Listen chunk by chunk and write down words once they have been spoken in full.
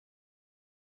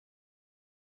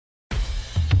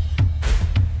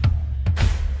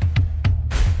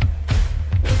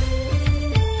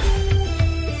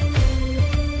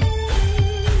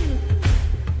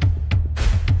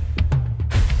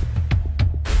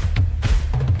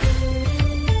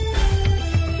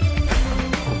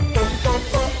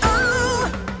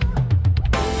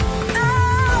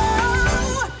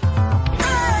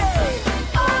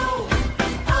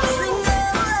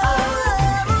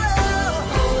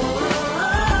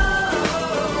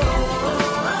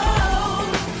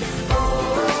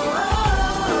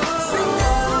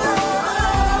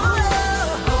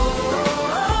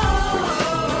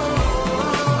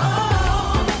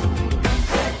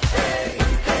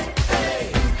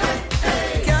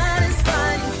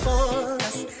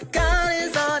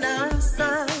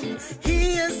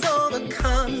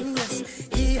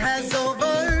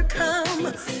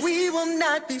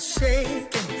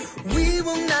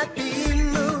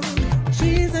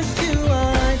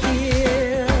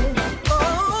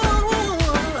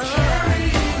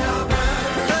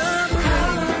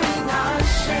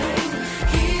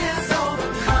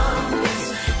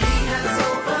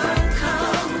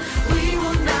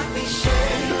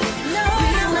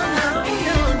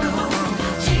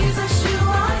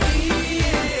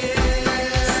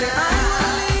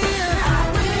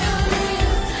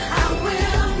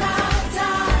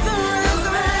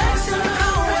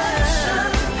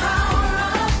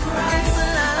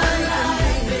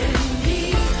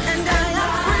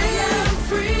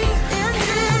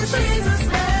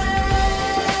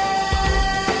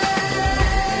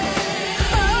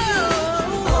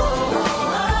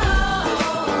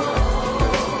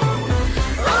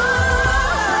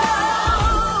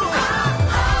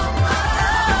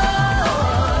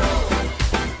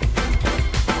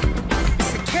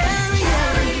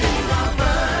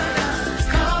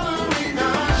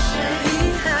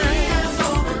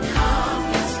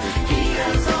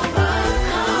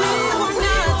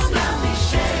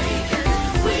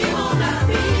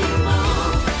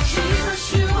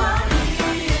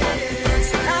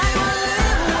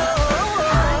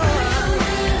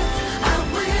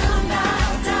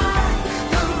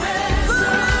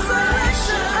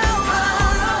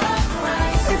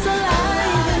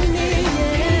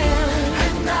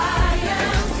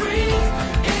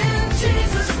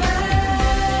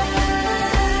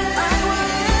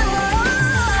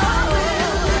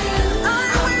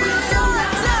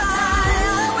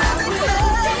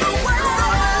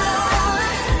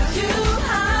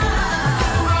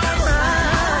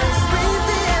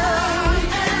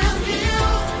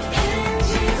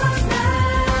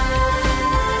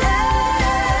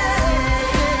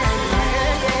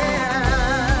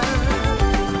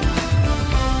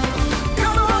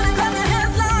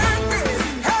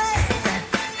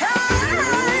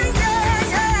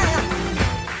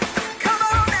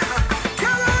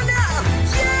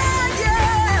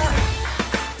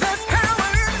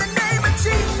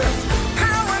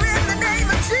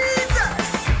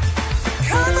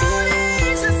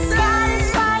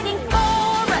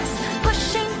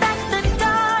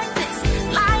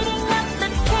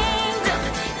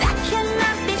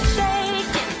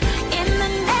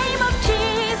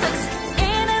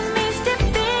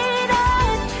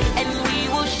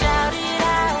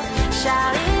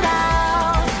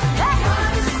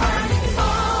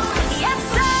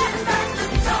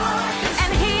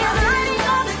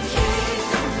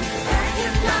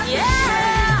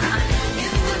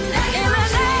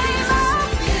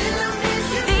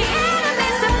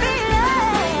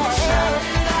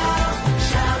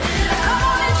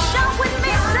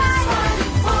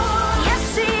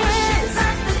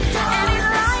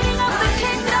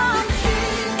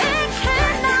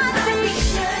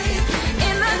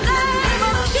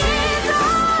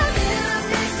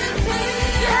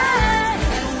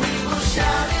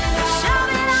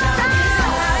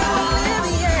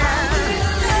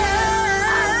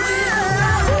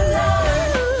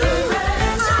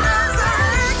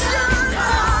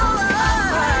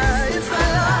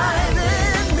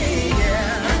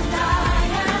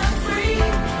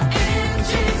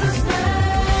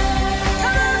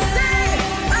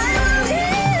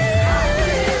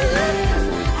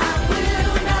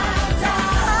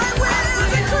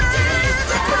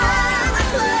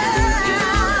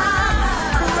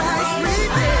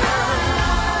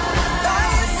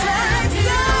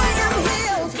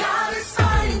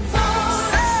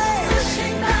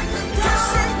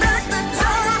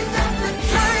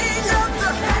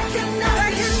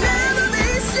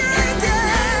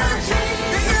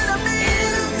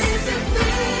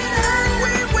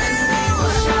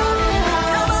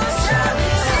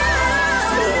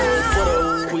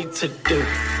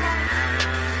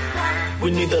We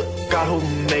need the God who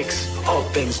makes all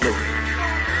things new.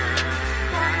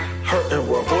 Hurting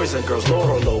world, boys and girls, Lord,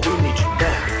 oh Lord, we need you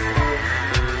now.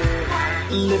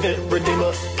 Living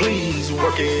Redeemer, please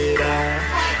work it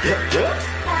out. Yep, yep.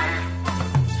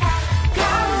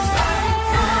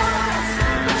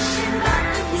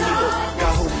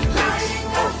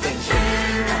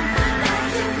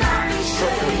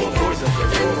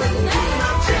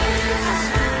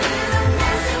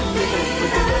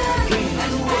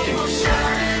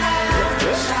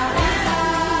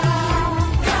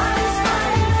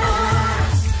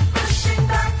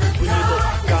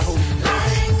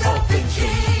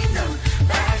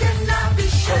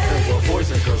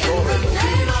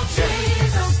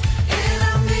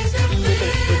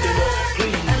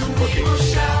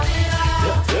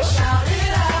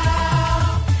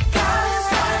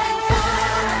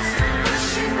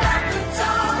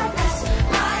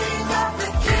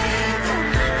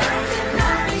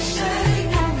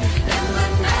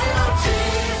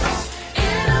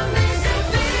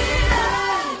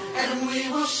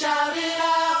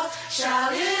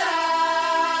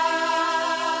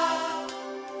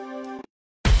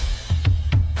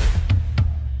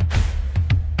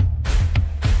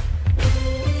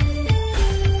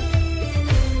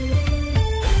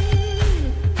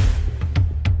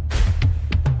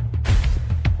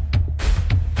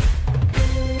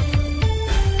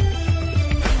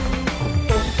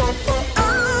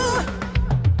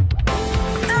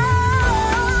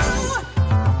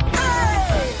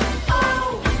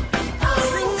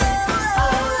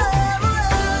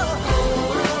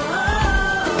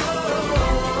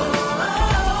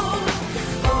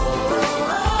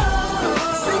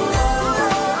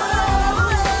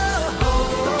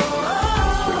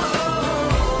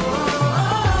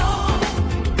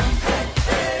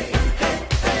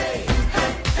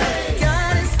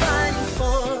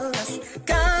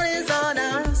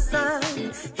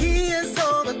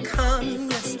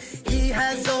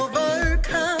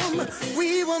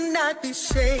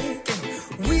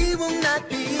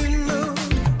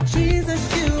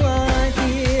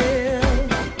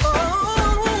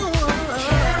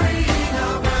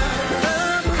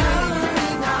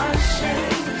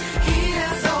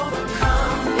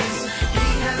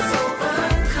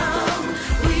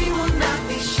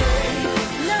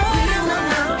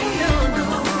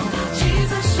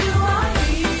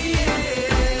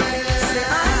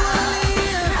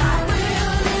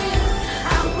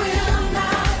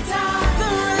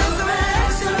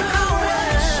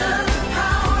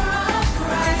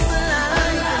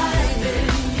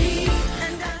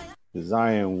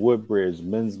 Zion Woodbridge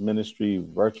Men's Ministry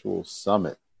Virtual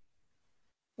Summit.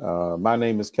 My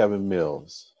name is Kevin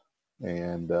Mills,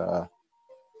 and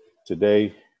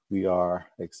today we are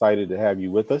excited to have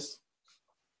you with us.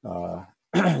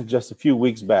 Just a few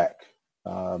weeks back,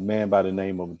 a man by the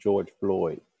name of George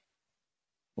Floyd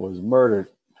was murdered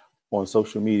on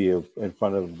social media in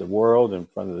front of the world, in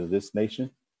front of this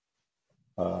nation.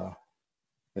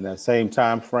 In that same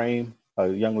time frame, a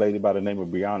young lady by the name of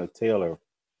Breonna Taylor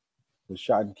was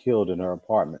shot and killed in her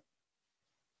apartment.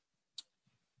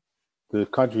 The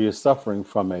country is suffering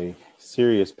from a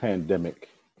serious pandemic,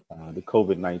 the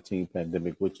COVID-19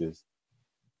 pandemic, which is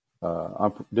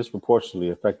disproportionately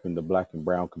affecting the Black and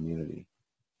Brown community.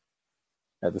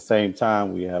 At the same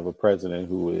time, we have a president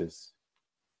who is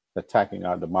attacking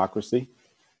our democracy.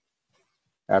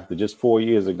 After just 4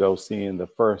 years ago, seeing the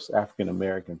first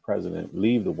African-American president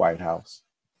leave the White House,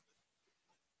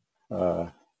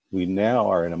 we now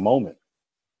are in a moment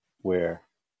where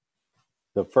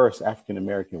the first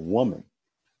African-American woman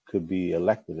could be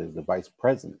elected as the vice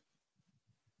president.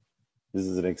 This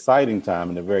is an exciting time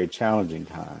and a very challenging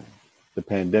time. The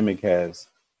pandemic has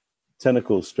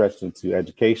tentacles stretched into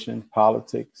education,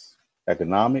 politics,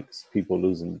 economics, people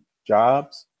losing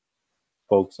jobs.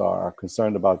 Folks are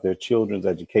concerned about their children's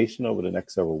education over the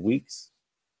next several weeks.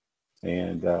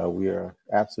 And we are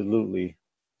absolutely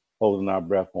holding our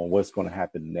breath on what's going to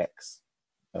happen next.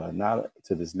 Not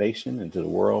to this nation and to the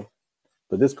world,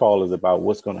 but this call is about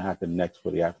what's going to happen next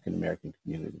for the African American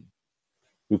community.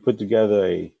 We put together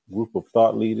a group of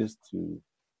thought leaders to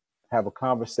have a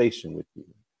conversation with you.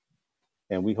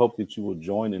 And we hope that you will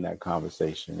join in that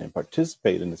conversation and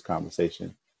participate in this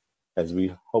conversation as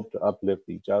we hope to uplift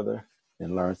each other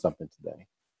and learn something today.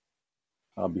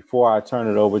 Before I turn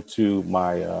it over to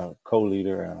my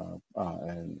co-leader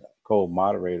and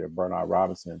co-moderator, Bernard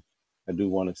Robinson, I do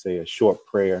want to say a short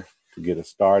prayer to get us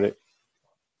started,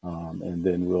 and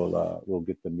then we'll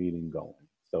get the meeting going.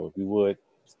 So if you would,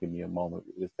 just give me a moment,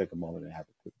 just take a moment and have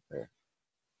a quick prayer.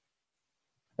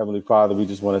 Heavenly Father, we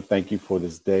just want to thank you for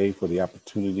this day, for the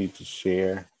opportunity to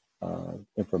share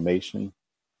information.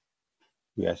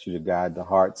 We ask you to guide the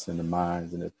hearts and the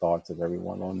minds and the thoughts of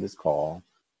everyone on this call,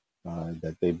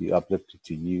 that they be uplifted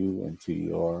to you and to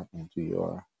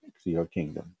your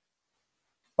kingdom.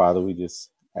 Father, we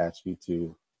just ask you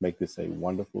to make this a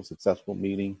wonderful, successful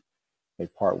meeting, a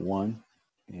part one,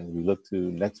 and we look to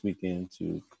next weekend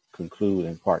to conclude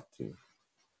in part two.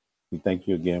 We thank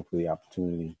you again for the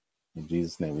opportunity. In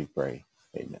Jesus' name we pray.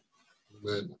 Amen.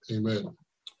 Amen. Amen.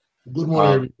 Good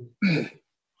morning, everyone.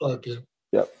 Sorry, Ken.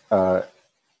 Yep.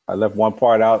 I left one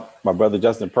part out. My brother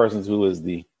Justin Persons, who is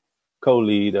the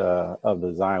co-lead of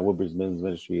the Zion Woodbridge Men's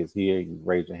Ministry, is here. You can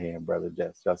raise your hand, brother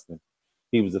Justin.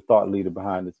 He was the thought leader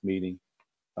behind this meeting.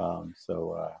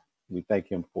 So we thank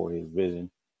him for his vision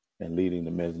and leading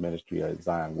the men's ministry at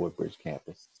Zion Woodbridge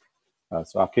campus.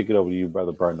 So I'll kick it over to you,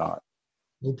 Brother Bernard.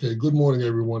 Okay, good morning,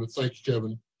 everyone, and thank you,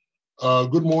 Kevin.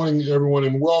 Good morning, everyone,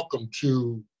 and welcome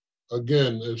to,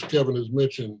 again, as Kevin has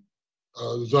mentioned,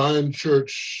 Zion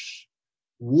Church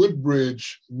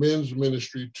Woodbridge Men's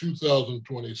Ministry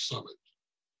 2020 Summit.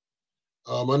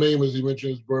 My name, as he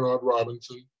mentioned, is Bernard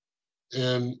Robinson,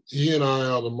 and he and I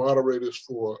are the moderators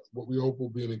for what we hope will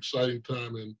be an exciting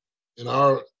time in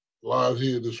our live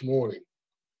here this morning.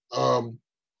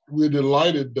 We're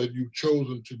delighted that you've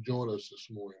chosen to join us this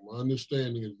morning. My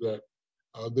understanding is that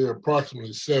there are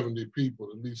approximately 70 people,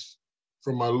 at least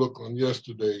from my look on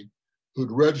yesterday,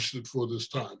 who'd registered for this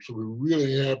time. So we're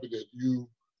really happy that you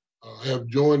have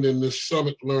joined in this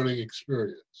summit learning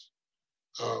experience.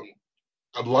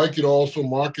 I'd like you to also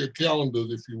mark your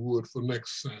calendars, if you would, for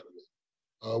next Saturday,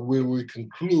 when we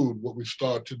conclude what we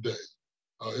start today.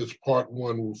 It's part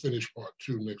one, we'll finish part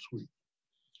two next week.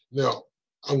 Now,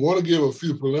 I want to give a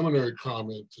few preliminary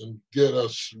comments and get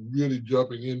us really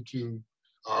jumping into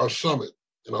our summit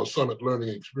and our summit learning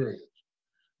experience.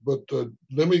 But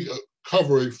let me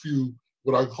cover a few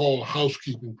what I call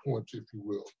housekeeping points, if you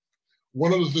will.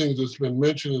 One of the things that's been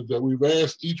mentioned is that we've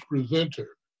asked each presenter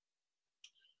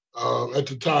at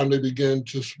the time they begin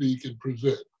to speak and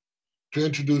present to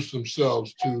introduce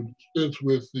themselves, to dispense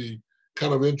with the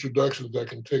kind of introductions that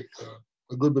can take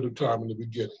a good bit of time in the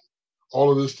beginning. All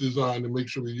of this designed to make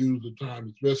sure we use the time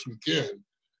as best we can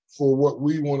for what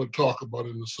we want to talk about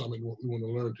in the summit, what we want to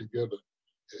learn together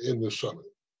in the summit,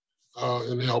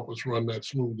 and help us run that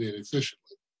smoothly and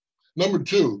efficiently. Number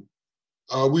two,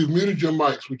 we've muted your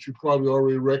mics, which you probably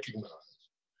already recognize.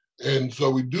 And so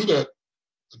we do that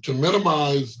to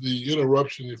minimize the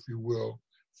interruption, if you will,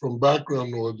 from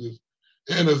background noises,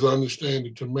 and as I understand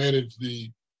it, to manage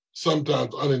the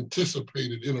sometimes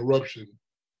unanticipated interruption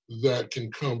that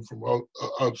can come from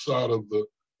outside of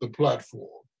the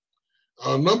platform.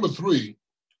 Number three,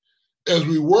 as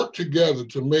we work together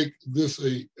to make this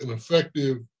an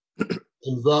effective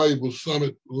and valuable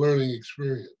summit learning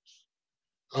experience,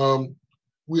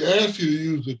 we ask you to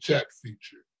use the chat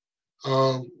feature.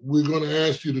 We're going to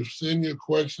ask you to send your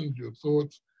questions, your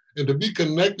thoughts, and to be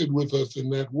connected with us in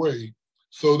that way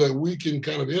so that we can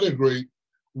kind of integrate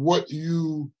what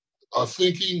you are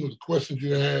thinking, the questions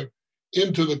you have,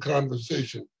 into the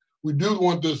conversation. We do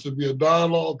want this to be a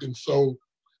dialogue, and so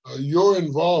your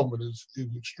involvement is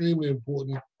extremely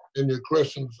important, and your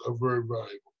questions are very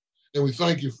valuable. And we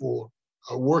thank you for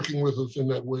working with us in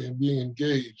that way and being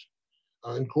engaged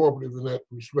and cooperative in that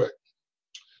respect.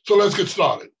 So let's get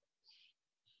started.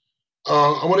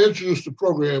 I want to introduce the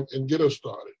program and get us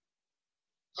started.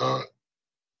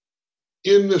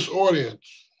 In this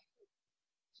audience,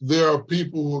 there are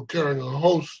people who are carrying a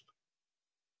host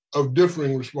of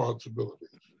differing responsibilities.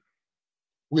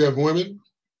 We have women,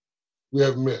 we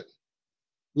have men,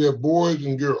 we have boys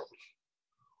and girls,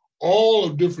 all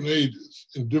of different ages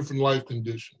and different life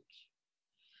conditions.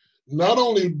 Not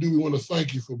only do we want to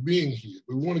thank you for being here,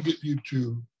 but we want to get you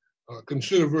to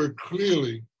consider very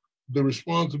clearly the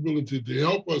responsibility to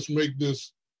help us make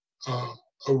this a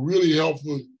really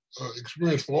helpful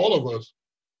experience for all of us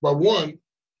by, one,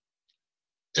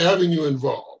 having you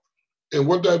involved. And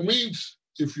what that means,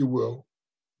 if you will,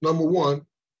 number one,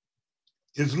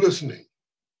 is listening.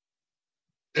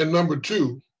 And number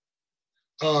two,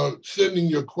 sending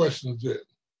your questions in.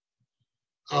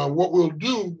 What we'll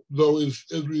do, though, is,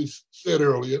 as we said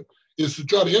earlier, is to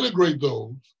try to integrate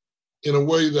those in a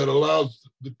way that allows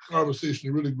the conversation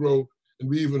to really grow and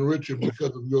be even richer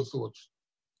because of your thoughts.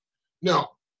 Now,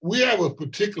 we have a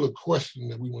particular question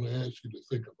that we want to ask you to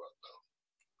think about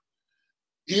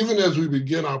now. Even as we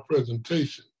begin our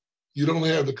presentation, you don't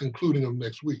have the concluding of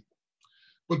next week.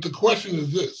 But the question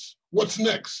is this: what's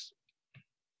next?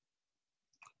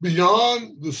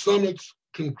 Beyond the summit's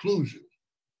conclusion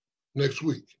next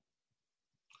week,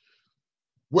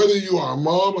 whether you are a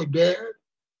mom or dad,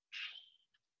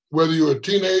 whether you're a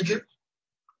teenager,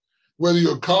 whether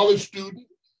you're a college student,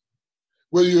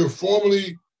 whether you're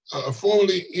formerly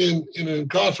in an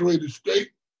incarcerated state,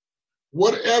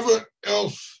 whatever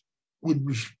else would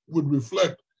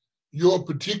reflect your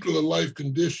particular life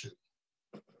condition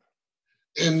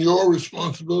and your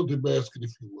responsibility basket,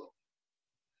 if you will.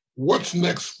 What's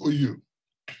next for you?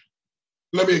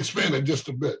 Let me expand it just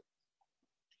a bit.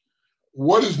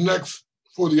 What is next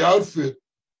for the outfit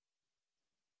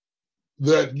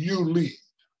that you lead?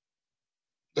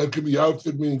 That could be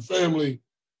outfit meaning family,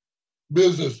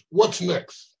 business. What's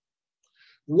next?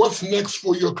 What's next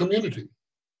for your community?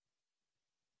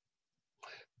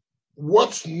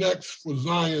 What's next for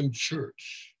Zion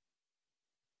Church?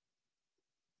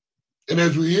 And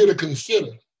as we're here to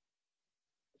consider,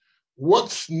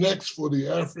 what's next for the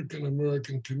African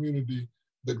American community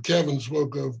that Kevin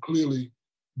spoke of clearly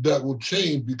that will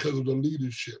change because of the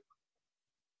leadership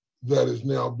that is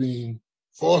now being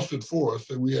fostered for us,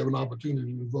 that we have an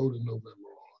opportunity to vote in November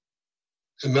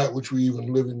on, and that which we're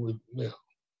even living with now.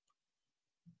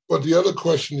 But the other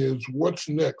question is, what's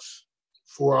next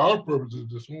for our purposes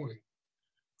this morning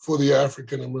for the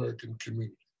African American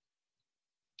community?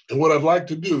 And what I'd like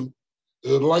to do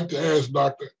is I'd like to ask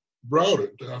Dr.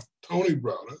 Browder, Tony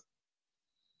Browder,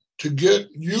 to get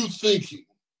you thinking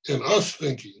and us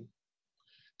thinking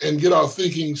and get our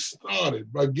thinking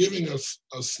started by giving us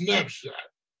a snapshot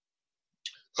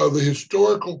of the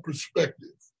historical perspective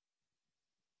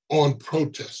on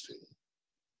protesting.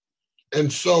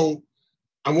 And so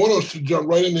I want us to jump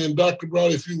right in there. And Dr.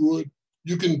 Browder, if you would,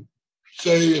 you can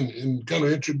say and kind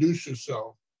of introduce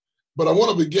yourself. But I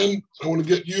want to begin, I want to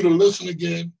get you to listen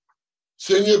again,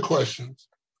 send your questions,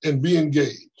 and be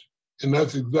engaged. And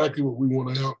that's exactly what we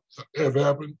want to have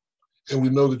happen. And we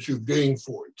know that you've gained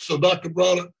for it. So Dr.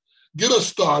 Browder, get us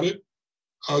started,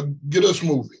 get us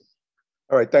moving.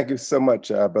 All right, thank you so much,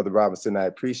 Brother Robinson. I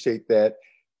appreciate that.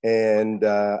 And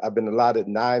I've been allotted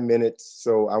 9 minutes,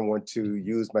 so I want to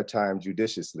use my time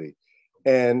judiciously.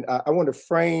 And I want to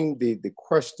frame the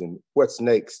question, what's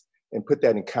next, and put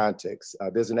that in context.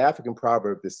 There's an African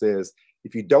proverb that says,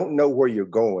 if you don't know where you're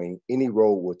going, any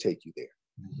road will take you there.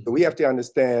 Mm-hmm. So we have to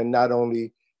understand not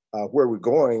only where we're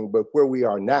going, but where we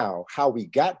are now, how we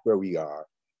got where we are,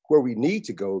 where we need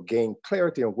to go, gain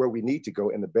clarity on where we need to go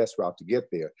and the best route to get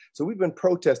there. So we've been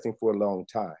protesting for a long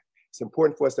time. It's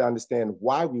important for us to understand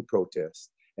why we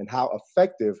protest and how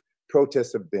effective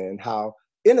protests have been, how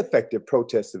ineffective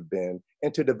protests have been,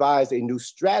 and to devise a new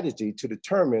strategy to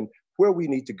determine where we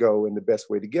need to go and the best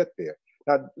way to get there.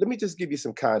 Now, let me just give you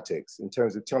some context in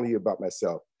terms of telling you about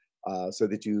myself so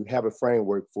that you have a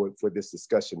framework for this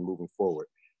discussion moving forward.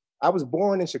 I was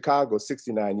born in Chicago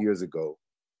 69 years ago,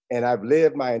 and I've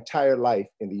lived my entire life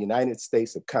in the United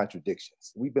States of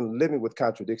contradictions. We've been living with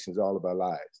contradictions all of our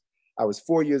lives. I was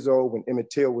 4 years old when Emmett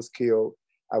Till was killed.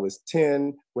 I was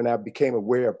 10 when I became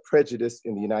aware of prejudice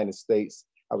in the United States.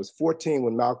 I was 14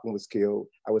 when Malcolm was killed.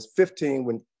 I was 15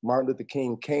 when Martin Luther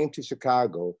King came to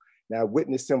Chicago. And I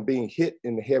witnessed him being hit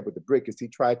in the head with a brick as he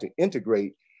tried to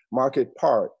integrate Market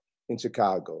Park in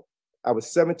Chicago. I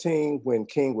was 17 when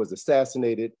King was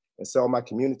assassinated and saw my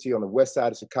community on the west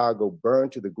side of Chicago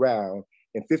burned to the ground.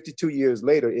 And 52 years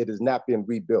later, it has not been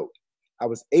rebuilt. I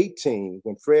was 18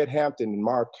 when Fred Hampton and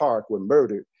Mark Clark were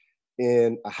murdered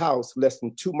in a house less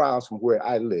than 2 miles from where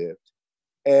I lived.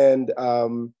 And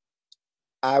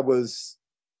I was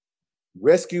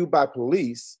rescued by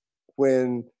police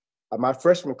when my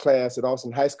freshman class at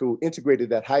Austin High School integrated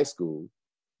that high school.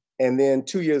 And then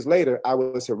 2 years later, I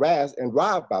was harassed and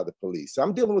robbed by the police. So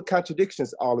I'm dealing with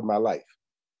contradictions all of my life.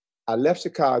 I left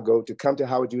Chicago to come to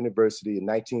Howard University in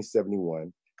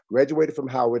 1971, graduated from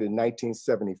Howard in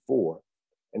 1974.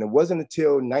 And it wasn't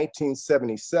until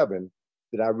 1977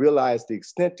 that I realized the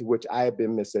extent to which I had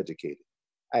been miseducated.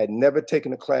 I had never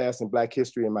taken a class in Black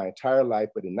history in my entire life,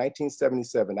 but in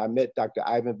 1977, I met Dr.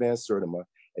 Ivan Van Sertima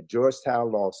at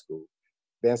Georgetown Law School.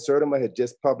 Van Sertima had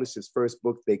just published his first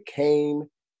book, They Came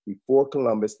Before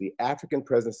Columbus, The African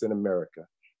Presence in America.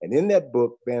 And in that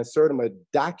book, Van Sertima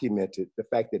documented the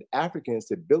fact that Africans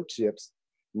had built ships,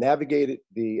 navigated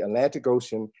the Atlantic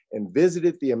Ocean, and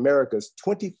visited the Americas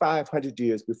 2,500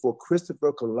 years before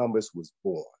Christopher Columbus was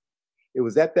born. It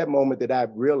was at that moment that I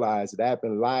realized that I had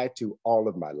been lied to all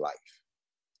of my life.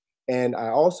 And I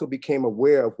also became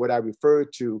aware of what I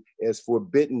referred to as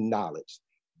forbidden knowledge.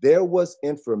 There was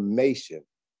information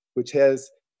which has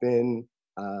been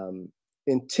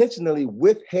intentionally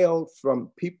withheld from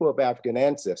people of African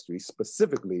ancestry,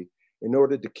 specifically in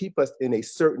order to keep us in a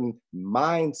certain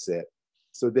mindset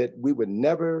so that we would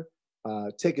never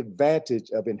take advantage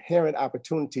of inherent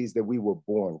opportunities that we were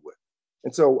born with.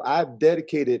 And so I've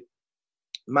dedicated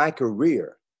my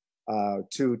career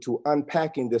to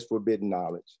unpacking this forbidden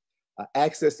knowledge,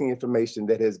 accessing information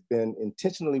that has been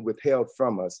intentionally withheld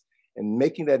from us, and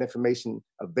making that information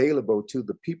available to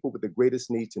the people with the greatest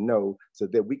need to know, so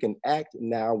that we can act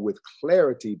now with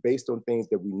clarity based on things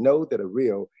that we know that are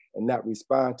real, and not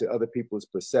respond to other people's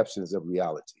perceptions of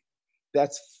reality.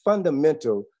 That's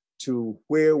fundamental to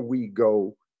where we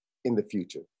go in the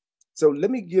future. So let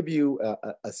me give you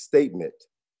a statement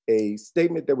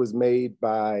that was made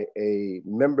by a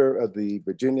member of the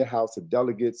Virginia House of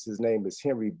Delegates. His name is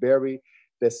Henry Berry.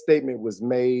 That statement was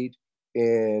made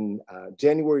in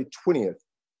January 20th,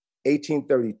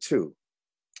 1832.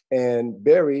 And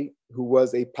Berry, who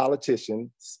was a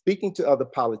politician, speaking to other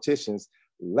politicians,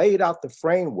 laid out the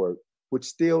framework which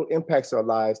still impacts our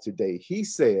lives today. He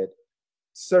said,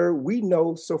 "Sir, we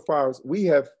know so far as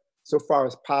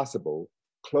possible,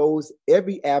 close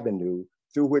every avenue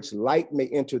through which light may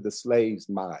enter the slave's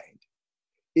mind.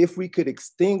 If we could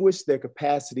extinguish their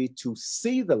capacity to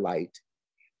see the light,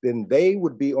 then they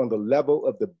would be on the level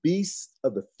of the beasts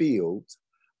of the fields.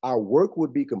 Our work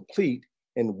would be complete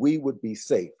and we would be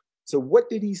safe." So what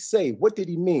did he say? What did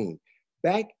he mean?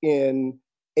 Back in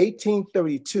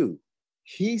 1832,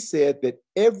 he said that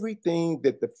everything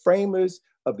that the framers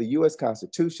of the US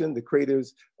Constitution, the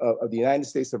creators of the United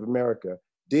States of America,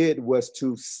 did was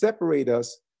to separate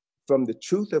us from the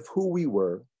truth of who we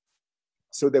were,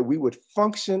 so that we would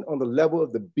function on the level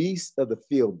of the beasts of the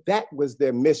field. That was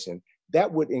their mission.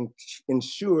 That would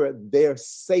ensure their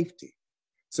safety.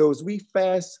 So as we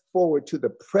fast forward to the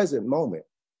present moment,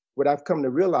 what I've come to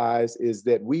realize is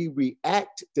that we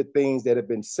react to things that have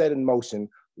been set in motion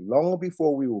long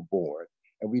before we were born,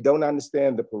 and we don't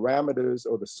understand the parameters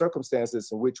or the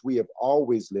circumstances in which we have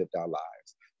always lived our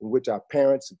lives, in which our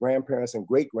parents, grandparents, and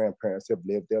great-grandparents have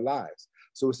lived their lives.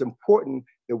 So it's important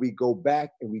that we go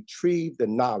back and retrieve the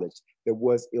knowledge that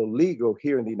was illegal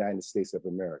here in the United States of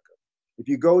America. If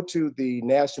you go to the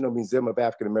National Museum of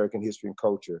African American History and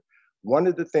Culture, one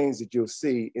of the things that you'll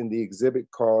see in the exhibit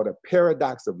called A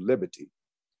Paradox of Liberty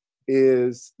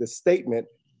is the statement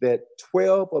that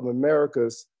 9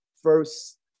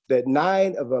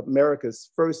 of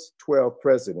America's first 12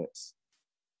 presidents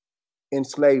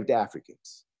enslaved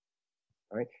Africans,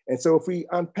 right? And so if we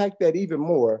unpack that even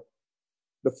more,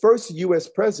 the first US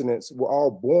presidents were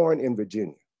all born in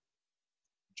Virginia.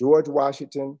 George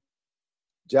Washington,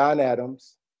 John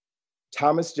Adams,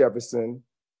 Thomas Jefferson,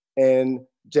 and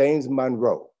James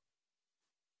Monroe.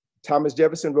 Thomas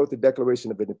Jefferson wrote the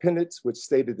Declaration of Independence, which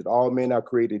stated that all men are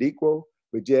created equal,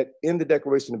 but yet in the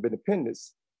Declaration of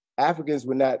Independence, Africans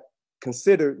were not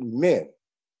considered men.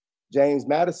 James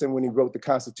Madison, when he wrote the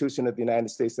Constitution of the United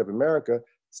States of America,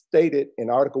 stated in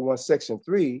Article 1, Section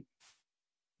 3,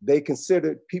 they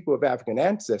considered people of African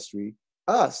ancestry,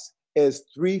 us, as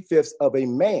 3/5 of a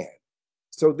man.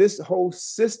 So this whole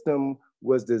system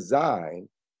was designed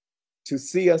to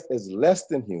see us as less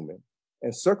than human,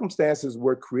 and circumstances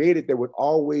were created that would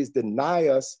always deny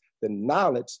us the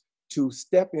knowledge to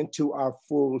step into our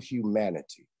full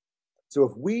humanity. So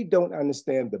if we don't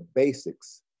understand the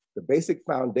basics, the basic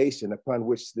foundation upon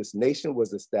which this nation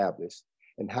was established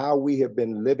and how we have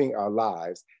been living our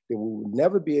lives, then we will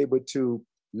never be able to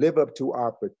live up to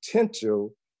our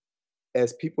potential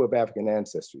as people of African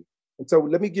ancestry. And so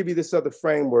let me give you this other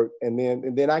framework, and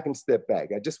then I can step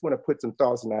back. I just want to put some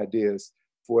thoughts and ideas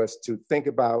for us to think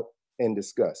about and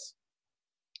discuss.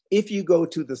 If you go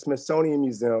to the Smithsonian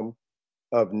Museum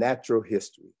of Natural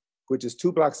History, which is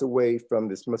 2 blocks away from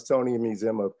the Smithsonian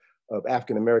Museum of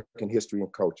African American History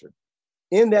and Culture,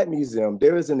 in that museum,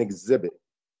 there is an exhibit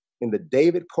in the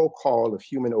David Koch Hall of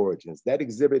Human Origins. That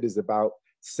exhibit is about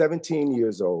 17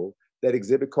 years old. That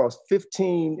exhibit cost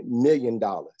 $15 million.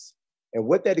 And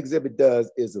what that exhibit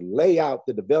does is lay out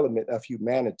the development of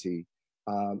humanity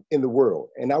in the world.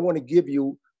 And I want to give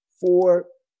you 4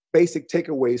 basic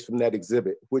takeaways from that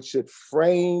exhibit, which should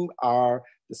frame our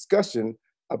discussion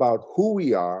about who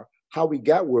we are, how we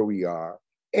got where we are,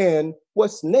 and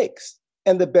what's next,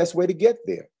 and the best way to get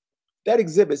there. That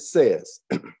exhibit says,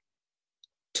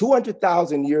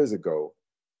 200,000 years ago,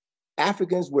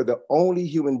 Africans were the only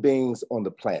human beings on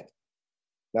the planet.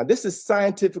 Now, this is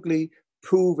scientifically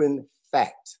proven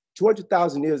fact.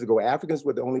 200,000 years ago, Africans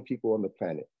were the only people on the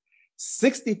planet.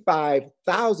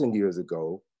 65,000 years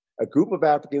ago, a group of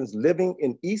Africans living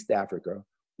in East Africa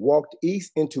walked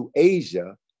east into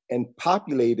Asia and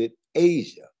populated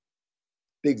Asia.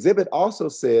 The exhibit also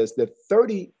says that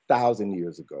 30,000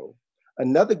 years ago,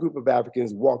 another group of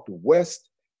Africans walked west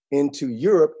into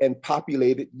Europe and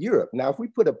populated Europe. Now, if we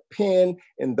put a pin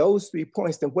in those 3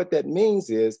 points, then what that means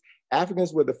is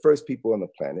Africans were the first people on the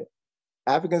planet.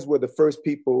 Africans were the first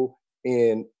people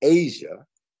in Asia.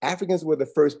 Africans were the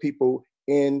first people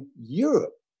in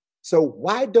Europe. So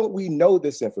why don't we know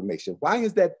this information? Why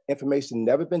has that information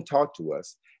never been taught to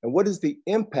us? And what is the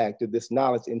impact of this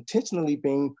knowledge intentionally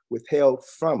being withheld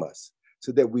from us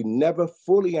so that we never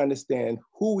fully understand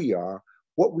who we are,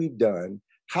 what we've done,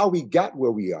 how we got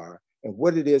where we are, and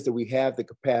what it is that we have the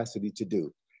capacity to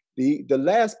do? The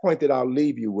last point that I'll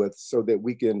leave you with so that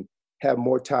we can have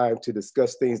more time to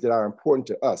discuss things that are important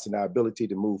to us and our ability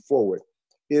to move forward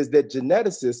is that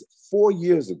geneticists 4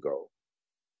 years ago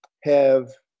have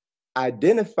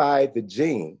identified the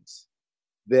genes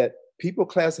that people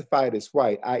classified as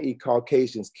white, i.e.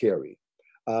 Caucasians, carry.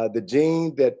 The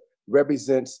gene that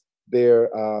represents their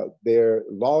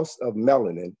loss of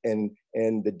melanin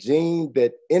and the gene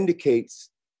that indicates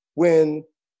when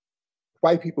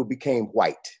white people became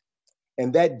white.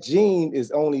 And that gene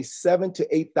is only 7,000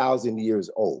 to 8,000 years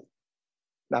old.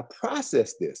 Now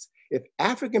process this. If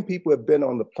African people have been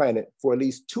on the planet for at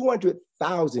least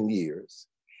 200,000 years,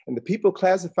 and the people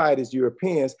classified as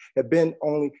Europeans have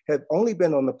only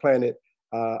been on the planet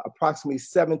approximately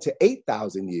 7,000 to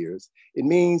 8,000 years, it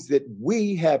means that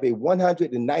we have a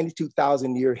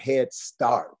 192,000 year head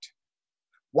start.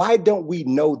 Why don't we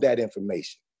know that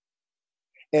information?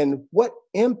 And what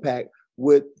impact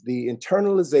would the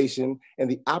internalization and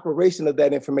the operation of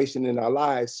that information in our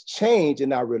lives change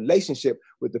in our relationship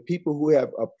with the people who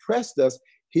have oppressed us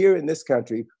here in this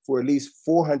country for at least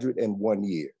 401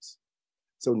 years?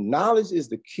 So knowledge is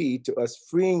the key to us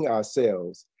freeing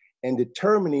ourselves and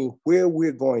determining where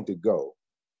we're going to go,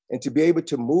 and to be able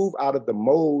to move out of the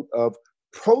mode of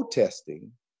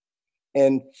protesting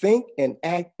and think and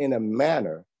act in a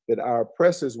manner that our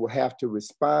oppressors will have to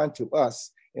respond to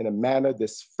us in a manner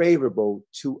that's favorable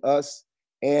to us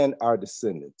and our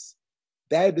descendants.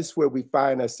 That is where we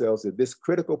find ourselves at this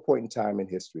critical point in time in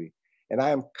history. And I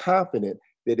am confident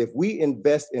that if we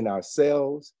invest in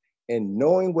ourselves and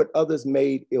knowing what others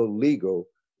made illegal,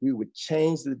 we would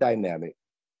change the dynamic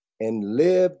and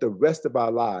live the rest of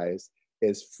our lives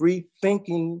as free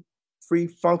thinking, free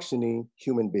functioning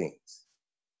human beings.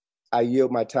 I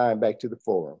yield my time back to the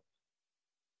forum.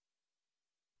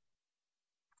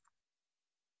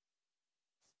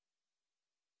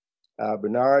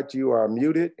 Bernard, you are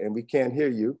muted and we can't hear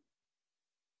you.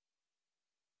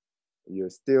 You're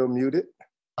still muted.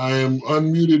 I am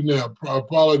unmuted now. I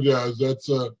apologize. That's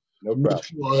no problem.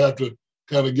 Sure I have to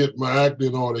kind of get my act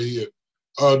in order here.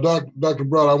 Dr.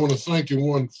 Brown, I want to thank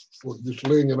you for just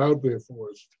laying it out there for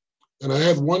us. And I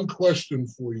had one question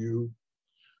for you,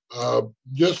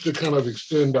 just to kind of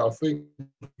extend our thinking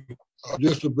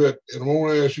just a bit, and I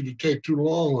won't ask you to take too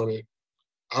long on it.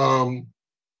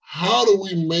 How do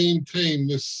we maintain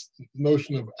this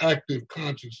notion of active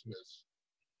consciousness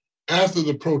after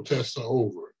the protests are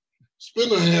over?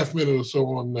 Spend a half minute or so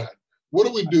on that. What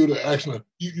do we do to actually,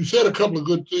 you said a couple of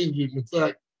good things. In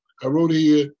fact, I wrote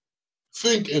here,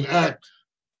 think and act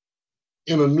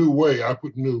in a new way. I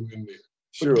put new in there.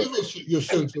 Sure. But give us your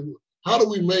sense of how do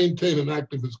we maintain an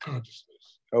activist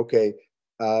consciousness? Okay,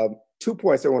 2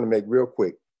 points I want to make real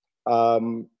quick.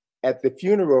 At the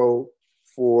funeral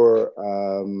for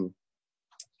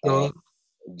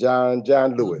John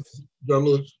Lewis.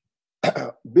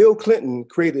 Bill Clinton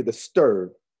created a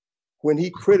stir when he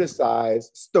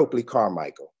criticized Stokely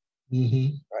Carmichael.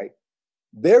 Mm-hmm. Right?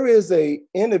 There is an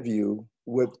interview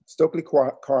with Stokely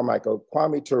Carmichael,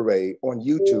 Kwame Ture on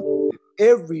YouTube that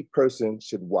every person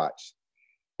should watch.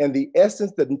 And the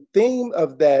essence, the theme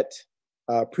of that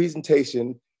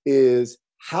presentation is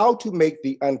how to make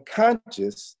the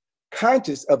unconscious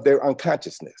conscious of their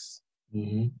unconsciousness.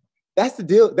 Mm-hmm. That's the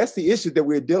deal. That's the issue that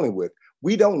we're dealing with.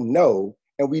 We don't know,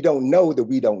 and we don't know that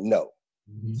we don't know.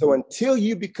 Mm-hmm. So until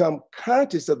you become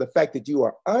conscious of the fact that you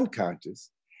are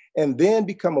unconscious, and then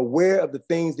become aware of the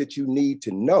things that you need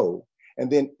to know,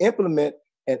 and then implement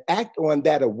and act on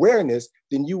that awareness,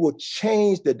 then you will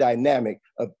change the dynamic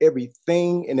of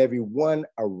everything and everyone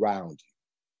around you.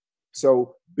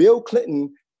 So Bill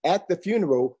Clinton at the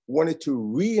funeral wanted to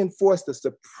reinforce the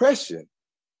suppression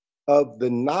of the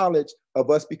knowledge of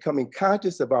us becoming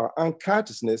conscious of our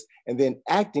unconsciousness and then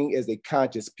acting as a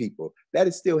conscious people. That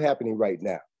is still happening right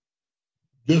now.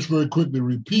 Just very quickly,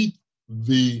 repeat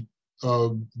the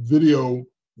video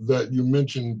that you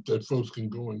mentioned that folks can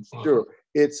go and find. Sure.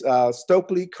 It's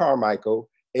Stokely Carmichael,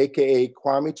 AKA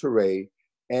Kwame Ture,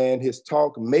 and his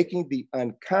talk, Making the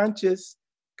Unconscious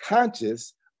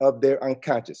Conscious of Their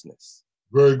Unconsciousness.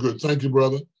 Very good. Thank you,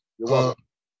 brother. You're welcome.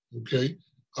 Okay.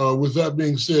 With that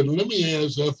being said, let me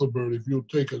ask Ethelbert if you'll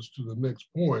take us to the next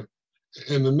point.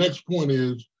 And the next point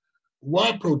is,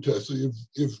 why protest?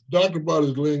 If Dr. Bott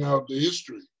is laying out the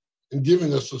history and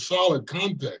giving us a solid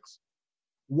context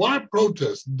why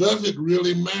protest? Does it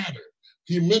really matter?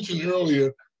 He mentioned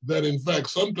earlier that in fact,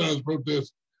 sometimes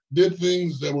protests did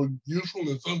things that were useful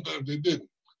and sometimes they didn't.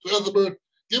 So Ethelbert,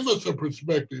 give us a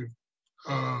perspective,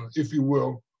 if you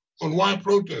will, on why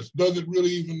protest. Does it really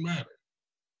even matter?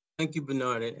 Thank you,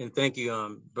 Bernard, and thank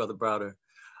you, Brother Browder.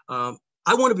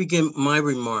 I want to begin my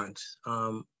remarks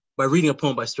by reading a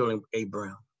poem by Sterling A.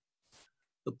 Brown.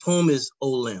 The poem is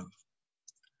Olem.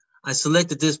 I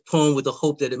selected this poem with the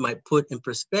hope that it might put in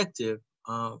perspective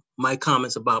my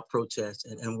comments about protest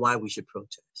and why we should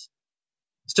protest.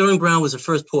 Sterling Brown was the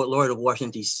first poet laureate of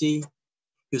Washington, D.C.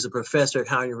 He was a professor at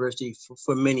Howard University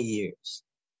for many years.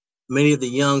 Many of the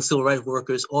young civil rights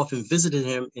workers often visited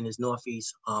him in his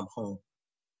Northeast home.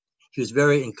 He was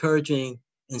very encouraging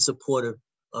and supportive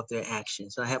of their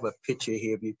actions. I have a picture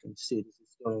here, if you can see. This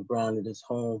is Sterling Brown at his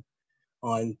home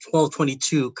on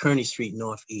 1222 Kearny Street,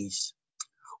 Northeast.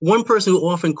 One person who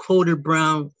often quoted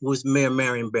Brown was Mayor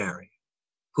Marion Barry,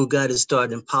 who got his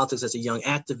start in politics as a young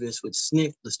activist with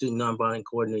SNCC, the Student Nonviolent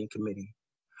Coordinating Committee.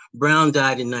 Brown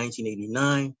died in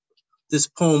 1989. This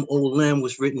poem, Olem,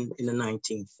 was written in the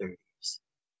 1930s.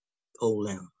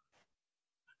 Olem.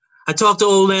 I talked to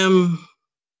Olem,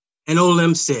 and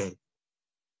Olem said,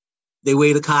 they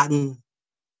weigh the cotton,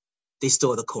 they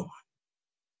store the corn.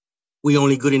 We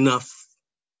only good enough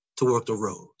to work the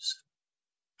roads.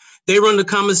 They run the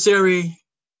commissary,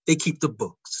 they keep the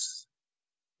books.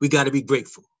 We gotta be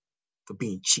grateful for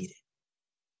being cheated.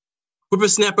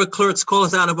 Whippersnapper clerks call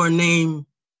us out of our name.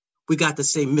 We got to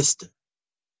say Mr.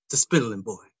 to Spindling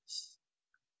boys.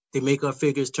 They make our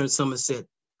figures turn Somerset.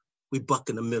 We buck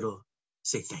in the middle,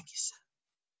 say thank you, sir.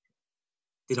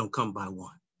 They don't come by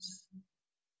ones.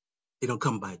 They don't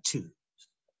come by twos,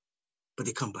 but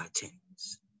they come by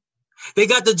tens. They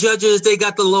got the judges, they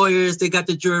got the lawyers, they got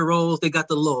the jury rolls, they got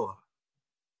the law.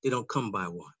 They don't come by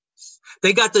ones.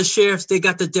 They got the sheriffs, they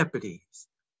got the deputies.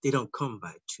 They don't come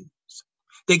by twos.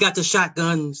 They got the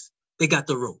shotguns, they got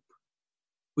the rope.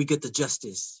 We get the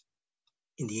justice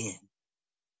in the end.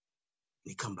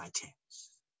 They come by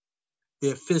tens.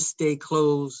 Their fists stay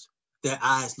closed, their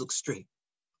eyes look straight.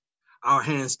 Our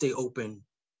hands stay open,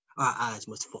 our eyes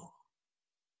must fall.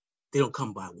 They don't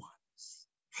come by ones.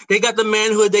 They got the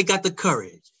manhood, they got the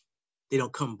courage. They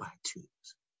don't come by twos.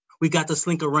 We got to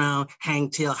slink around,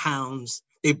 hang-tail hounds.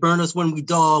 They burn us when we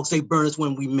dogs, they burn us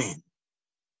when we men.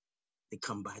 They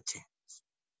come by tens.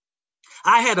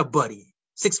 I had a buddy,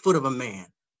 6 foot of a man,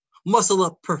 muscle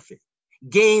up perfect,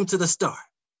 game to the start.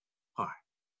 Hard.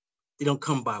 They don't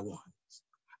come by ones.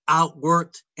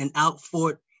 Outworked and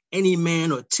outfought any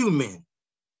man or two men.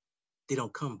 They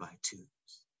don't come by twos.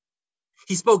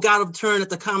 He spoke out of turn at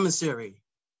the commissary.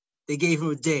 They gave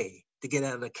him a day to get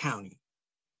out of the county.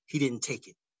 He didn't take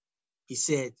it. He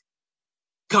said,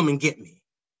 come and get me.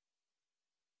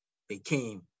 They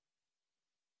came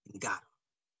and got him.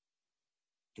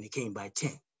 And he came by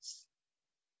tens.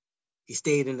 He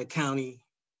stayed in the county.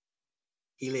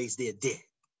 He lays there dead.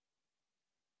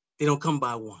 They don't come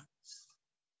by ones.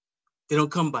 They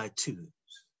don't come by twos,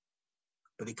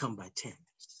 but they come by tens.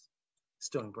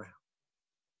 Sterling Brown.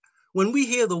 When we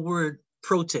hear the word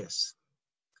protest,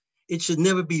 it should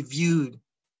never be viewed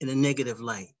in a negative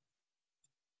light.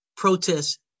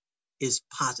 Protest is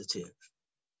positive.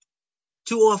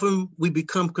 Too often we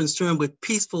become concerned with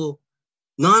peaceful,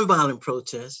 nonviolent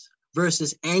protests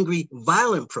versus angry,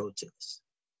 violent protests.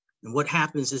 And what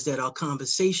happens is that our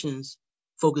conversations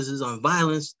focuses on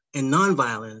violence and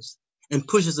nonviolence and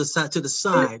pushes aside to the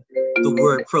side the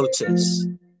word protest.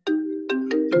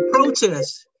 To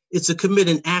protest is to commit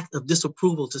an act of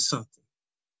disapproval to something.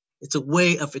 It's a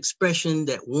way of expression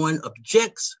that one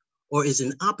objects or is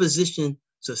in opposition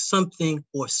to something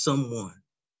or someone.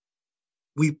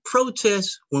 We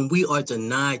protest when we are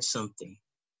denied something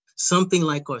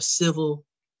like our civil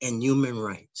and human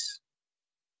rights.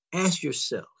 Ask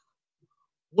yourself,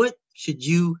 what should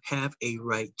you have a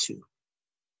right to?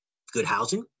 Good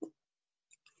housing,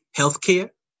 healthcare,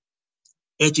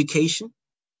 education,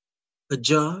 a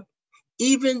job,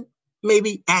 even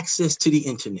maybe access to the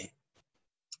internet.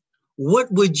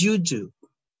 What would you do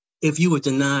if you were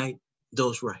denied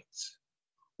those rights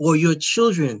or your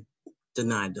children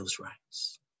denied those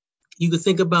rights? You could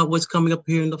think about what's coming up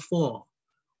here in the fall,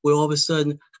 where all of a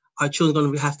sudden our children are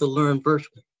going to have to learn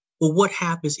virtually. Well, what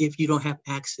happens if you don't have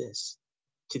access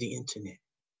to the internet?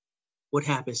 What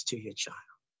happens to your child?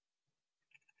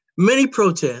 Many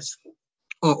protests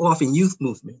are often youth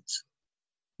movements.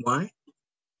 Why?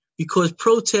 Because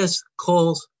protest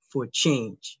calls for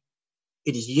change.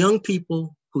 It is young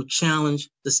people who challenge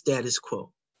the status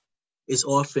quo. It's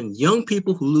often young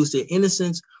people who lose their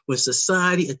innocence when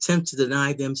society attempts to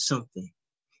deny them something.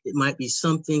 It might be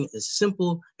something as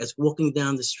simple as walking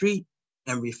down the street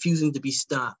and refusing to be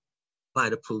stopped by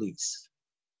the police.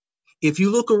 If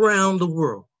you look around the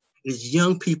world, it is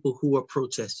young people who are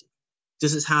protesting.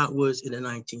 This is how it was in the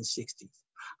 1960s.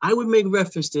 I would make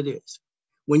reference to this.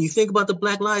 When you think about the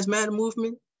Black Lives Matter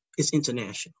movement, it's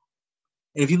international.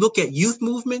 And if you look at youth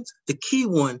movements, the key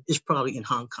one is probably in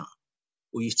Hong Kong,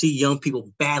 where you see young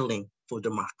people battling for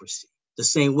democracy. The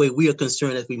same way we are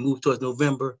concerned as we move towards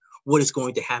November, what is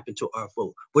going to happen to our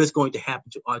vote? What is going to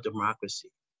happen to our democracy?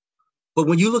 But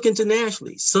when you look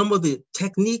internationally, some of the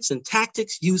techniques and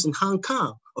tactics used in Hong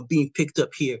Kong are being picked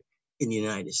up here in the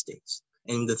United States.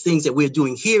 And the things that we're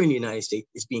doing here in the United States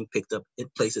is being picked up in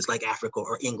places like Africa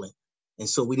or England. And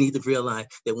so we need to realize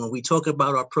that when we talk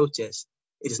about our protests,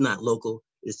 it is not local,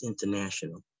 it's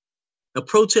international. Now,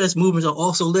 protest movements are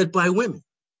also led by women.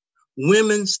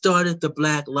 Women started the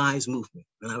Black Lives Movement.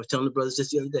 And I was telling the brothers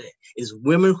just the other day, it's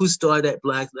women who started that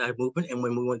Black Lives Movement. And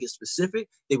when we want to get specific,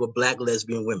 they were Black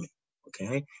lesbian women.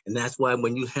 Okay. And that's why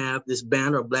when you have this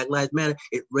banner of Black Lives Matter,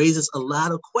 it raises a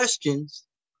lot of questions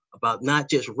about not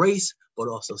just race, but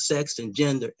also sex and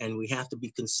gender. And we have to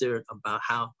be considerate about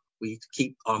how we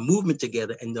keep our movement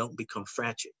together and don't become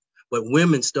fractured. But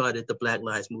women started the Black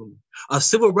Lives Movement. Our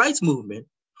civil rights movement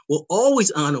will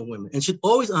always honor women and should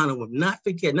always honor women, not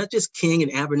forget, not just King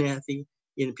and Abernathy,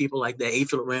 you know, people like that, A.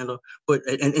 Philip Randall, but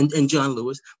and John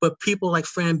Lewis, but people like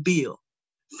Fran Beal,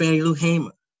 Fannie Lou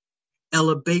Hamer,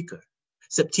 Ella Baker,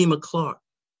 Septima Clark,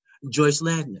 Joyce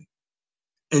Ladner.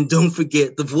 And don't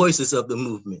forget the voices of the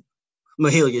movement,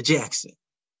 Mahalia Jackson,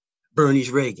 Bernice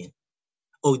Reagan,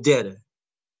 Odetta,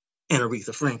 and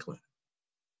Aretha Franklin.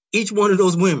 Each one of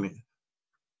those women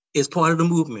is part of the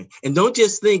movement. And don't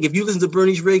just think, if you listen to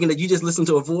Bernice Reagan, that you just listen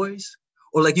to a voice,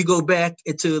 or like you go back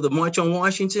into the March on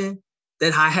Washington,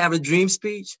 that I Have a Dream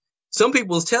speech. Some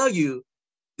people tell you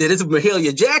that it's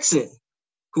Mahalia Jackson,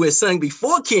 who had sung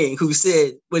before King, who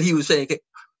said what he was saying.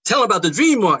 Tell him about the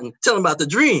dream, Martin. Tell him about the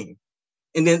dream.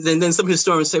 And then some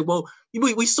historians say, well,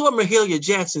 we saw Mahalia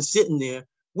Jackson sitting there.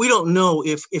 We don't know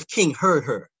if King heard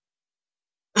her.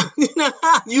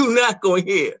 You're not going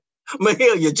to hear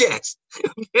Mahalia Jackson.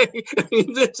 Okay? You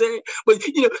know what I'm saying? But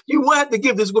you have to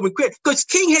give this woman credit, because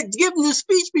King had given this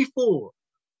speech before.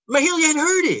 Mahalia had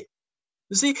heard it.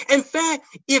 You see? In fact,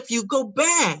 if you go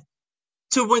back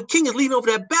to when King is leaning over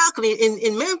that balcony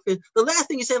in Memphis, the last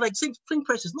thing he said, like, sing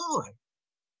Precious Lord.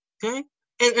 Okay?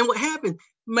 And what happened?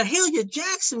 Mahalia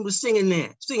Jackson was singing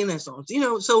that song.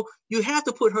 So you have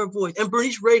to put her voice. And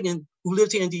Bernice Reagan, who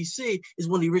lived here in DC, is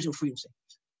one of the original freedom singers.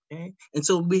 Okay? And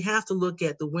so we have to look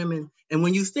at the women. And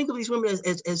when you think of these women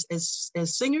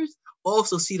as singers,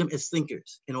 also see them as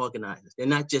thinkers and organizers. They're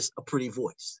not just a pretty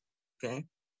voice. Okay?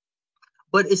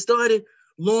 But it started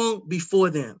long before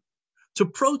them. To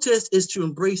protest is to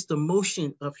embrace the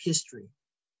motion of history.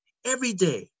 Every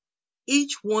day,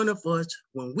 each one of us,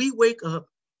 when we wake up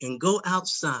and go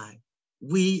outside,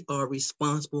 we are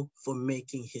responsible for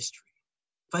making history.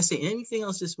 If I say anything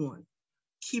else this morning,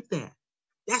 keep that.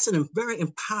 That's a very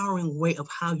empowering way of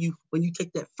how when you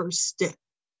take that first step,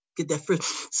 get that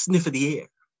first sniff of the air,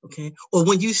 okay? Or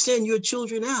when you send your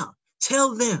children out,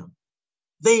 tell them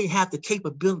they have the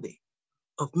capability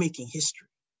of making history,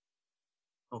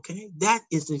 okay? That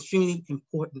is extremely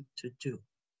important to do.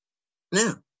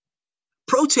 Now,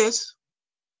 protest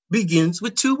begins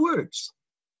with two words.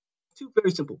 Two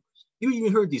very simple words. You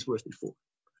even heard these words before.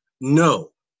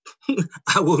 No,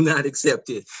 I will not accept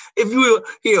it. If you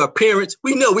here are parents,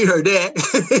 we know we heard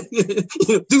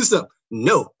that. Do something.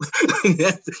 No.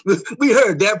 We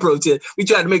heard that protest. We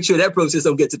try to make sure that protest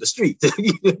don't get to the street.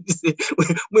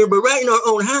 We're right in our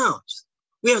own house.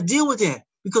 We have to deal with that,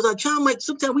 because our child might,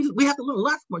 sometimes we have to learn a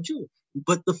lot from our children.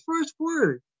 But the first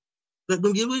word that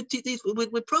when you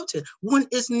with protest, one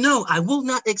is no, I will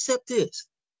not accept this.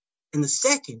 And the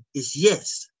second is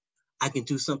yes, I can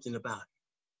do something about it.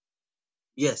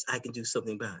 Yes, I can do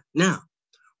something about it. Now,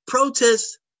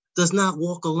 protest does not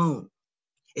walk alone.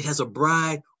 It has a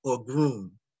bride or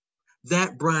groom.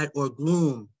 That bride or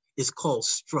groom is called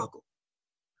struggle.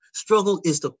 Struggle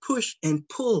is the push and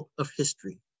pull of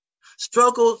history.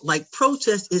 Struggle, like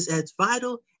protest, is as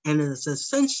vital and as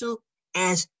essential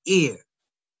as air.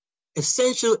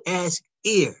 Essential as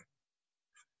air.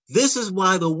 This is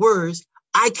why the words,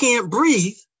 I can't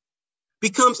breathe,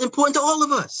 becomes important to all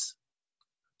of us.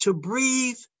 To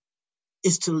breathe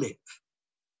is to live.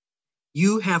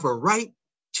 You have a right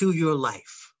to your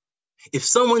life. If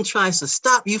someone tries to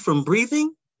stop you from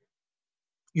breathing,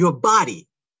 your body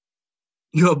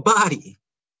will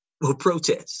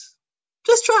protest.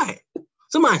 Just try it.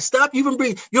 Somebody stop you from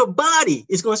breathing. Your body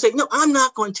is going to say, no, I'm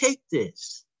not going to take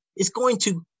this. It's going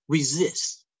to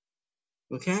resist.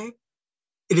 Okay?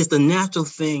 It is the natural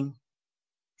thing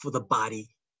for the body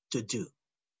to do.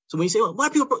 So when you say, well, why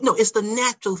people, no, it's the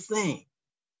natural thing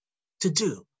to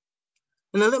do.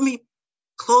 And now let me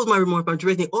close my remark by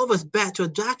directing all of us back to a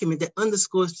document that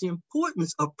underscores the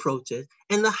importance of protest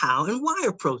and the how and why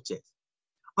of protest.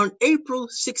 On April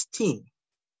 16,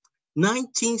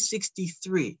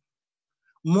 1963,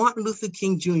 Martin Luther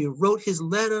King Jr. wrote his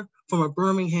letter from a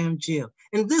Birmingham jail.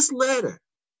 And this letter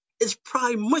is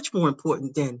probably much more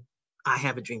important than I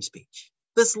Have a Dream speech.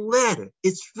 This letter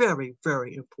is very,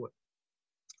 very important.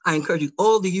 I encourage you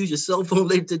all to use your cell phone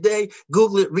later today,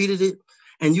 Google it, read it,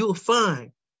 and you'll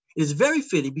find it is very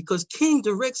fitting because King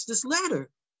directs this letter.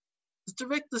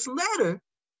 Direct this letter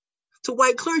to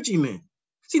white clergymen.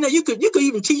 See, now you could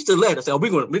even teach the letter. Say, oh, we're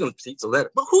gonna teach the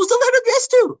letter. But who's the letter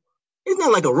addressed to? It's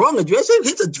not like a wrong address.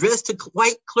 It's addressed to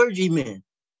white clergymen.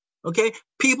 Okay,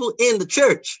 people in the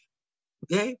church.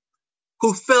 Okay,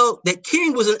 who felt that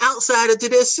King was an outsider to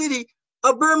their city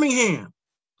of Birmingham,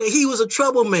 that he was a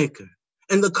troublemaker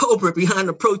and the culprit behind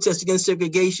the protest against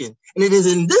segregation. And it is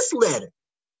in this letter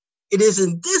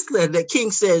that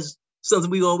King says something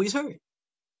we always heard.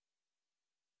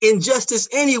 Injustice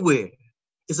anywhere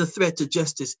is a threat to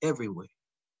justice everywhere.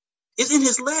 It's in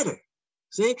his letter.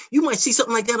 See, you might see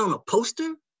something like that on a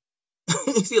poster.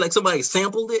 You see, like somebody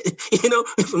sampled it,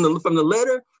 from the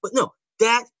letter. But no,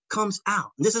 that comes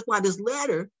out. And this is why this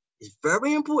letter is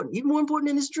very important, even more important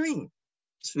than his dream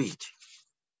speech.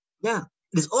 Now,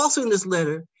 it is also in this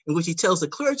letter in which he tells the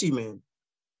clergymen,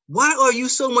 why are you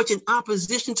so much in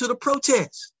opposition to the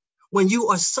protest when you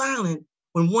are silent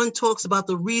when one talks about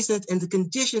the reasons and the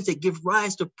conditions that give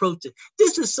rise to protest?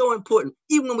 This is so important,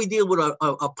 even when we deal with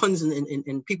our pundits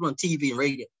and people on TV and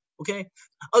radio, okay?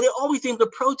 They're always thinking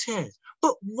to protest.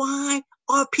 But why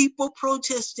are people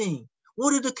protesting?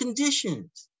 What are the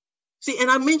conditions? See,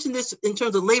 and I mentioned this in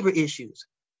terms of labor issues.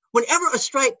 Whenever a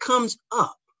strike comes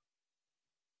up,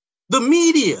 the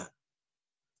media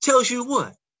tells you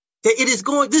what? That it is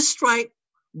this strike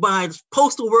by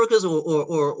postal workers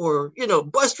or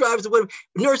bus drivers or whatever,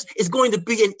 nurse is going to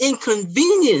be an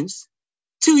inconvenience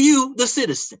to you, the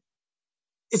citizen.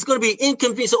 It's going to be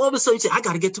inconvenient. So all of a sudden you say, I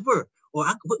got to get to work. Or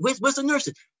where's the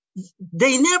nurses?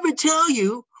 They never tell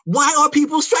you, why are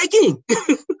people striking?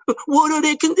 What are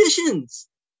their conditions?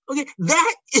 Okay, and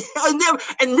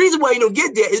the reason why you don't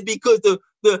get that is because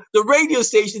the radio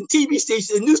station, TV stations,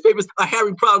 and newspapers are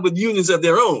having problems with unions of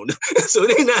their own. So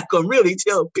they're not going to really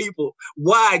tell people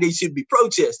why they should be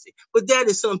protesting. But that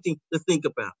is something to think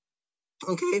about.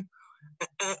 Okay.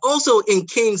 Also in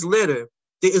King's letter,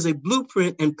 there is a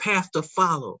blueprint and path to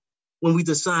follow when we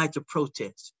decide to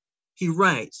protest. He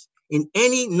writes, in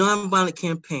any nonviolent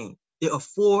campaign, there are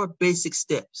 4 basic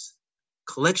steps.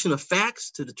 Collection of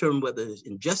facts to determine whether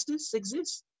injustice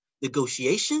exists,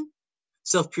 negotiation,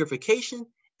 self-purification,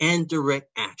 and direct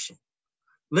action.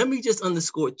 Let me just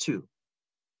underscore 2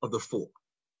 of the 4.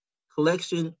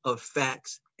 Collection of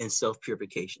facts and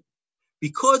self-purification.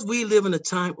 Because we live in a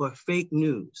time of fake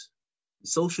news,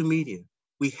 social media,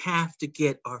 we have to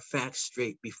get our facts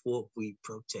straight before we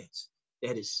protest.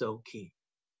 That is so key,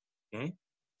 okay?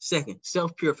 Second,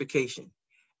 self-purification.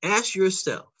 Ask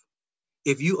yourself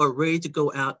if you are ready to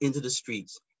go out into the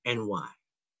streets and why,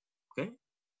 okay?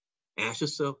 Ask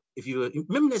yourself if you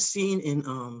remember that scene in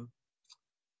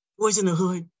Boys in the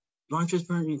Hood, Lawrence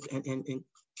Fishburne and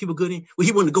Cuba Gooding, where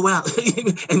he wanted to go out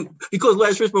and because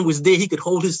Lawrence Fishburne was there, he could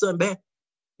hold his son back,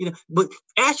 But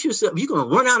ask yourself, if you're going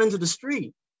to run out into the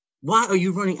street, why are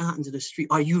you running out into the street?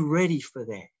 Are you ready for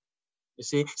that? You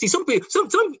see, some people,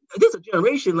 there's a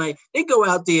generation like they go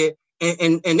out there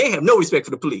and they have no respect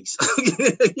for the police.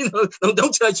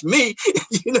 Don't touch me.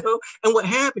 And what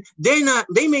happened?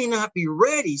 They may not be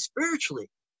ready spiritually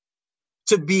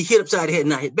to be hit upside the head and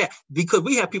not hit back, because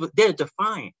we have people they're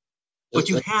defiant. But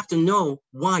you have to know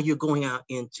why you're going out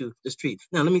into the street.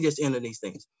 Now, let me just end on these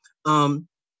things.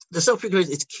 The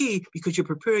self-purification is key because you're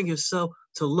preparing yourself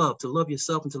to love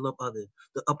yourself and to love others,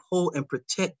 to uphold and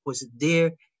protect what's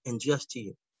there and just to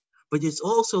you. But it's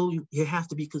also, you have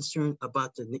to be concerned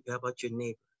about your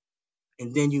neighbor,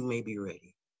 and then you may be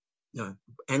ready.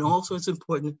 And also it's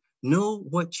important, know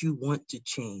what you want to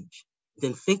change.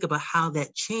 Then think about how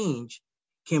that change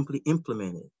can be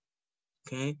implemented,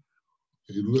 okay?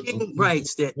 King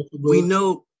writes that we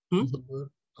know. I'm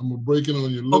gonna break it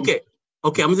on you. Okay.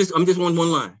 I'm just one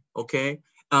line. Okay.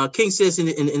 King says in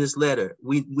this letter,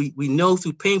 we know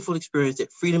through painful experience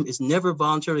that freedom is never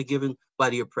voluntarily given by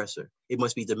the oppressor. It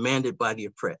must be demanded by the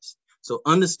oppressed. So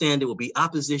understand there will be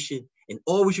opposition, and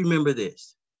always remember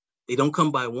this: they don't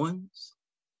come by ones,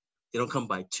 they don't come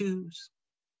by twos,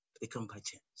 they come by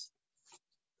tens.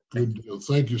 Good deal.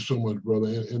 Thank you so much, brother.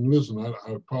 And listen,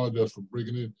 I apologize for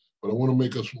breaking in, but I want to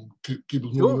make us keep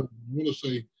us moving. I want to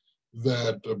say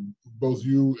that both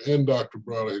you and Dr.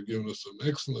 Browder have given us an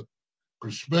excellent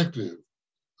perspective,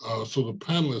 so the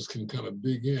panelists can kind of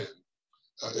dig in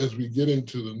as we get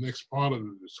into the next part of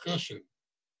the discussion,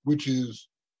 which is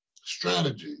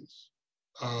strategies.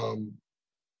 I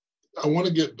want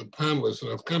to get the panelists,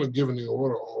 and I've kind of given the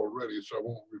order already, so I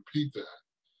won't repeat that.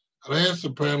 And I asked the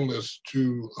panelists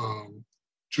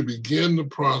to begin the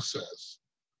process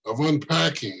of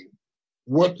unpacking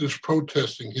what this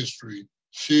protesting history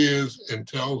shares and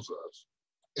tells us,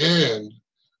 and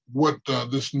what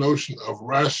this notion of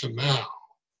rationale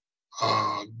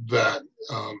that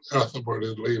Ethelbert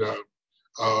has laid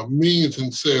out means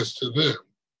and says to them.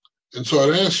 And so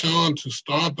I'd ask Sean to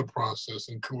start the process.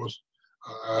 And of course,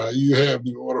 you have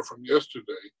the order from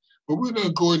yesterday, but we're going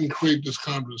to go ahead and create this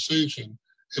conversation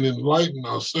and enlighten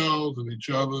ourselves and each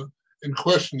other and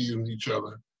question each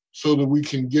other so that we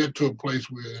can get to a place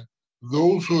where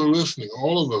those who are listening,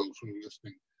 all of those who are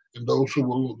listening, and those who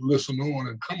will listen on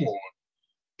and come on,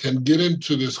 can get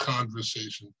into this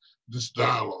conversation, this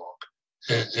dialogue,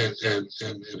 and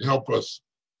help us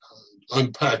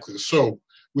unpack this. So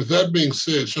with that being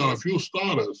said, Sean, if you'll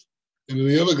start us, and then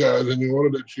the other guys in the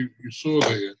order that you saw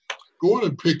there, go on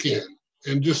and pick in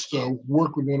and just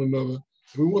work with one another.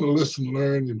 And we want to listen,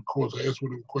 learn, and of course, ask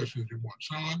whatever questions you want.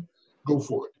 Sean, go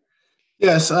for it.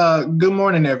 Yes, good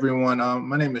morning, everyone.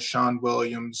 My name is Sean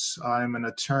Williams. I'm an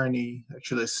attorney,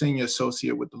 actually a senior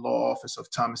associate with the law office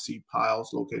of Thomas C.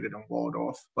 Piles, located in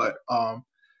Waldorf. But I'm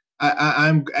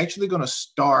actually going to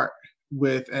start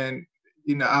with, and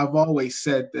you know, I've always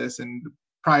said this in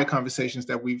prior conversations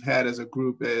that we've had as a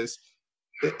group, is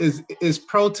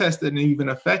protesting even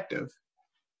effective?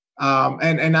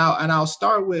 And I'll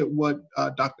start with what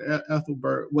Dr.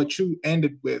 Ethelbert, what you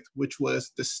ended with, which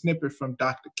was the snippet from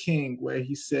Dr. King, where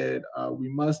he said, we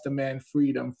must demand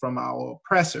freedom from our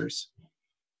oppressors.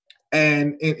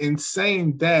 And in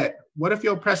saying that, what if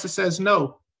your oppressor says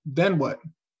no? Then what?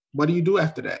 What do you do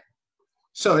after that?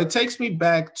 So it takes me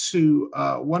back to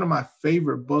one of my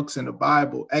favorite books in the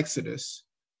Bible, Exodus,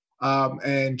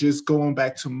 and just going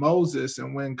back to Moses,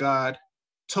 and when God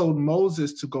told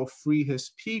Moses to go free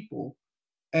his people.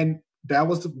 And that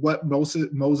was what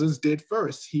Moses did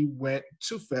first. He went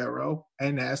to Pharaoh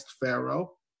and asked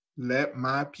Pharaoh, let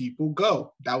my people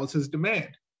go. That was his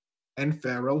demand. And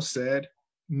Pharaoh said,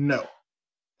 no.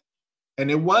 And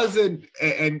it wasn't,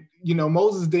 and you know,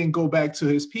 Moses didn't go back to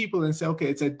his people and say, okay,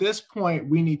 it's at this point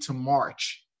we need to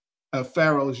march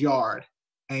Pharaoh's yard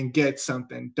and get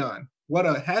something done. What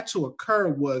had to occur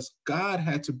was God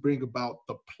had to bring about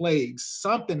the plagues.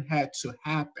 Something had to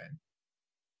happen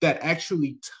that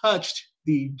actually touched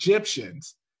the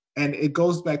Egyptians. And it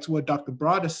goes back to what Dr.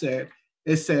 Browder said.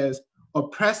 It says,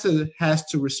 oppressor has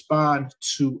to respond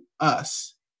to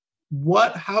us.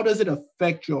 How does it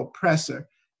affect your oppressor?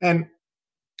 And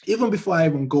even before I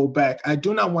even go back, I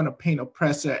do not want to paint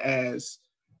oppressor as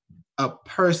a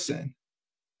person.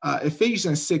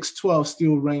 Ephesians 6:12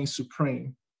 still reigns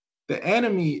supreme. The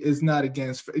enemy is not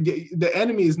the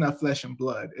enemy is not flesh and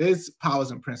blood. It's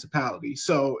powers and principalities.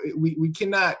 So we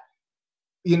cannot,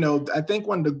 you know, I think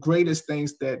one of the greatest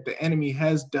things that the enemy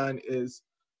has done is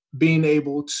being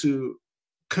able to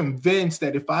convince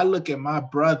that if I look at my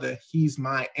brother, he's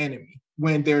my enemy,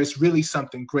 when there's really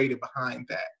something greater behind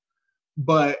that.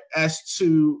 But as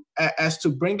to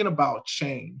bringing about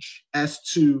change, as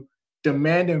to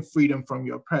demanding freedom from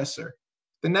your oppressor,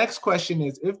 the next question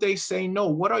is, if they say no,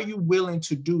 what are you willing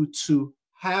to do to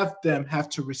have them have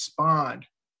to respond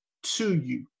to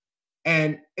you?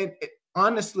 And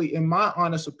honestly, in my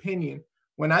honest opinion,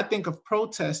 when I think of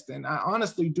protesting, I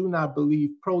honestly do not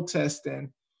believe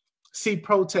see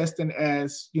protesting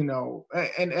as, you know,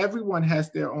 and everyone has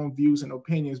their own views and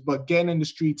opinions, but getting in the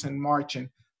streets and marching,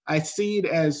 I see it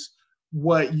as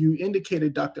what you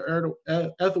indicated, Dr.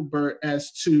 Ethelbert,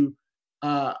 as to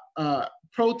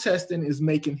protesting is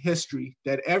making history,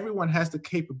 that everyone has the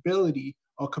capability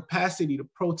or capacity to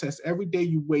protest every day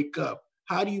you wake up.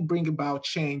 How do you bring about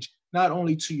change, not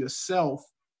only to yourself,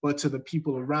 but to the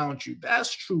people around you?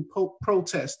 That's true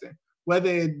protesting, whether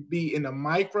it be in a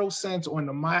micro sense or in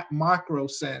a macro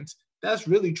sense. That's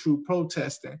really true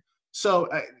protesting. So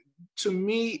to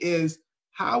me is,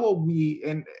 how are we,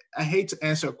 and I hate to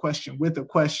answer a question with a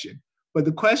question, but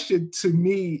the question to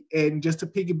me, and just to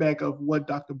piggyback of what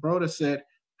Dr. Browder said,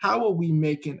 how are we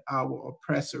making our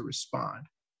oppressor respond?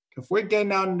 If we're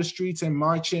getting out in the streets and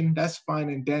marching, that's fine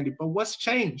and dandy, but what's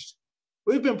changed?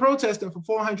 We've been protesting for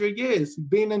 400 years,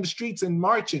 being in the streets and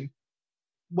marching.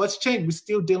 What's changed? We're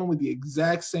still dealing with the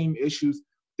exact same issues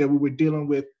that we were dealing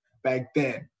with back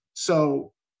then.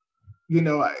 So,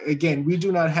 again, we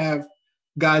do not have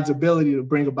God's ability to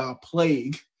bring about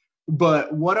plague,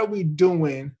 but what are we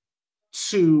doing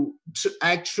to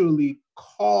actually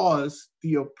cause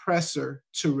the oppressor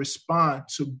to respond,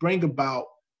 to bring about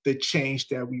the change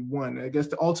that we want? I guess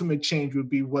the ultimate change would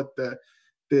be what the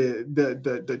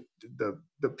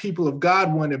people of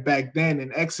God wanted back then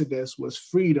in Exodus was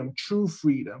freedom, true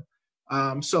freedom.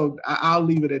 So I'll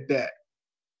leave it at that.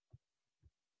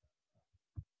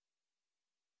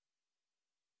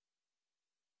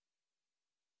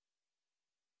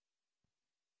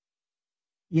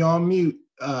 You're on mute,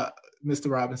 Mr.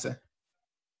 Robinson.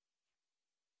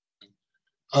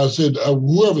 I said,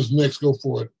 whoever's next, go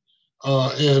for it.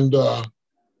 I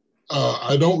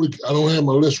don't have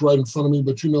my list right in front of me,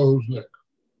 but you know who's next.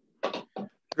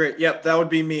 Great. Yep, that would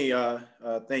be me.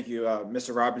 Thank you,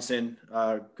 Mr. Robinson.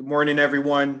 Good morning,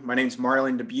 everyone. My name is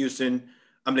Marlon DeBusen.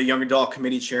 I'm the Young Adult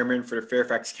Committee Chairman for the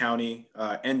Fairfax County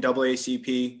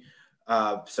NAACP.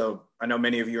 So I know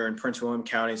many of you are in Prince William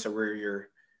County, so we're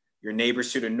your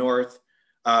neighbors to the north.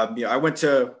 I went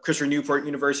to Christopher Newport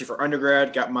University for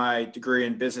undergrad, got my degree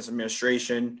in business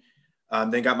administration,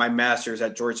 then got my master's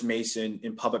at George Mason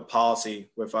in public policy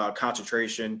with a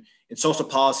concentration in social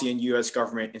policy and U.S.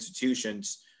 government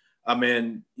institutions.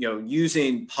 And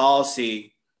using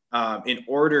policy in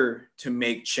order to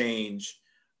make change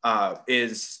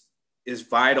is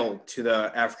vital to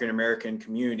the African American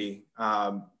community,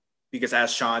 because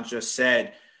as Sean just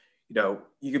said,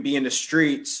 you could be in the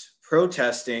streets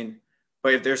protesting,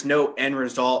 but if there's no end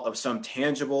result of some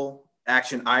tangible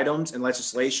action items and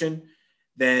legislation,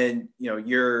 then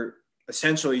you're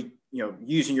essentially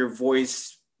using your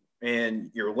voice and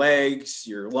your legs,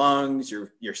 your lungs,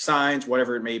 your signs,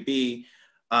 whatever it may be,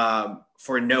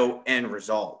 for no end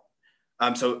result.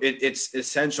 So it's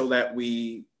essential that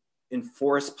we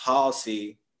enforce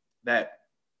policy that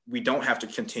we don't have to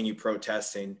continue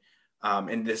protesting,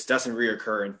 and this doesn't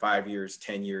reoccur in 5 years,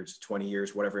 10 years, 20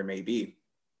 years, whatever it may be.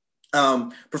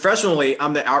 Professionally,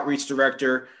 I'm the outreach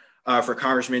director for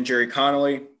Congressman Jerry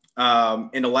Connolly.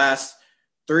 In the last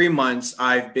 3 months,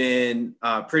 I've been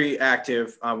pretty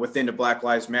active within the Black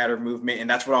Lives Matter movement, and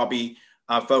that's what I'll be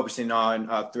focusing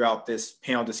on throughout this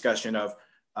panel discussion of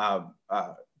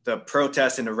the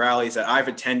protests and the rallies that I've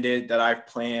attended, that I've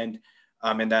planned,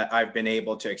 and that I've been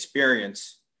able to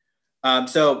experience.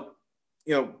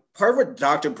 Part of what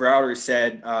Dr. Browder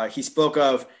said, he spoke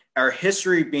of our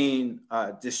history being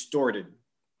distorted.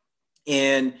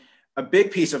 And a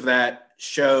big piece of that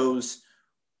shows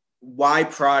why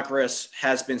progress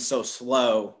has been so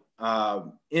slow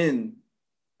in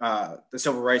the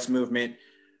civil rights movement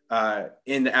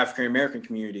in the African American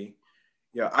community.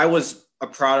 I was a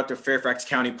product of Fairfax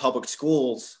County Public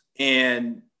Schools,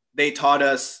 and they taught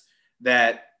us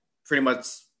that pretty much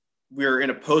we're in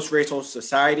a post-racial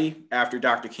society after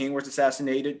Dr. King was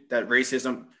assassinated, that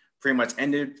racism pretty much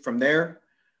ended from there.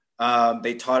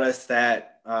 They taught us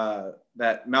that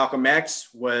Malcolm X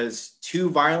was too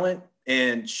violent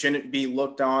and shouldn't be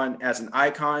looked on as an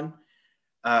icon.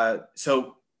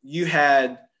 So you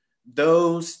had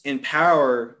those in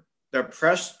power, the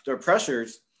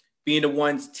oppressors, being the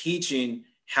ones teaching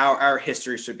how our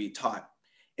history should be taught.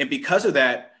 And because of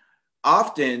that,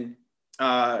 often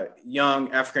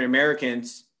young African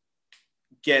Americans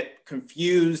get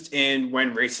confused in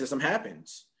when racism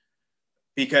happens,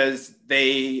 because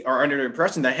they are under the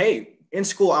impression that, hey, in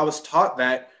school, I was taught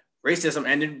that racism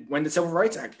ended when the Civil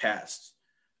Rights Act passed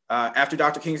after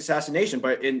Dr. King's assassination.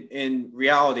 But in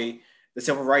reality, the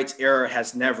Civil Rights era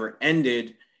has never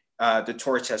ended. The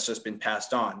torch has just been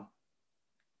passed on.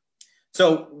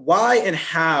 So why and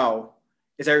how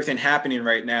is everything happening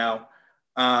right now?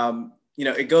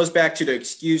 It goes back to the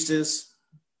excuses,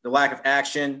 the lack of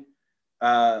action,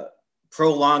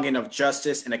 prolonging of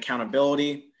justice and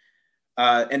accountability,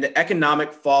 and the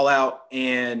economic fallout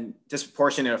and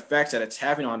disproportionate effects that it's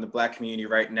having on the Black community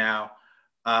right now.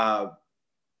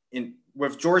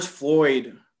 With George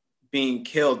Floyd being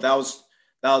killed, that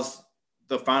was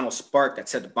the final spark that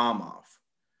set the bomb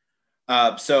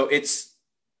off. So it's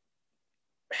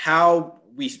how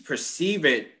we perceive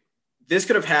it. This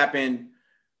could have happened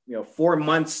 4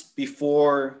 months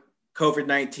before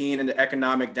COVID-19 and the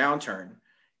economic downturn.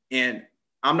 And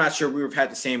I'm not sure we would have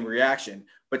had the same reaction.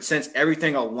 But since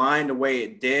everything aligned the way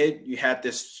it did, you had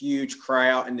this huge cry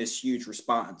out and this huge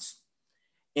response.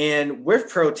 And with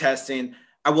protesting,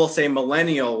 I will say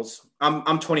millennials,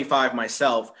 I'm 25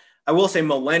 myself. I will say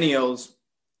millennials,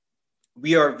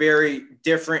 we are very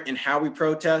different in how we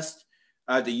protest.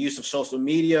 The use of social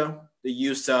media, the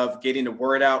use of getting the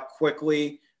word out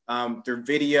quickly through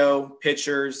video,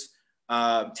 pictures,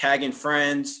 tagging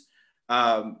friends.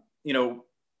 You know,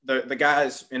 the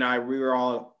guys and I, we were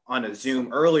all on a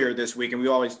Zoom earlier this week, and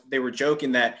they were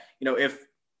joking that, you know, if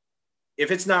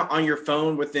it's not on your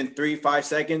phone within 3-5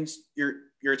 seconds, your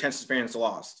attention span is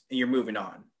lost and you're moving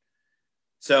on.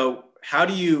 So how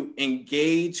do you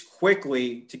engage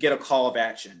quickly to get a call of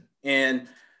action? And,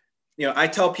 you know, I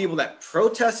tell people that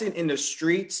protesting in the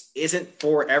streets isn't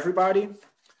for everybody.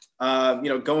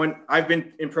 You know, I've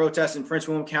been in protests in Prince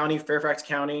William County, Fairfax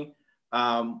County,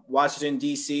 Washington,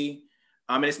 D.C.,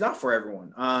 and it's not for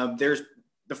everyone. There's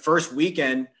the first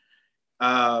weekend,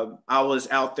 I was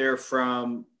out there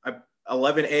from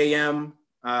 11 a.m.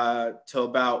 Till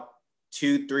about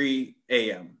 2-3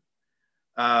 a.m.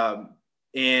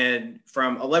 And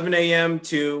from 11 a.m.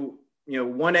 to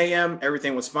 1 a.m.,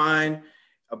 everything was fine.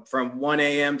 From 1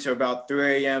 a.m. to about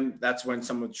 3 a.m., that's when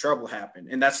some of the trouble happened.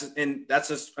 And that's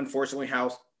just unfortunately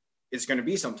how it's going to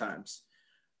be sometimes.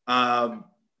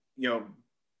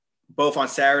 Both on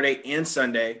Saturday and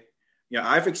Sunday,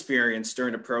 I've experienced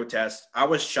during the protest, I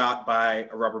was shot by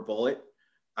a rubber bullet.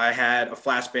 I had a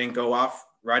flashbang go off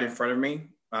right in front of me.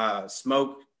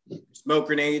 Smoke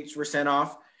grenades were sent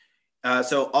off.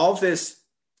 So all of this,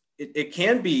 it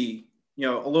can be, a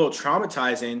little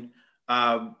traumatizing,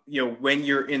 when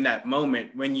you're in that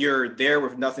moment, when you're there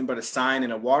with nothing but a sign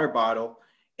and a water bottle,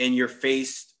 and you're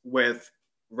faced with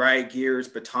riot gears,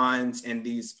 batons, and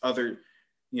these other,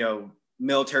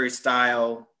 military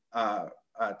style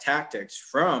tactics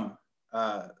from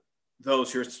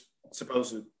those who are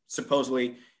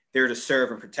supposedly there to serve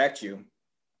and protect you.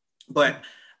 But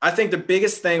I think the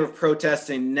biggest thing with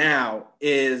protesting now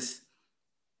is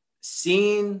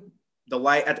seeing the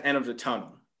light at the end of the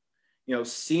tunnel,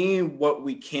 seeing what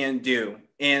we can do.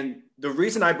 And the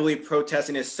reason I believe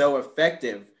protesting is so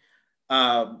effective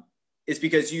is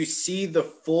because you see the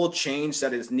full change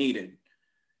that is needed.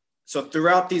 So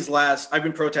throughout I've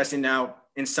been protesting now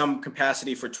in some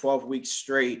capacity for 12 weeks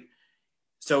straight.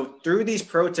 So through these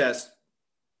protests,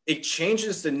 it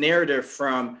changes the narrative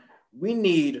from we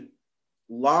need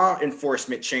law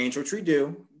enforcement change, which we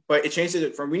do, but it changes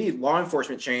it from we need law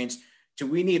enforcement change to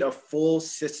we need a full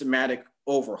systematic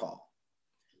overhaul.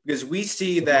 Because we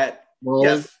see that, well,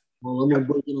 yes. Well, I'm going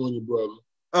to break it on you, brother.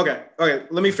 Okay.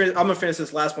 Let me finish. I'm going to finish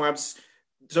this last point.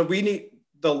 So we need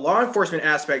the law enforcement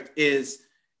aspect is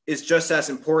just as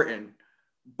important,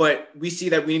 but we see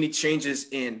that we need changes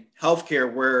in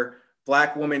healthcare where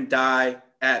Black women die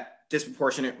at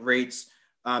disproportionate rates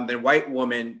than white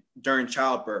women during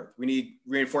childbirth. We need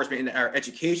reinforcement in our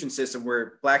education system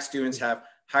where Black students have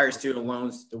higher student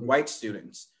loans than white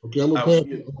students. Okay, I'm going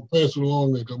to pass it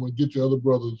along, Nick. I'm going to get your other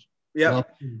brothers. Yeah.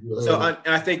 So and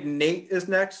I think Nate is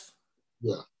next.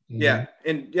 Yeah. Mm-hmm. Yeah.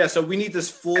 And yeah, so we need this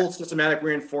full systematic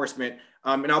reinforcement.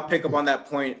 And I'll pick up on that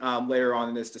point later on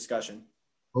in this discussion.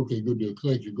 Okay, good deal.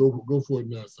 Thank you. Go for it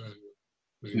now,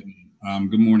 Samuel.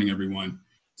 Good morning, everyone.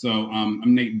 So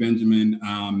I'm Nate Benjamin,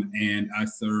 and I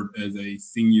serve as a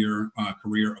senior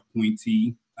career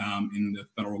appointee in the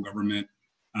federal government.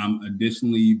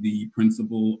 Additionally, the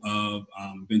principal of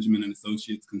Benjamin and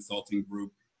Associates Consulting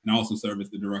Group, and I also serve as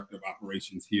the director of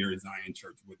operations here at Zion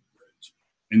Church Woodbridge.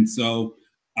 And so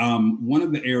one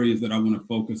of the areas that I want to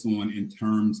focus on in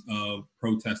terms of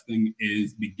protesting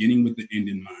is beginning with the end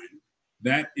in mind.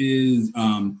 That is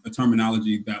a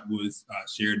terminology that was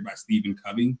shared by Stephen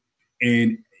Covey.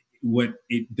 And what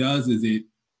it does is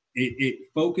it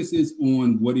focuses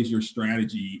on what is your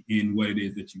strategy and what it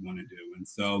is that you want to do. And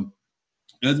so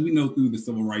as we know through the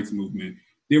civil rights movement,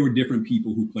 there were different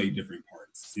people who played different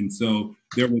parts. And so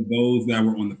there were those that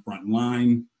were on the front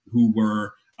line who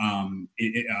were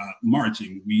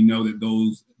marching. We know that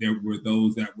there were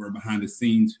those that were behind the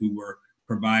scenes who were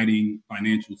providing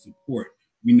financial support.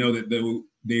 We know that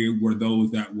there were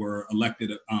those that were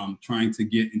elected, trying to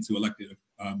get into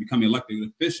becoming elected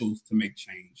officials to make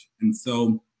change. And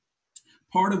so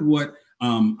part of what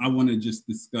I want to just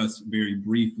discuss very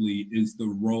briefly is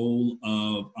the role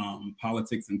of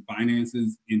politics and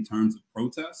finances in terms of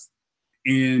protest.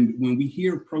 And when we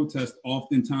hear protest,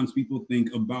 oftentimes people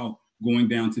think about going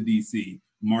down to DC,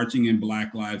 marching in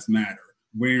Black Lives Matter,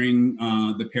 wearing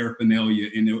the paraphernalia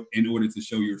in order to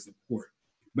show your support.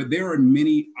 But there are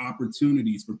many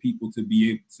opportunities for people to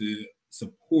be able to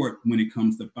support when it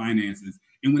comes to finances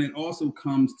and when it also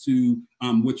comes to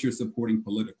what you're supporting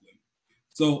politically.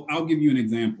 So I'll give you an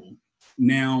example.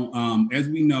 Now, as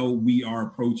we know, we are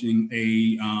approaching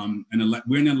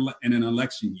we're in an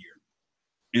election year.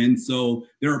 And so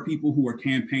there are people who are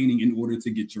campaigning in order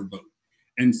to get your vote.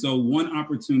 And so one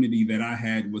opportunity that I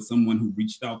had was someone who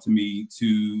reached out to me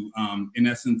to, in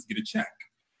essence, get a check.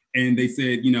 And they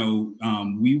said, you know,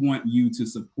 we want you to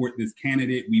support this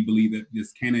candidate. We believe that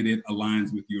this candidate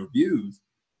aligns with your views.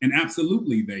 And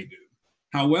absolutely they do.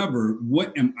 However,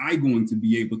 what am I going to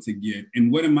be able to get,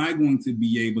 and what am I going to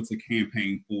be able to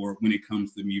campaign for when it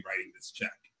comes to me writing this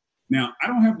check? Now, I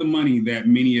don't have the money that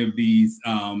many of these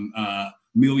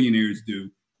millionaires do,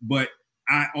 but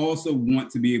I also want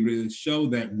to be able to show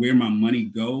that where my money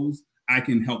goes, I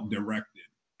can help direct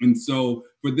it. And so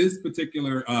for this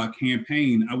particular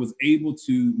campaign, I was able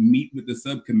to meet with the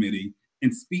subcommittee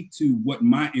and speak to what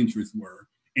my interests were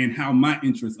and how my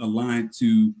interests aligned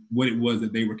to what it was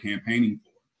that they were campaigning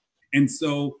for. And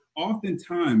so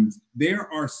oftentimes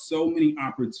there are so many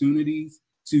opportunities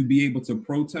to be able to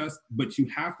protest, but you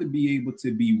have to be able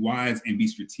to be wise and be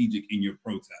strategic in your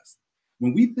protest.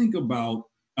 When we think about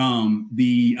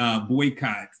the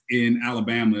boycotts in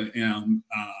Alabama, in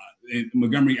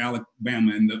Montgomery,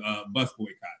 Alabama, and the bus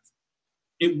boycotts,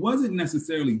 it wasn't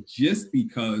necessarily just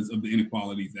because of the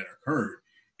inequalities that occurred.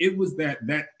 It was that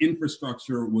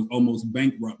infrastructure was almost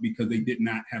bankrupt because they did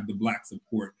not have the Black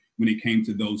support when it came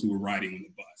to those who were riding on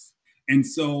the bus. And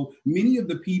so many of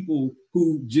the people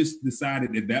who just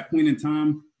decided at that point in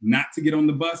time not to get on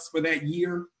the bus for that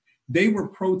year, they were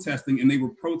protesting, and they were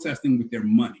protesting with their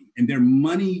money, and their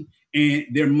money and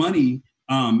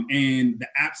the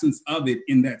absence of it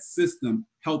in that system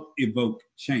helped evoke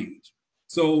change.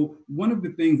 So one of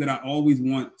the things that I always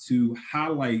want to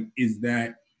highlight is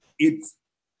that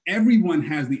everyone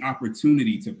has the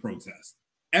opportunity to protest.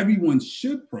 Everyone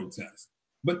should protest,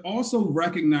 but also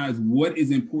recognize what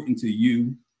is important to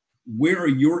you, where are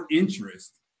your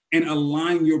interests, and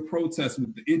align your protest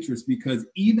with the interests, because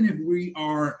even if we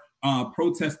are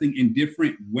protesting in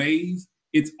different ways,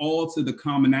 it's all to the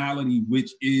commonality,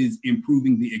 which is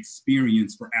improving the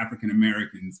experience for African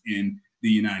Americans in the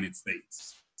United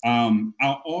States.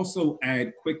 I'll also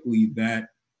add quickly that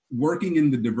working in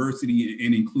the diversity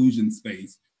and inclusion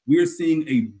space, we're seeing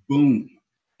a boom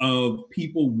of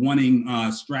people wanting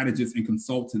strategists and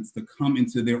consultants to come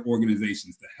into their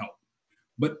organizations to help.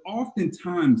 But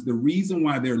oftentimes, the reason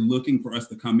why they're looking for us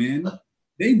to come in,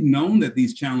 they've known that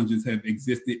these challenges have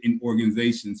existed in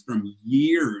organizations from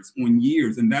years on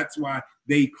years. And that's why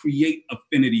they create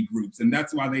affinity groups. And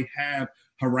that's why they have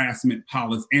harassment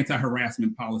policies,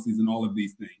 anti-harassment policies, and all of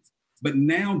these things. But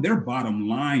now their bottom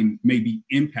line may be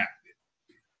impacted.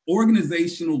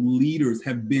 Organizational leaders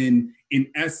have been, in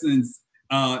essence,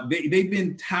 they've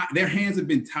been tied, their hands have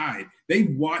been tied.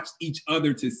 They've watched each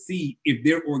other to see if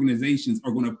their organizations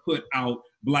are going to put out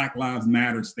Black Lives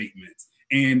Matter statements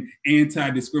and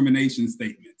anti-discrimination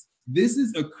statements. This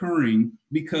is occurring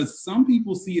because some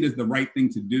people see it as the right thing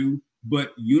to do,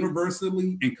 but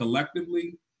universally and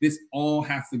collectively, this all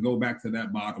has to go back to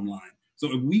that bottom line.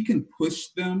 So if we can push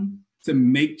them to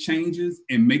make changes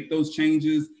and make those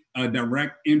changes a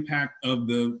direct impact of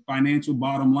the financial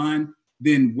bottom line,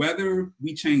 then whether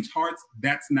we change hearts,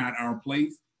 that's not our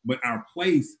place, but our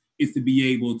place is to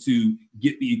be able to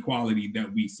get the equality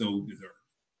that we so deserve.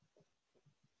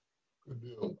 Good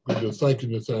deal. Good deal. Thank you,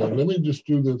 Nathaniel. Let me just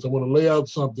do this. I want to lay out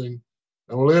something.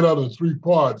 I will lay it out in 3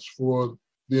 parts for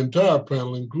the entire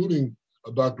panel, including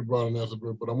Dr. Brown and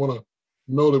Ethelbert, but I want to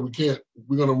know that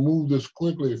we're going to move this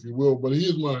quickly, if you will, but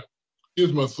here's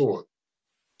my thought.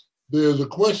 There's a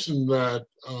question that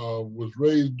was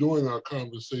raised during our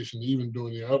conversation, even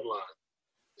during the outline.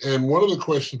 And one of the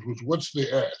questions was, what's the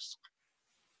ask?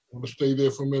 I want to stay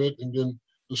there for a minute. And then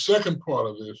the second part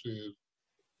of this is,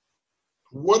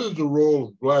 what is the role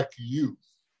of Black youth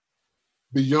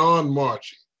beyond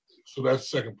marching? So that's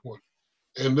the second point.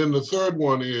 And then the third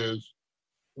one is,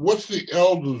 what's the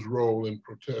elders' role in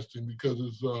protesting? Because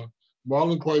as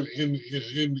Marlon quite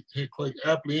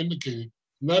aptly indicated,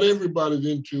 not everybody's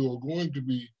into or going to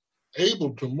be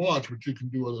able to march, but you can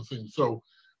do other things. So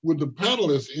would the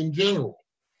panelists in general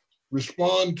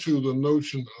respond to the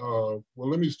notion of, well,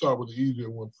 let me start with the easier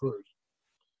one first.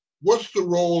 What's the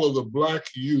role of the Black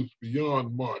youth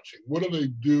beyond marching? What do they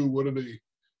do? What do they,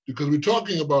 because we're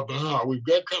talking about the how. We've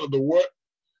got kind of the what,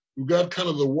 we've got kind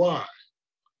of the why,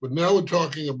 but now we're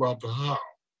talking about the how.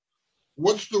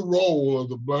 What's the role of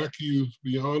the Black youth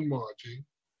beyond marching?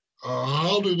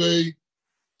 How do they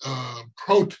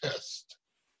protest,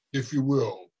 if you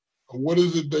will? What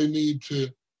is it they need to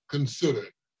consider?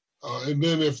 And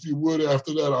then if you would,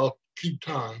 after that, I'll keep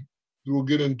time. We'll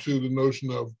get into the notion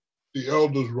of the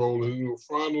elders' role, and we'll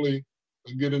finally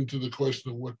get into the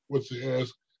question of what's the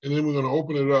ask, and then we're going to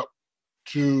open it up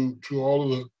to all of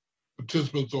the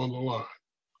participants on the line.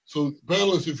 So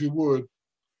panelists, if you would,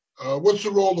 what's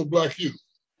the role of Black youth?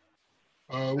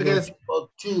 We're going to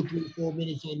about 2, 3, 4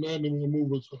 minutes on that, and then we'll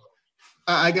move us on.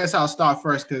 I guess I'll start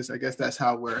first because I guess that's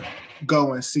how we're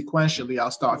going sequentially.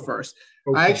 I'll start first.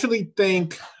 Okay. I actually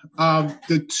think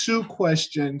the two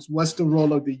questions, what's the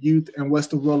role of the youth and what's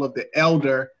the role of the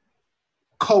elder,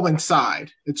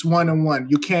 coincide. It's one on one.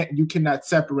 You can't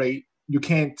separate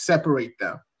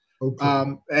them. Okay.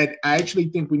 And I actually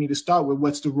think we need to start with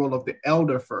what's the role of the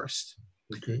elder first.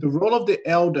 Okay. The role of the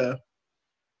elder,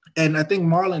 and I think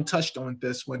Marlon touched on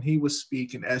this when he was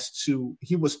speaking as to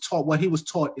what he was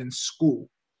taught in school.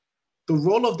 The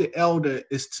role of the elder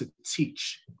is to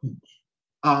teach.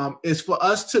 Is for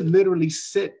us to literally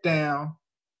sit down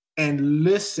and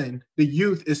listen. The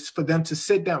youth is for them to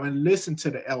sit down and listen to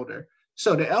the elder.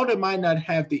 So the elder might not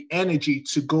have the energy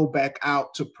to go back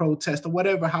out to protest or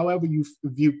whatever, however you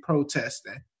view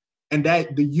protesting, and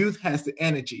that the youth has the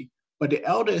energy. But the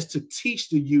elder is to teach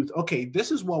the youth, okay,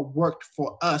 this is what worked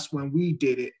for us when we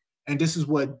did it, and this is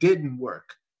what didn't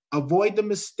work. Avoid the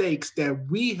mistakes that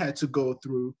we had to go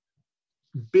through,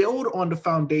 build on the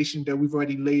foundation that we've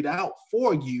already laid out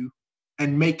for you,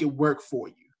 and make it work for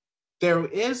you. There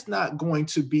is not going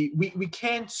to be, we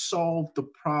can't solve the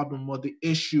problem or the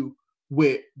issue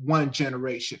with one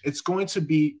generation. It's going to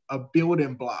be a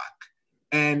building block.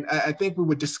 And I think we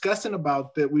were discussing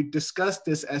about that. We discussed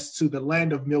this as to the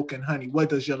land of milk and honey. What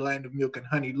does your land of milk and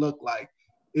honey look like?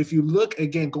 If you look,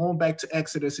 again, going back to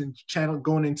Exodus and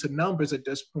going into Numbers at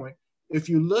this point, if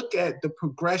you look at the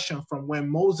progression from when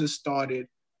Moses started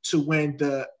to when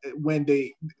the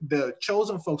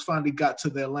chosen folks finally got to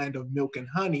their land of milk and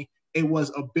honey, it was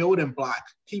a building block.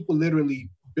 People literally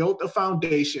built a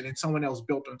foundation and someone else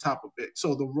built on top of it.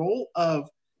 So the role of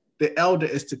the elder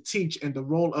is to teach, and the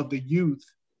role of the youth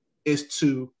is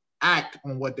to act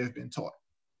on what they've been taught.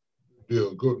 Yeah,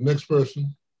 good. Next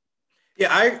person. Yeah,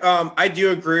 I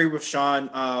do agree with Sean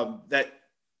that,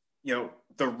 you know,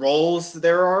 the roles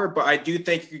there are, but I do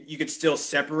think you could still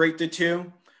separate the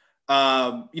two.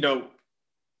 You know,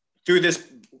 through this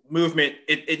movement,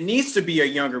 it needs to be a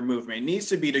younger movement. It needs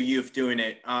to be the youth doing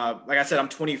it. Like I said, I'm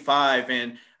 25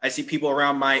 and I see people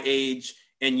around my age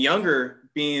and younger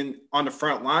being on the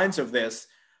front lines of this.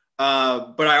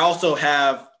 But I also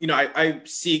have, you know, I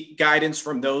seek guidance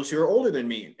from those who are older than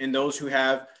me and those who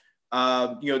have,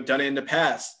 you know, done it in the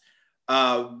past.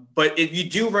 But if you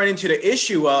do run into the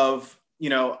issue of, you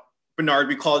know,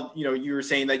 Bernard, you know, you were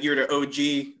saying that you're the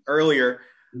OG earlier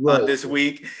this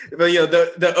week. But, you know,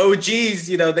 the OGs,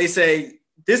 you know, they say,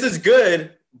 this is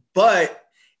good, but,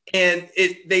 and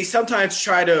they sometimes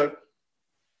try to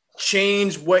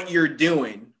change what you're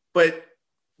doing. But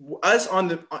us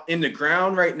in the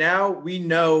ground right now, we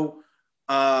know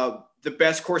the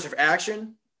best course of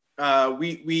action.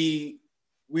 We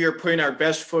are putting our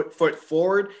best foot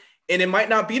forward, and it might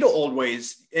not be the old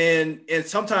ways. And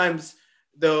sometimes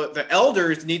the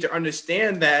elders need to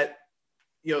understand that,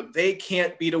 you know, they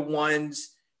can't be the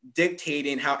ones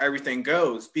dictating how everything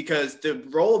goes, because the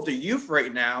role of the youth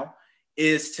right now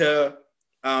is to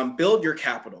build your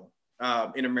capital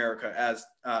in America, as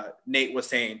Nate was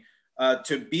saying.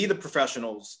 To be the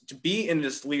professionals, to be in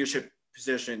this leadership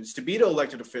positions, to be the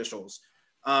elected officials,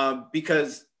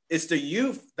 because it's the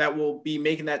youth that will be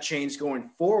making that change going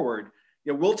forward.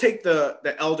 You know, we'll take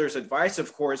the elders' advice,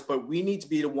 of course, but we need to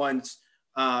be the ones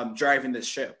driving this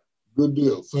ship. Good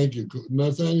deal. Thank you.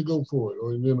 Nathaniel, go for it.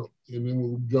 And then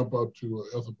we'll jump out to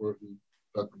Ethelbert and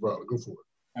Dr. Browder. Go for it.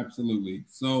 Absolutely.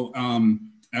 So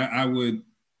I would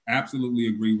absolutely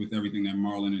agree with everything that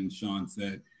Marlon and Sean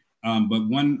said. But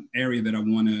one area that I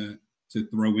want to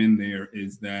throw in there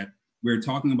is that we're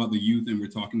talking about the youth and we're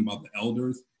talking about the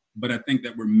elders, but I think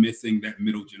that we're missing that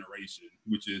middle generation,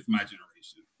 which is my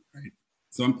generation, right?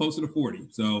 So I'm closer to 40.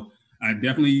 So I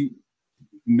definitely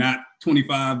not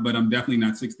 25, but I'm definitely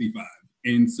not 65.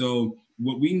 And so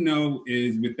what we know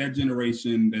is with that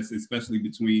generation, that's especially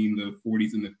between the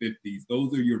 40s and the 50s,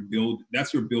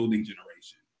 that's your building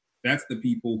generation. That's the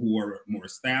people who are more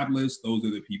established. Those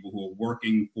are the people who are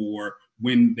working for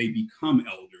when they become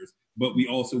elders, but we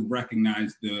also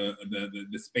recognize the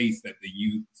space that the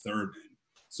youth serve in.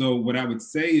 So what I would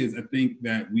say is I think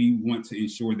that we want to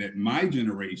ensure that my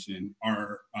generation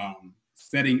are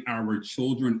setting our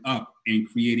children up and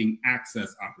creating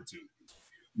access opportunities.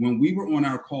 When we were on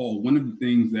our call, one of the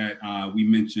things that we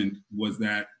mentioned was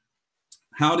that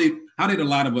how did a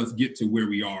lot of us get to where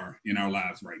we are in our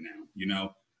lives right now? You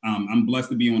know, I'm blessed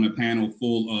to be on a panel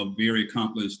full of very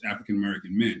accomplished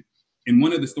African-American men. And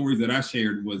one of the stories that I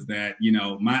shared was that, you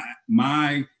know, my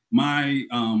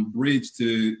bridge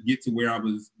to get to where I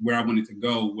wanted to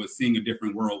go was seeing a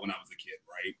different world when I was a kid,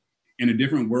 right? And a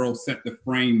different world set the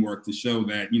framework to show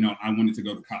that, you know, I wanted to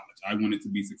go to college. I wanted to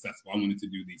be successful. I wanted to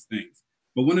do these things.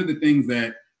 But one of the things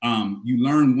that you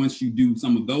learn once you do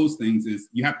some of those things is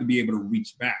you have to be able to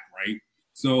reach back, right?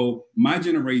 So my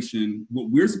generation, what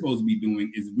we're supposed to be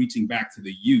doing is reaching back to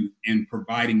the youth and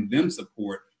providing them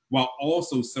support while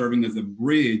also serving as a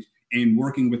bridge and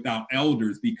working with our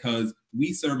elders, because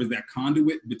we serve as that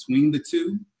conduit between the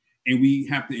two, and we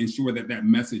have to ensure that that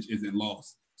message isn't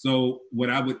lost. So what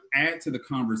I would add to the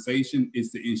conversation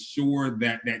is to ensure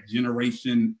that that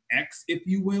Generation X, if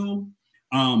you will,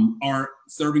 are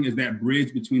serving as that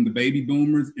bridge between the baby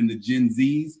boomers and the Gen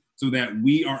Zs, so that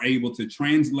we are able to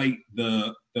translate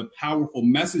the powerful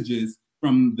messages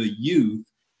from the youth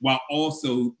while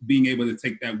also being able to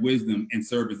take that wisdom and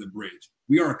serve as a bridge.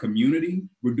 We are a community.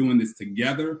 We're doing this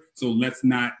together. So let's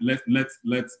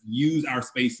use our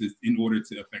spaces in order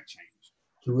to affect change.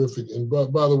 Terrific. And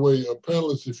by the way,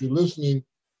 panelists, if you're listening,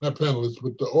 not panelists,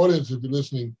 but the audience, if you're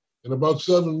listening, in about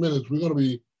 7 minutes, we're going to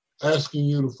be asking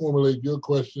you to formulate your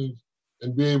questions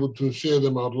and be able to share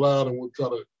them out loud, and we'll try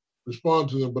to respond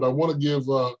to them. But I want to give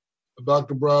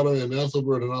Dr. Browder and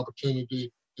Ethelbert an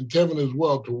opportunity, and Kevin as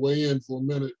well, to weigh in for a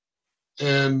minute.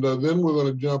 And then we're going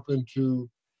to jump into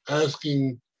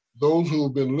asking those who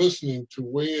have been listening to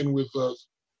weigh in with us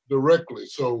directly.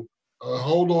 So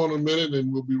hold on a minute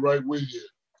and we'll be right with you.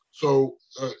 So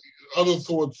other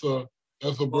thoughts,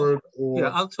 Ethelbert? Yeah,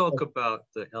 I'll talk about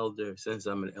the elder, since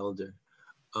I'm an elder.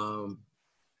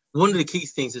 One of the key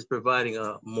things is providing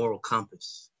a moral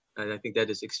compass. And I think that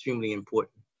is extremely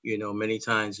important. You know, many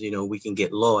times, you know, we can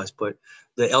get lost, but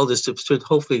the elders should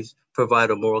hopefully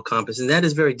provide a moral compass. And that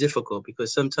is very difficult,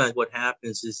 because sometimes what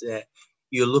happens is that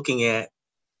you're looking at,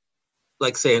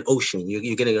 like, say, an ocean.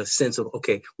 You're getting a sense of,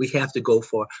 okay, we have to go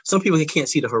for. Some people, they can't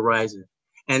see the horizon.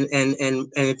 And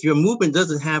if your movement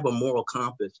doesn't have a moral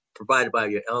compass provided by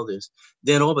your elders,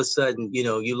 then all of a sudden, you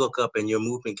know, you look up and your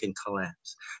movement can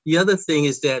collapse. The other thing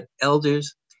is that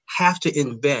elders have to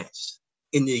invest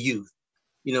in the youth.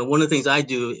 You know, one of the things I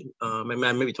do,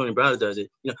 maybe Tony Browder does it,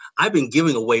 you know, I've been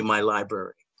giving away my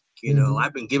library. You know,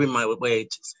 I've been giving my way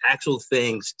to actual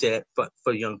things that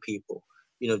for young people,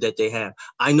 you know, that they have.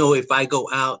 I know if I go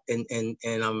out and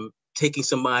I'm taking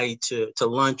somebody to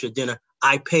lunch or dinner,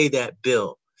 I pay that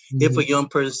bill. If a young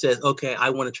person says, okay, I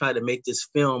want to try to make this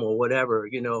film or whatever,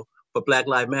 you know, for Black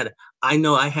Lives Matter, I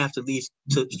know I have to at least,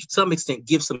 to some extent,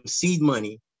 give some seed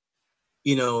money,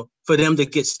 you know, for them to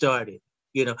get started.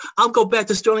 You know, I'll go back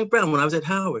to Sterling Brown when I was at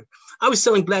Howard. I was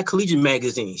selling Black Collegiate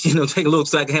magazines, you know, take a little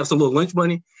so I could have some little lunch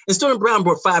money. And Sterling Brown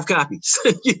brought 5 copies.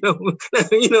 you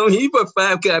know, he brought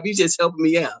 5 copies, just helping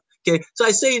me out. Okay, so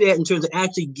I say that in terms of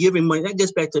actually giving money. That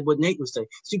gets back to what Nate was saying.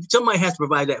 So somebody has to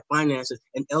provide that finances,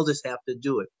 and elders have to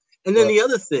do it. And then the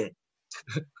other thing,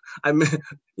 I made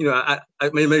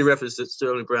many references to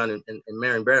Sterling Brown and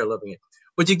Marion Barrett loving it,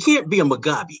 but you can't be a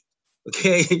Mugabe.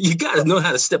 Okay, you got to know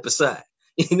how to step aside.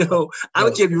 You know, I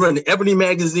don't care if you run the Ebony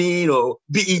magazine or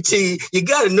BET, you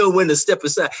got to know when to step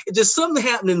aside. If there's something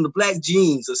happening in the Black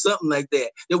genes or something like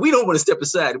that we don't want to step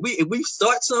aside. If we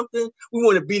start something, we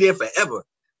want to be there forever.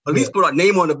 At least put our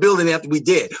name on the building after we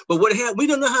did. But what happened? We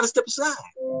don't know how to step aside,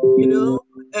 you know?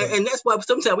 And that's why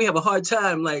sometimes we have a hard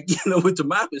time, like, you know, with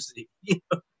democracy, you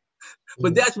know?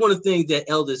 But that's one of the things that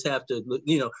elders have to,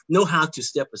 you know how to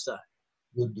step aside.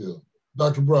 Good deal.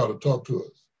 Dr. Browder, talk to us.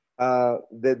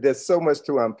 There's so much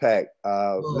to unpack.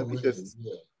 Let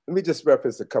me just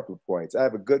reference a couple of points. I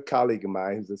have a good colleague of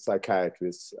mine who's a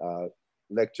psychiatrist,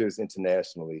 lectures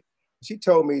internationally. She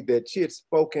told me that she had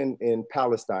spoken in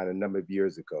Palestine a number of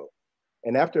years ago.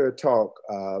 And after her talk,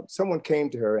 someone came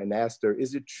to her and asked her,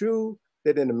 is it true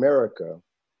that in America,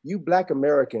 you Black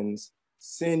Americans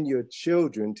send your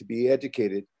children to be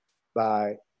educated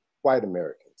by white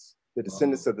Americans, the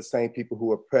descendants of the same people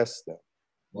who oppressed them?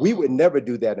 We would never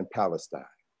do that in Palestine.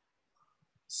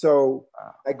 So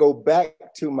I go back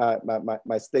to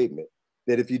my statement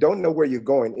that if you don't know where you're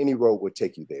going, any road will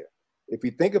take you there. If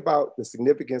you think about the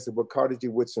significance of what Carter G.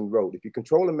 Woodson wrote, if you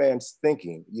control a man's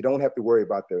thinking, you don't have to worry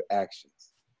about their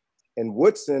actions. And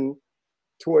Woodson,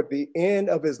 toward the end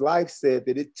of his life, said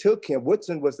that it took him,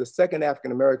 Woodson was the second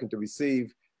African-American to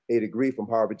receive a degree from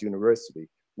Harvard University.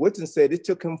 Woodson said it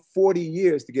took him 40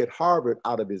 years to get Harvard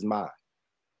out of his mind.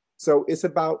 So it's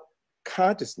about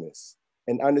consciousness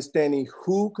and understanding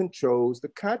who controls the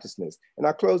consciousness. And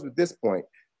I'll close with this point.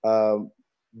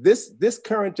 This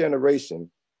current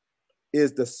generation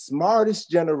is the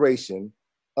smartest generation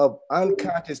of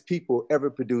unconscious people ever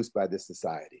produced by this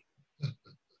society.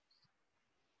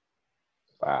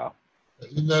 Wow.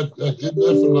 Isn't that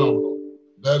phenomenal?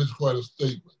 That is quite a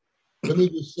statement. Let me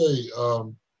just say,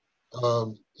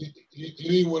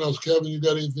 anyone else, Kevin, you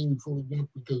got anything before we jump?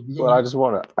 Because I just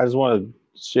want to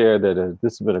share that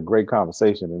this has been a great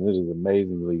conversation, and it is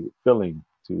amazingly filling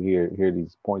hear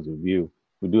these points of view.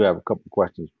 We do have a couple of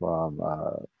questions from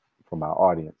our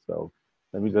audience, so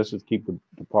let's just keep the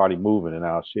party moving, and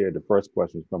I'll share the first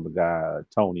question from a guy,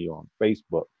 Tony, on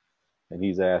Facebook, and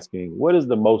he's asking, what is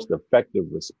the most effective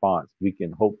response we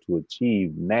can hope to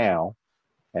achieve now,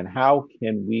 and how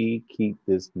can we keep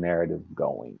this narrative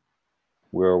going?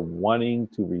 We're wanting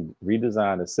to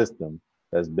redesign a system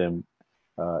that's been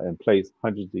in place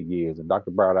hundreds of years. And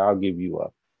Dr. Browder, I'll give you a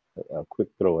quick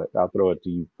throw. I'll throw it to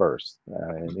you first.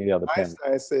 And any other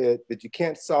Einstein said that you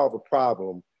can't solve a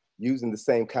problem using the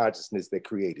same consciousness that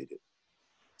created it.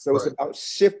 So It's about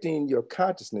shifting your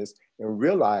consciousness and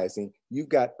realizing you've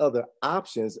got other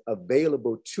options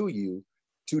available to you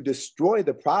to destroy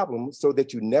the problem so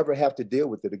that you never have to deal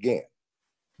with it again.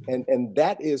 And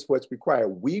that is what's required.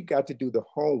 We've got to do the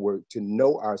homework to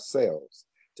know ourselves,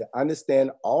 to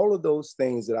understand all of those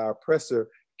things that our oppressor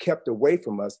kept away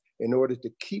from us in order to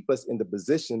keep us in the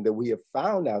position that we have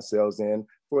found ourselves in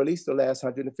for at least the last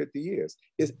 150 years.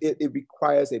 It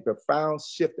requires a profound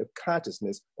shift of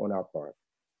consciousness on our part.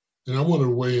 And I want to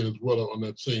weigh in as well on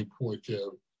that same point,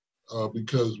 Kevin,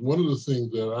 because one of the things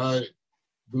that I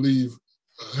believe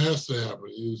has to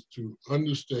happen is to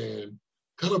understand,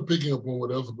 kind of picking up on what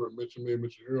Elizabeth did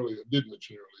mention earlier,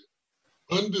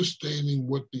 understanding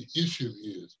what the issue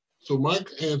is. So my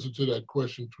answer to that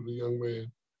question to the young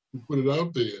man who put it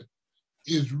out there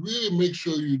is really make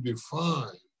sure you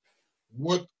define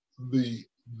what the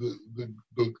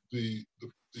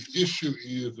issue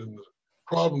is and the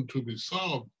problem to be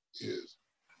solved is.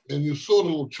 And you saw the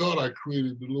little chart I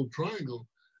created, the little triangle,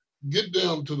 get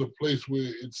down to the place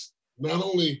where it's not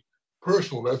only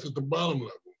personal, that's at the bottom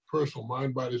level, personal,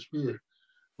 mind, body, spirit,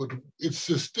 but it's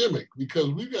systemic, because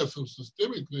we've got some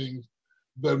systemic things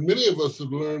that many of us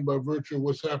have learned by virtue of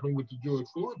what's happened with the George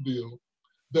Floyd deal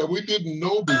that we didn't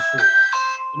know before.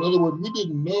 In other words, we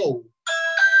didn't know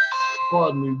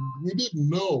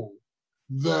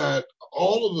that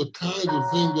all of the kinds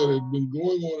of things that had been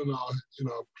going on in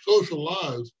our social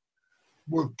lives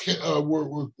were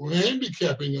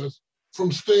handicapping us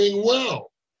from staying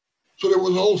well. So there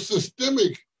was a whole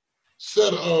systemic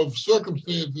set of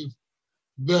circumstances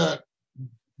that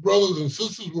brothers and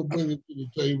sisters were bringing to the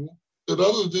table that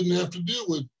others didn't have to deal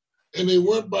with. And they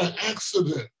weren't by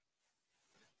accident.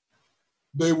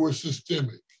 They were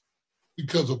systemic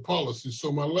because of policy.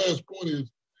 So my last point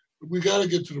is we got to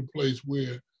get to the place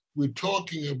where we're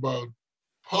talking about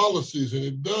policies, and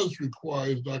it does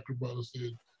require, as Dr. Browder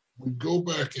said, we go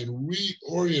back and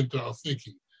reorient our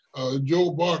thinking.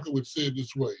 Joe Barker would say it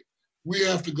this way: we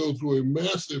have to go through a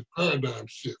massive paradigm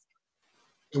shift.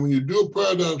 And when you do a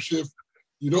paradigm shift,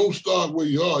 you don't start where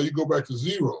you are, you go back to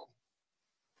zero.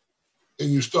 And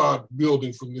you start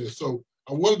building from there. So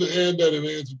I wanted to add that in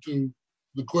answer to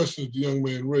the question that the young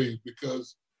man raised,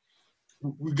 because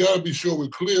we got to be sure we're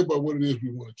clear about what it is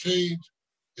we want to change,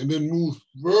 and then move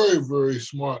very, very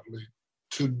smartly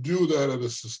to do that at a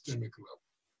systemic level.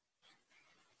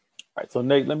 All right, so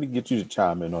Nate, let me get you to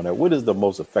chime in on that. What is the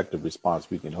most effective response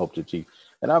we can hope to achieve?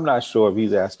 And I'm not sure if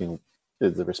he's asking,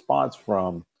 is the response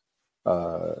from,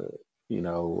 the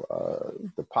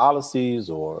policies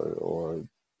or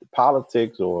the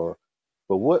politics,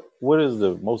 but what is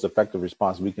the most effective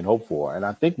response we can hope for? And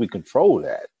I think we control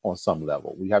that on some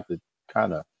level. We have to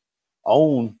kind of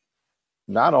own,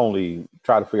 not only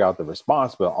try to figure out the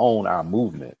response, but own our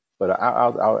movement. But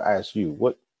I'll ask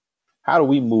you, how do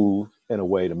we move in a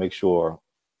way to make sure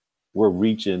we're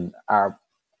reaching our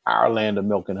land of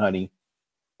milk and honey?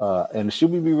 And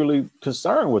should we be really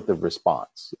concerned with the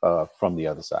response from the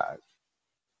other side?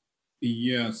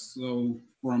 Yes. So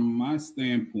from my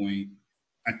standpoint,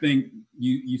 I think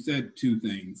you said two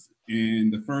things.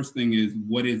 And the first thing is,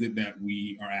 what is it that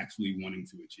we are actually wanting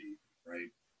to achieve, right?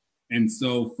 And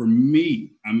so for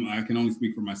me, I can only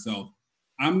speak for myself.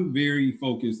 I'm very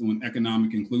focused on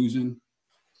economic inclusion.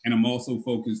 And I'm also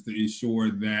focused to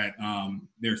ensure that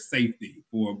there's safety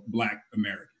for Black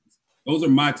Americans. Those are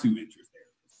my two interest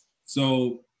areas.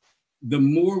 So the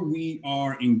more we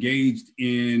are engaged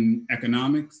in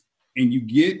economics, and you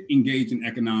get engaged in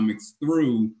economics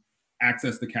through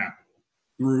access to capital,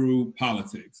 through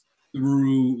politics,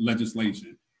 through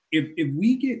legislation. If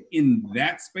we get in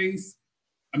that space,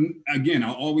 again,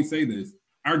 I'll always say this,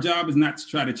 our job is not to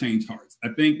try to change hearts. I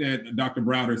think that Dr.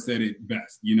 Browder said it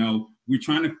best. We're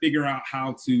trying to figure out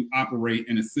how to operate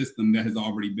in a system that has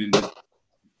already been done,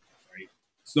 right?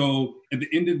 So at the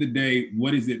end of the day,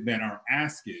 what is it that our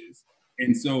ask is?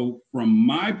 And so from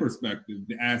my perspective,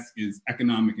 the ask is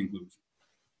economic inclusion.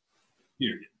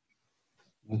 Period.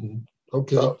 Mm-hmm.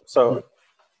 Okay. So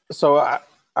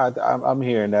I'm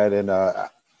hearing that, and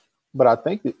but I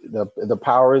think the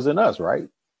power is in us, right?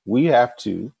 We have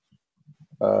to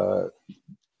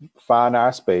find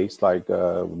our space. Like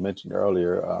we mentioned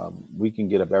earlier, we can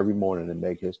get up every morning and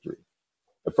make history.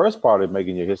 The first part of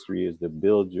making your history is to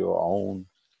build your own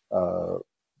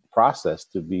process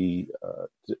to be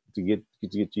to get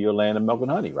to your land of milk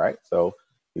and honey, right? So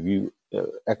if you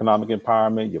economic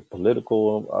empowerment, your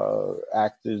political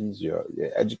actions, your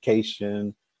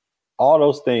education, all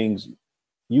those things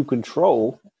you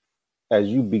control as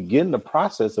you begin the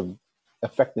process of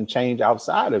affecting change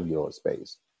outside of your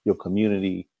space, your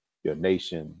community, your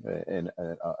nation, and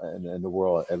the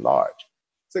world at large.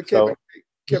 So Kevin,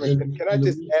 can I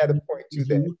just add a point to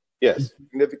that? Yes. The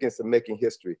significance of making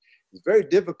history. It's very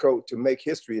difficult to make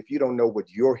history if you don't know what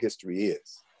your history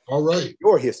is. All right.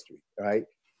 Your history, right?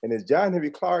 And as John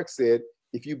Henry Clark said,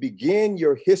 if you begin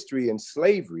your history in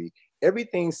slavery,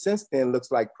 everything since then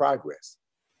looks like progress.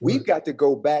 We've got to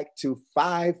go back to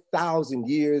 5,000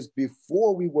 years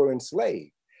before we were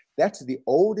enslaved. That's the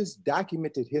oldest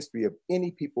documented history of any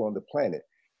people on the planet.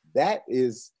 That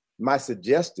is my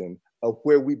suggestion of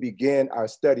where we begin our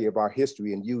study of our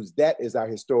history and use that as our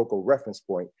historical reference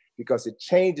point, because it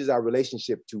changes our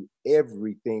relationship to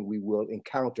everything we will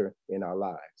encounter in our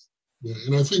lives. Yeah,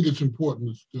 and I think it's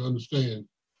important to understand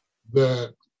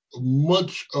that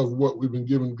much of what we've been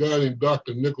given, a guy named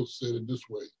Dr. Nichols said it this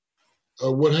way.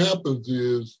 What happens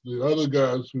is the other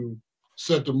guys who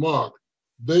set the mark,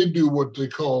 they do what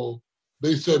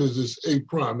they said is this A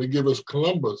prime. They give us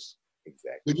Columbus.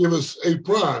 Exactly. They give us A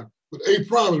prime, but A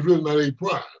prime is really not A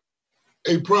prime.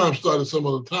 A prime started some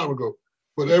other time ago,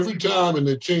 but every time, and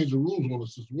they change the rules on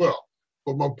us as well.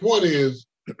 But my point is,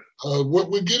 what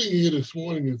we're getting here this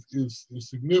morning is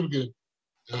significant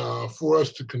for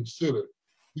us to consider,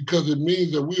 because it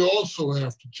means that we also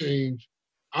have to change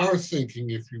our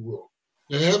thinking, if you will.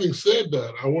 Now, having said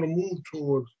that, I want to move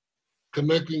towards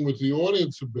connecting with the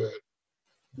audience a bit,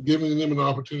 giving them an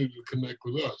opportunity to connect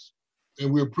with us.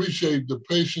 And we appreciate the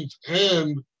patience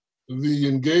and the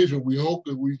engagement we hope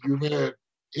that you've had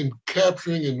in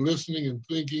capturing and listening and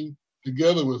thinking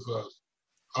together with us.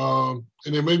 And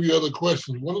there may be other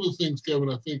questions. One of the things,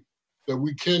 Kevin, I think that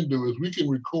we can do is we can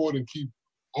record and keep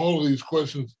all of these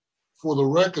questions for the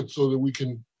record so that we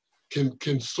can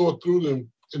sort through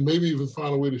them and maybe even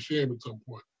find a way to share them at some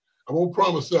point. I won't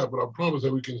promise that, but I promise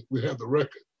that we have the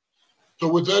record. So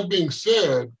with that being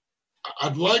said,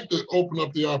 I'd like to open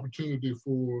up the opportunity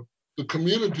for the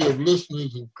community of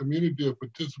listeners and community of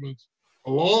participants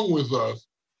along with us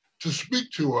to speak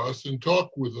to us and talk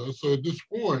with us. So at this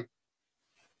point,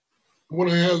 I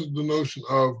want to have the notion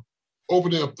of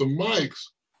opening up the mics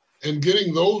and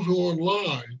getting those who are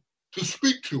online to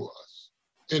speak to us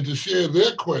and to share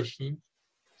their questions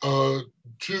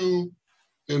to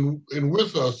and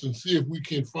with us and see if we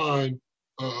can find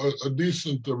a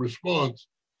decent response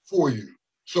for you.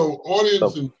 So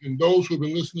audience and those who've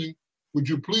been listening, would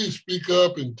you please speak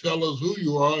up and tell us who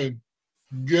you are and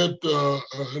get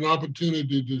an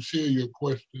opportunity to share your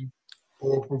question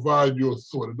or provide your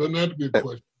thought. It doesn't have to be a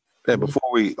question. And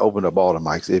before we open up all the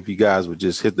mics, if you guys would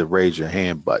just hit the raise your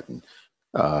hand button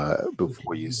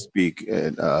before you speak,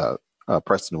 and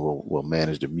Preston will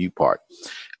manage the mute part.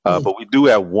 But we do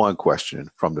have one question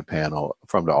from the panel,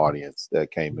 from the audience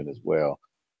that came in as well.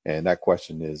 And that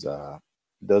question is,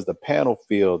 does the panel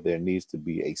feel there needs to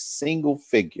be a single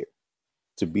figure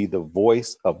to be the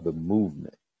voice of the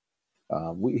movement?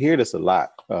 We hear this a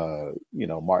lot.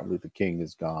 Martin Luther King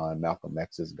is gone, Malcolm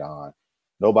X is gone.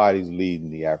 Nobody's leading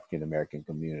the African American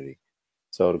community.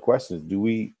 So the question is, do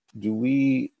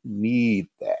we need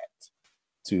that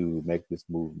to make this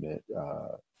movement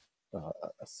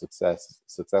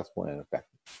successful and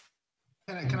effective?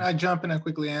 Can I jump in and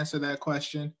quickly answer that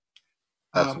question?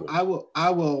 I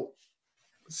will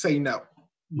say no,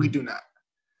 we do not.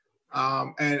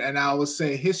 And I will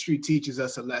say history teaches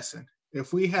us a lesson.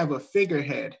 If we have a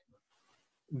figurehead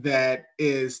that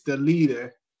is the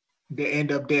leader, they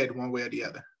end up dead one way or the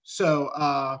other. So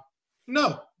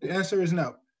no, the answer is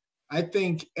no. I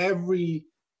think everybody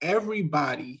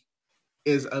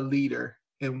is a leader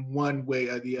in one way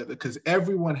or the other, because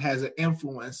everyone has an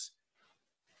influence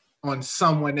on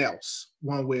someone else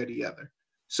one way or the other.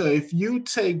 So if you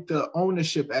take the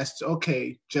ownership as to,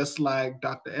 okay, just like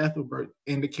Dr. Ethelbert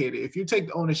indicated, if you take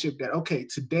the ownership that, okay,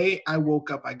 today I woke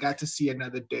up, I got to see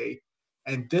another day,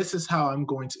 and this is how I'm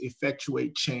going to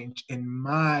effectuate change in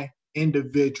my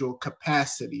individual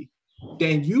capacity,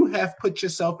 then you have put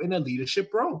yourself in a leadership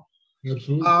role.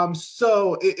 Absolutely.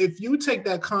 So if you take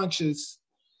that conscious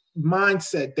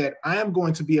mindset that I am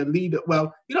going to be a leader,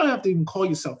 well, you don't have to even call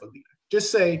yourself a leader.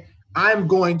 Just say, I'm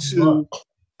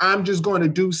just going to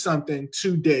do something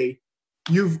today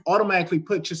you've automatically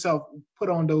put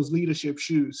on those leadership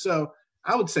shoes. So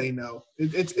I would say no.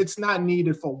 It's not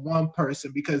needed for one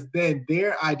person, because then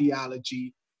their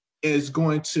ideology is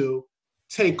going to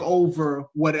take over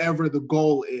whatever the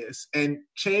goal is. And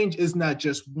change is not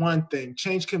just one thing.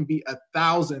 Change can be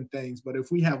 1,000 things. But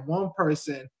if we have one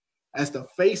person as the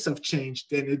face of change,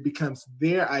 then it becomes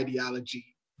their ideology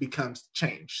becomes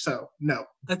change. So no.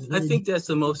 I think that's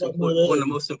the most important, one of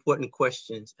the most important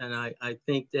questions. And I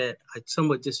think that I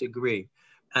somewhat disagree.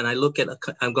 And I'm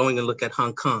going to look at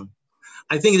Hong Kong.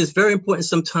 I think it is very important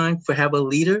sometimes to have a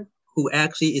leader who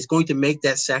actually is going to make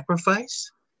that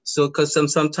sacrifice. So, because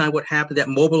sometimes what happens, that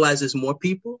mobilizes more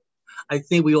people. I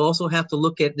think we also have to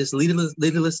look at this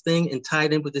leaderless thing and tie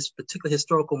it in with this particular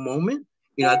historical moment.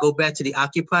 You know, I go back to the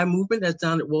Occupy movement that's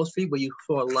down at Wall Street, where you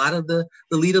saw a lot of the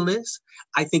leaderless.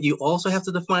 I think you also have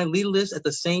to define leaderless at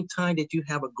the same time that you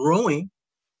have a growing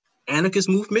anarchist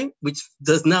movement, which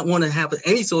does not want to have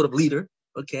any sort of leader.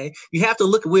 Okay, you have to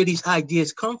look at where these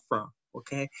ideas come from.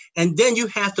 Okay, and then you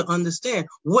have to understand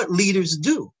what leaders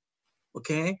do.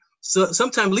 Okay. So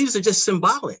sometimes leaders are just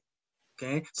symbolic,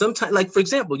 okay? Sometimes, like, for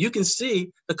example, you can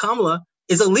see the Kamala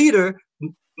is a leader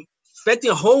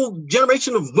affecting a whole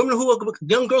generation of women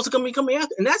young girls are going to be coming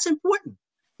after, and that's important.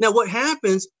 Now, what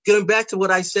happens, getting back to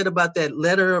what I said about that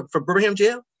letter for Birmingham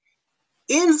jail,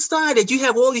 inside that you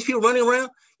have all these people running around,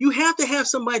 you have to have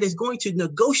somebody that's going to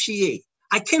negotiate.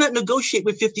 I cannot negotiate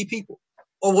with 50 people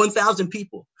or 1,000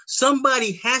 people.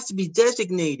 Somebody has to be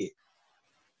designated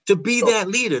to be that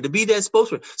leader, to be that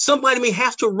spokesman. Somebody may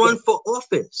have to run for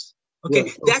office. Okay,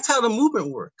 right. That's how the movement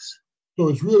works. So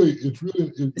it's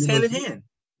hand in hand.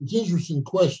 It's an interesting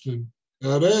question,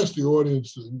 and I'd ask the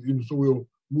audience, so we'll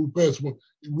move past.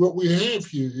 What we have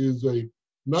here is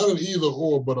not an either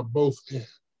or, but a both and.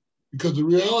 Because the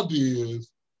reality is,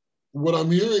 what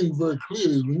I'm hearing very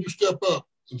clearly is when you step up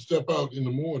and step out in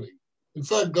the morning, in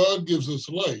fact, God gives us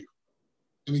life,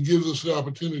 and He gives us the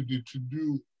opportunity to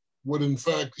do what in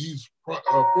fact He's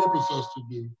purposed us to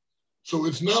do. So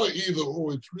it's not an either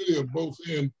or, it's really a both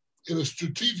and it's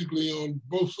strategically on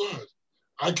both sides.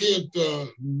 I can't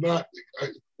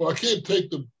I can't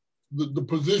take the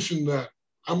position that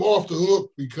I'm off the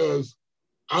hook because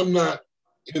I'm not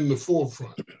in the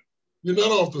forefront. You're not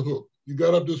off the hook. You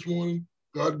got up this morning,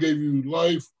 God gave you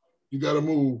life, you gotta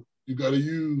move, you gotta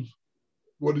use,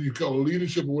 what do you call it,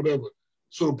 leadership or whatever.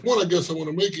 So the point I guess I want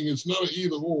to making is not an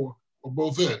either or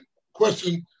both end.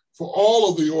 Question for all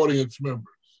of the audience members.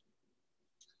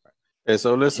 And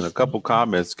so listen, a couple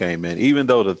comments came in. Even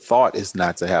though the thought is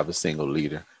not to have a single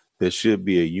leader, there should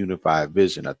be a unified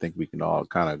vision. I think we can all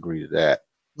kind of agree to that.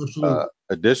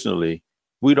 Additionally,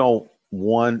 we don't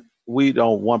want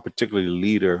particular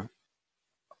leader.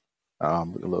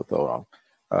 One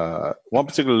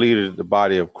particular leader, the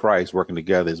body of Christ working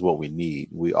together is what we need.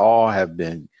 We all have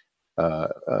been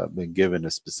given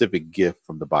a specific gift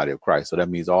from the body of Christ. So that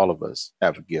means all of us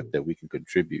have a gift that we can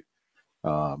contribute.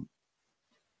 All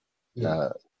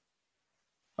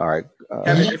right.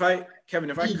 Kevin, if I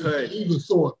could,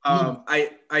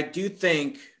 I do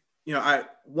think, I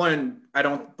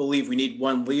don't believe we need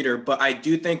one leader, but I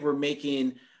do think we're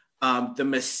making the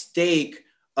mistake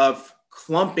of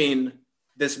clumping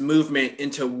this movement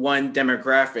into one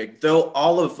demographic. Though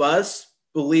all of us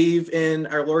believe in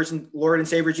our Lord and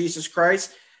Savior Jesus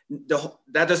Christ,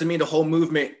 that doesn't mean the whole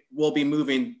movement will be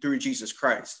moving through Jesus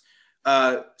Christ.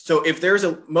 So if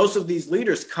most of these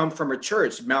leaders come from a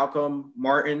church, Malcolm,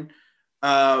 Martin,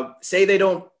 say they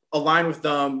don't align with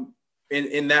them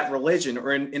in that religion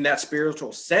or in that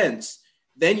spiritual sense,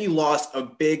 then you lost a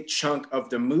big chunk of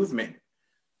the movement.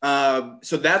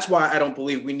 So that's why I don't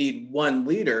believe we need one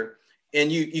leader.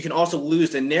 And you can also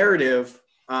lose the narrative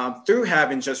through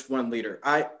having just one leader.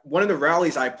 One of the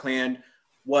rallies I planned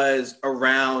was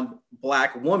around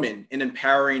Black women and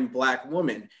empowering Black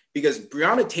women, because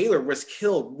Breonna Taylor was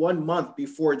killed 1 month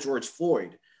before George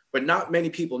Floyd, but not many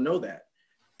people know that.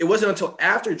 It wasn't until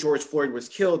after George Floyd was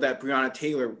killed that Breonna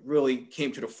Taylor really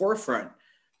came to the forefront.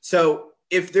 So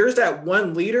if there's that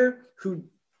one leader who,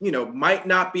 might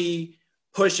not be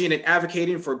pushing and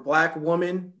advocating for Black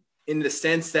women in the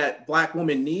sense that Black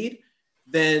women need,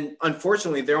 then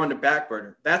unfortunately they're on the back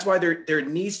burner. That's why there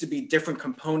needs to be different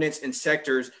components and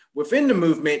sectors within the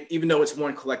movement, even though it's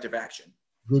one collective action.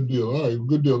 Good deal. All right,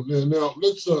 good deal. Now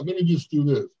let me just do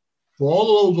this. For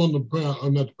all of those on the panel,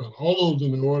 not the panel, all those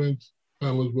in the audience,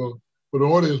 panel as well, but the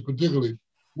audience particularly,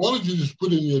 why don't you just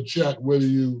put in your chat whether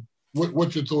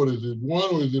what your thought is? Is it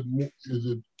one or is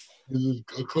it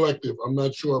a collective? I'm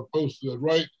not sure I posted that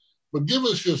right, but give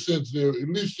us your sense there, at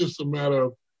least just a matter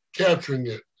of capturing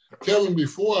it. Kevin,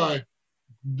 before I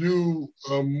do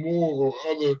more or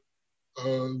other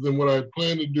then what I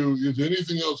plan to do is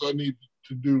anything else I need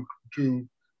to do to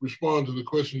respond to the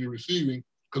question you're receiving,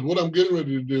 because what I'm getting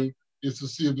ready to do is to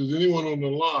see if there's anyone on the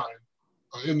line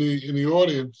in the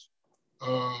audience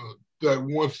that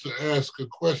wants to ask a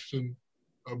question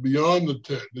beyond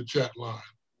the chat line.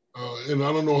 And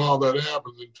I don't know how that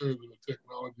happens in terms of the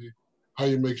technology, how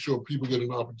you make sure people get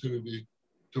an opportunity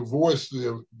to voice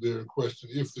their question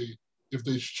if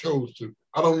they chose to.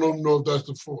 I don't know if that's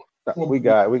the form. We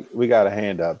got a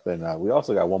hand up, and we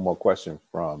also got one more question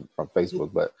from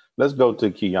Facebook. But let's go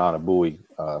to Kiana Bowie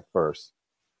first,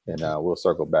 and we'll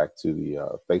circle back to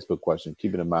the Facebook question.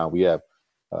 Keeping in mind we have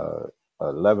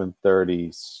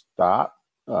 11:30 stop,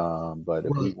 but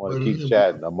if we want to keep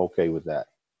chatting, I'm okay with that.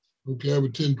 Okay, I have a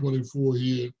 10:24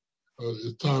 here,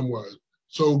 time wise.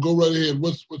 So go right ahead.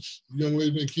 What's young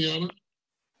lady named Kiana?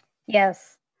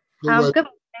 Yes. Good morning.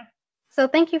 So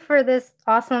thank you for this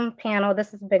awesome panel.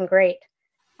 This has been great.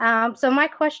 So my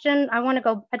question, I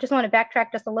just want to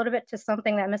backtrack just a little bit to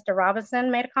something that Mr. Robinson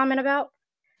made a comment about.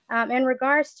 In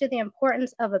regards to the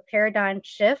importance of a paradigm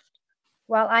shift,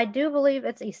 while I do believe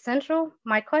it's essential,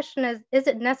 my question is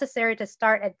it necessary to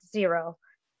start at zero?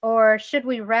 Or should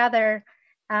we rather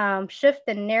shift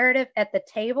the narrative at the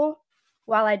table?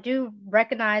 While I do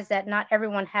recognize that not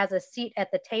everyone has a seat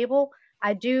at the table,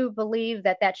 I do believe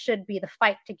that should be the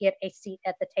fight to get a seat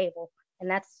at the table. And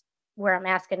that's where I'm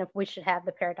asking if we should have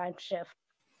the paradigm shift.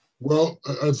 Well,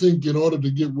 I think in order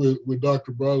to get where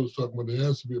Dr. Browder was talking about, there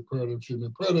has to be a paradigm shift.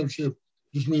 And a paradigm shift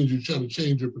just means you're trying to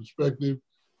change your perspective.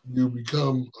 You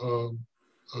become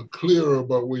clearer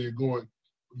about where you're going.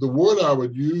 The word I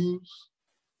would use,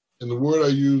 and the word I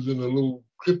use in a little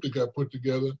cryptic I put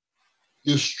together,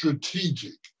 is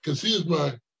strategic. Because here's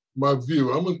my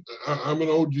view. I'm an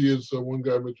OG, as one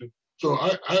guy mentioned. So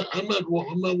I'm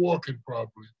not walking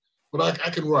properly, but I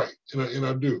can write, and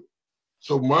I do.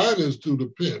 So mine is to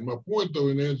the pen. My point, though,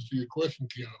 in answer to your question,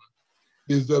 Kiana,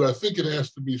 is that I think it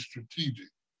has to be strategic.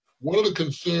 One of the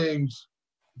concerns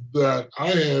that I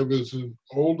have as an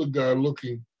older guy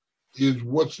looking is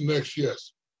what's next,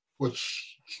 yes, but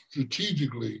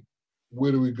strategically,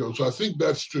 where do we go? So I think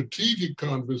that strategic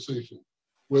conversation,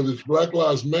 whether it's Black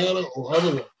Lives Matter or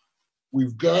otherwise,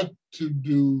 we've got to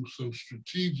do some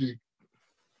strategic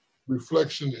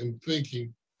reflection and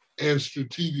thinking and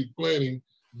strategic planning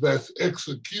that's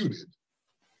executed.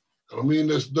 I don't mean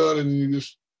that's done and you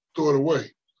just throw it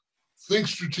away. Think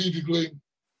strategically,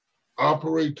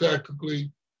 operate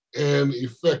tactically, and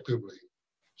effectively.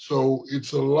 So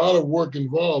it's a lot of work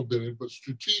involved in it, but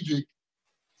strategic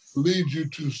leads you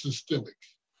to systemic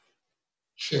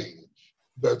change.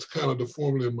 That's kind of the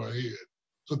formula in my head.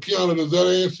 So Kiana, does that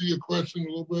answer your question a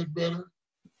little bit better?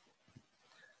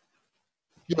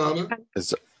 Kiana?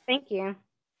 Thank you.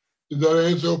 Is that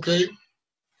answer okay?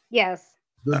 Yes.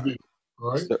 Good.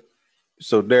 All right.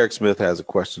 So Derek Smith has a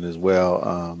question as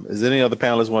well. Is any other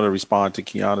panelists want to respond to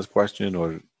Kiana's question, or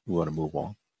we want to move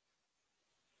on?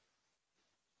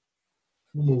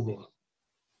 We'll move on.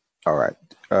 All right.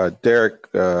 Derek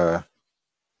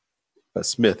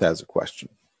Smith has a question.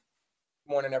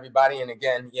 Good morning, everybody. And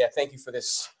again, thank you for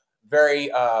this very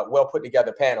well put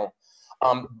together panel.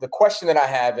 The question that I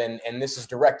have, and this is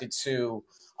directed to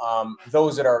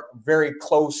those that are very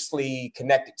closely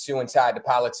connected to and tied to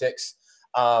politics.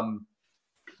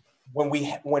 When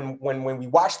we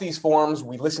watch these forums,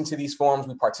 we listen to these forums,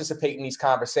 we participate in these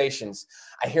conversations,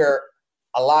 I hear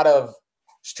a lot of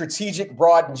strategic,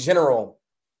 broad and general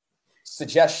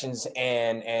suggestions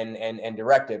and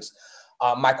directives.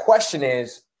 My question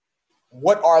is,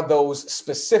 what are those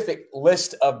specific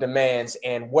list of demands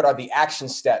and what are the action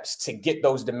steps to get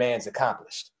those demands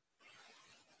accomplished?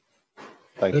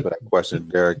 Thank you for that question,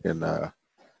 Derek. And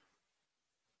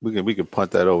we can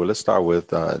punt that over. Let's start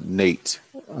with Nate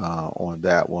on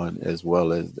that one, as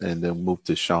well as, and then move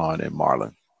to Sean and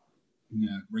Marlon.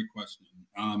 Yeah, great question.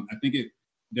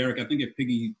 Derek, I think it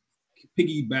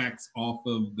piggybacks off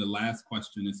of the last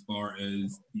question as far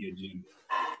as the agenda.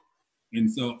 And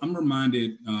so I'm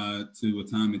reminded to a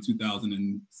time in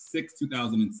 2006,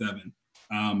 2007.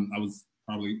 I was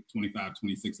probably 25,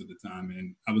 26 at the time,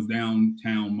 and I was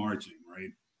downtown marching, right?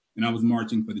 And I was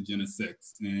marching for the Gen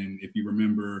 6. And if you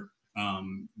remember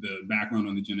the background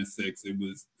on the Gen 6, it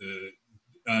was the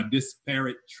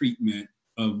disparate treatment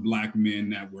of Black men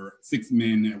that were, 6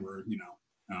 men that were,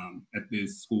 at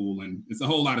this school. And it's a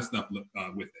whole lot of stuff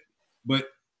with it. But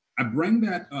I bring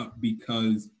that up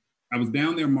because I was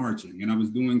down there marching and I was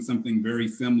doing something very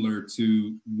similar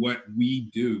to what we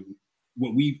do,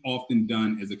 what we've often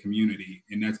done as a community,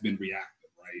 and that's been reactive,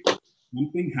 right?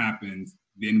 Something happens,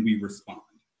 then we respond.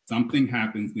 Something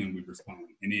happens, then we respond.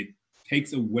 And it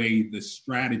takes away the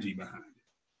strategy behind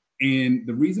it. And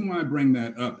the reason why I bring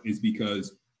that up is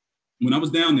because when I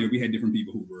was down there, we had different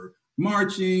people who were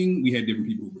marching, we had different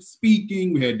people who were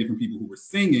speaking, we had different people who were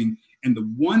singing. And the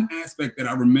one aspect that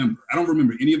I remember, I don't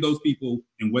remember any of those people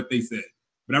and what they said,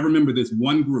 but I remember this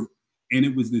one group, and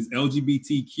it was this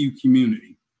LGBTQ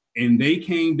community. And they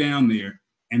came down there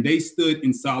and they stood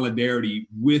in solidarity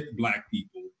with Black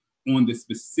people on the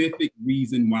specific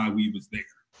reason why we was there.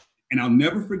 And I'll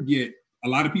never forget, a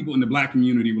lot of people in the Black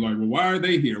community were like, well, why are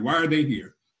they here? Why are they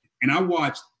here? And I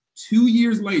watched 2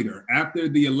 years later, after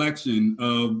the election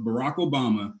of Barack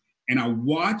Obama, and I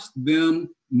watched them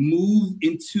move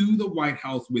into the White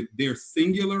House with their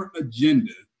singular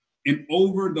agenda. And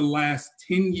over the last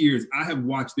 10 years, I have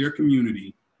watched their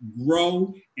community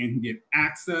grow and get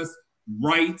access,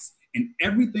 rights, and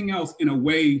everything else in a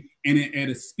way and at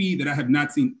a speed that I have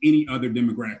not seen any other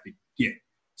demographic get.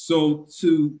 So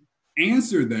to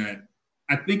answer that,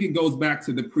 I think it goes back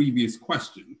to the previous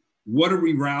question. What are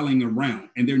we rallying around?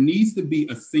 And there needs to be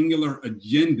a singular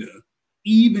agenda,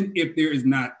 even if there is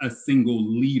not a single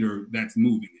leader that's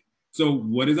moving it. So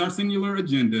what is our singular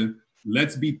agenda?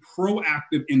 Let's be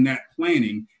proactive in that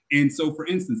planning. And so, for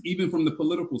instance, even from the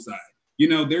political side, you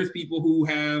know, there's people who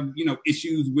have, you know,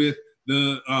 issues with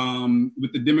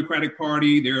the Democratic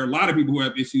Party. There are a lot of people who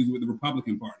have issues with the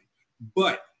Republican Party.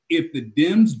 But if the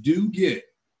Dems do get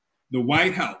the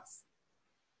White House,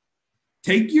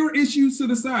 take your issues to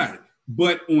the side.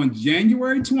 But on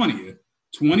January 20th,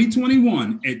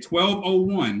 2021 at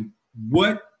 12:01,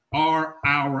 what are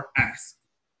our asks?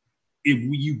 If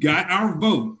you got our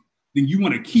vote, then you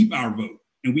want to keep our vote.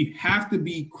 And we have to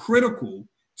be critical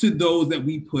to those that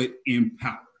we put in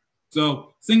power.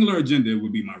 So singular agenda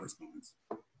would be my response.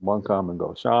 One comment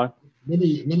go. Sean? Let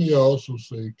me also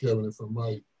say, Kevin, if I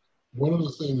might, one of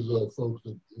the things, folks,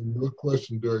 that in your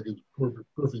question, Derek, is a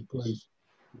perfect place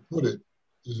to put it,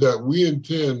 is that we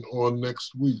intend on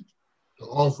next week to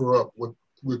offer up what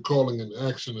we're calling an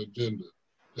action agenda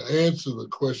to answer the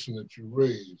question that you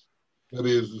raised, that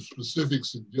is the specific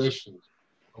suggestions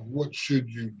of what should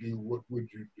you do, what would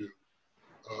you do,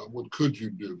 what could you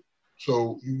do.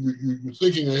 So you're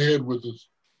thinking ahead with us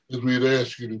as we'd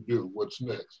ask you to do, what's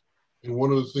next. And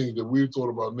one of the things that we've thought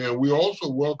about now, we also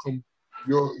welcome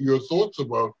your thoughts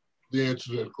about the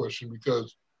answer to that question,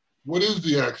 because what is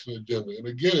the action agenda? And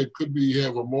again, it could be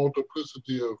have a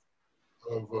multiplicity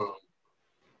of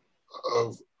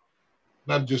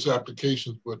not just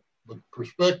applications, but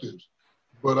perspectives.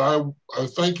 But I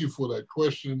thank you for that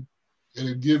question, and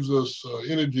it gives us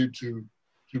energy to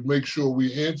make sure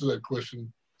we answer that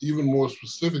question even more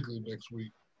specifically next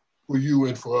week for you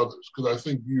and for others. Because I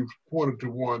think you've pointed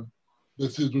to one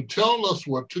that says, well, tell us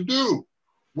what to do.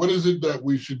 What is it that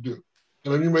we should do?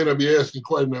 And you may not be asking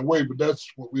quite in that way, but that's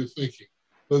what we're thinking.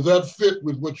 Does that fit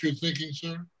with what you're thinking,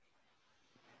 sir?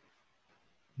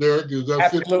 Derek, does that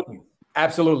fit? Absolutely.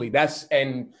 Absolutely.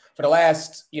 And for the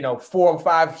last, 4,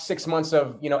 5, 6 months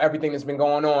of, everything that's been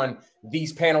going on,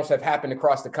 these panels have happened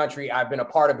across the country. I've been a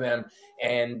part of them.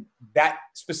 And that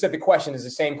specific question is the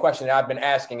same question that I've been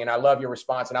asking. And I love your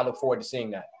response, and I look forward to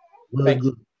seeing that. Very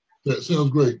good. That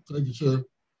sounds great. Thank you, sir.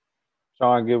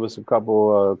 Sean, give us a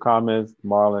couple comments,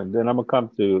 Marlon. Then I'm going to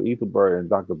come to Ethelbert and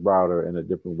Dr. Browder in a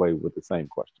different way with the same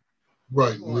question.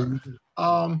 Right.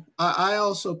 I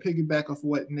also piggyback off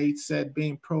what Nate said,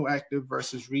 being proactive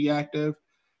versus reactive.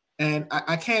 And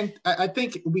I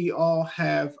think we all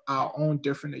have our own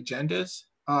different agendas.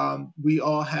 We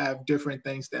all have different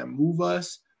things that move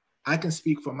us. I can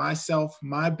speak for myself.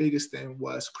 My biggest thing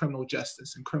was criminal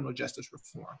justice and criminal justice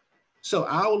reform. So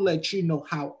I'll let you know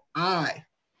how I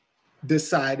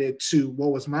decided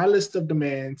what was my list of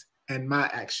demands and my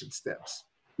action steps.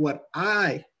 What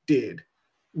I did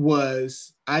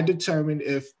was I determined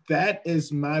if that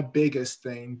is my biggest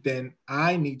thing, then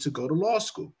I need to go to law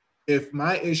school. If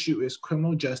my issue is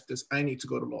criminal justice, I need to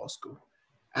go to law school.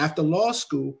 After law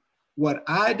school, what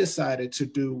I decided to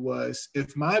do was,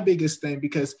 if my biggest thing,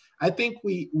 because I think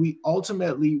we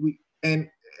ultimately, and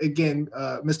again,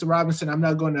 Mr. Robinson, I'm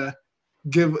not going to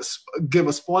give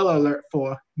a spoiler alert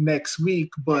for next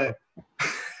week, but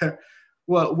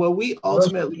what we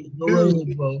ultimately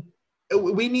do,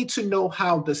 we need to know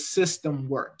how the system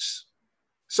works.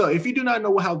 So if you do not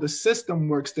know how the system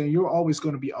works, then you're always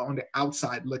going to be on the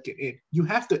outside looking in. You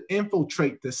have to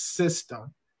infiltrate the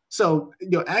system. So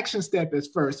your action step is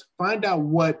first, find out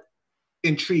what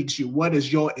intrigues you, what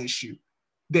is your issue,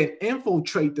 then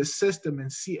infiltrate the system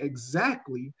and see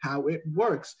exactly how it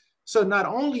works. So not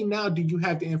only now do you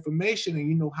have the information and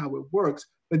you know how it works,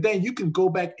 but then you can go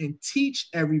back and teach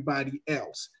everybody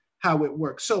else how it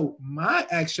works. So my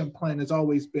action plan has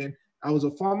always been, I was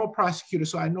a former prosecutor,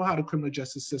 so I know how the criminal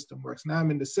justice system works. Now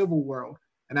I'm in the civil world,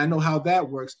 and I know how that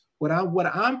works. What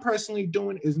I'm personally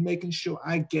doing is making sure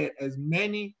I get as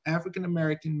many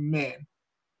African-American men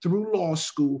through law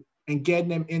school and getting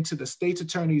them into the state's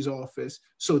attorney's office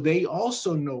so they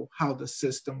also know how the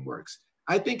system works.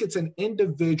 I think it's an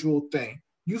individual thing.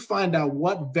 You find out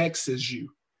what vexes you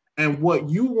and what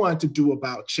you want to do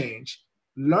about change.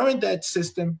 Learn that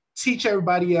system, teach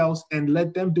everybody else, and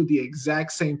let them do the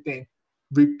exact same thing.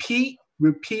 Repeat,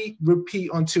 repeat,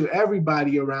 repeat until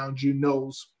everybody around you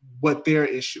knows what their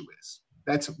issue is.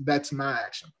 That's my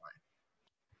action plan.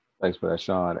 Thanks for that,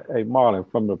 Sean. Hey, Marlon,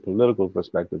 from the political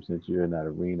perspective, since you're in that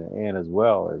arena, and as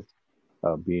well as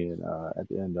being at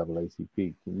the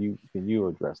NAACP, can you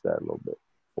address that a little bit?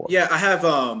 Yeah, I have.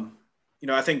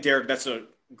 I think, Derek, that's a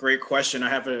great question. I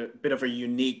have a bit of a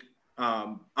unique.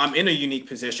 I'm in a unique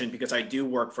position because I do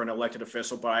work for an elected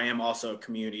official, but I am also a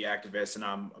community activist, and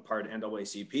I'm a part of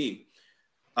NAACP.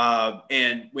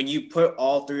 And when you put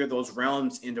all three of those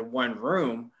realms into one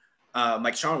room,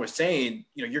 like Sean was saying,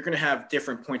 you're going to have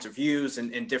different points of views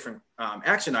and different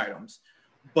action items.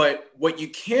 But what you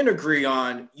can agree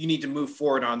on, you need to move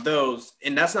forward on those.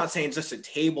 And that's not saying just a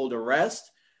table to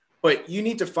rest, but you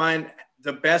need to find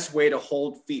the best way to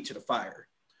hold feet to the fire.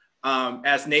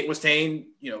 As Nate was saying,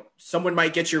 someone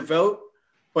might get your vote,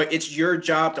 but it's your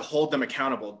job to hold them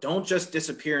accountable. Don't just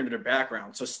disappear into the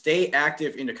background. So stay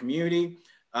active in the community,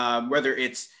 whether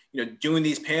it's doing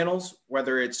these panels,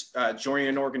 whether it's joining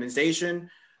an organization,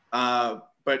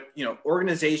 but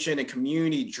organization and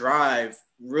community drive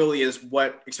really is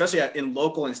what, especially in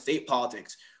local and state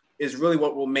politics, is really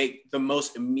what will make the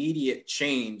most immediate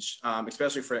change,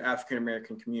 especially for the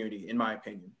African-American community, in my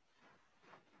opinion.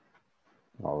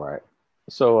 All right.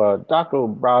 So Dr.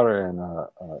 Browder and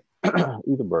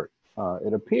Ethelbert,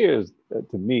 it appears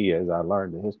to me, as I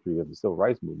learned the history of the civil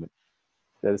rights movement,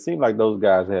 that it seemed like those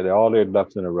guys had all their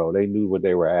ducks in a row. They knew what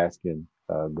they were asking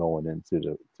going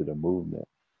into the movement.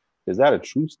 Is that a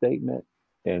true statement?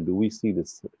 And do we see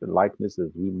this likeness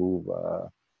as we move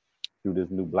through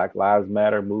this new Black Lives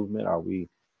Matter movement? Are we,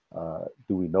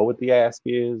 do we know what the ask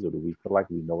is, or do we feel like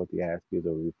we know what the ask is,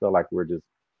 or do we feel like we're just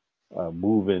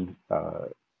moving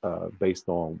based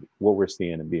on what we're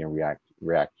seeing and being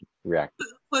reactive? Well,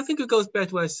 I think it goes back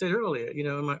to what I said earlier,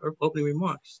 in my opening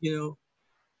remarks.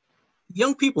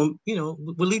 Young people,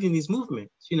 were leading these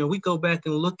movements. We go back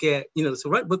and look at,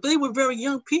 so right, but they were very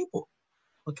young people,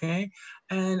 okay?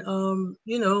 And,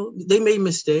 they made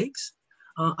mistakes.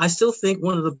 I still think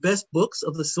one of the best books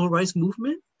of the civil rights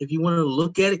movement, if you want to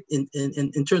look at it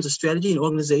in terms of strategy and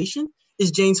organization, is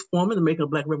James Forman, The Making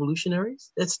of Black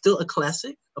Revolutionaries. That's still a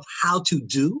classic of how to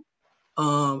do.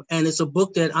 And it's a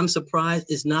book that I'm surprised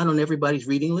is not on everybody's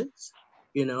reading list.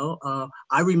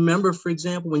 I remember, for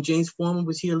example, when James Forman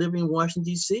was here living in Washington,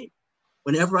 D.C.,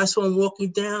 whenever I saw him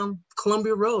walking down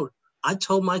Columbia Road, I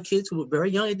told my kids who were very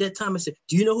young at that time, I said,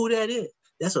 do you know who that is?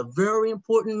 That's a very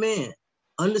important man.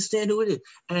 Understand who it is.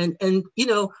 And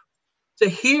to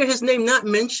hear his name not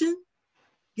mentioned,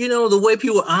 the way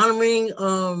people are honoring,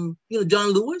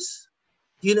 John Lewis,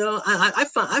 I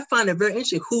find it very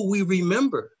interesting who we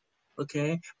remember.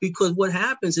 Okay, because what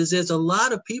happens is there's a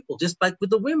lot of people, just like with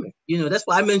the women, that's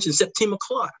why I mentioned Septima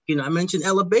Clark, I mentioned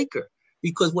Ella Baker,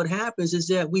 because what happens is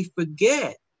that we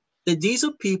forget that these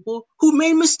are people who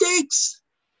made mistakes.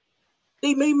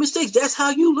 They made mistakes. That's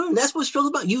how you learn. That's what struggle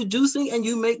about. You do things and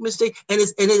you make mistakes, and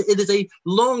it is a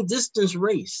long distance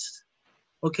race.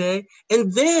 Okay,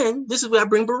 and then this is where I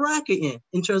bring Baraka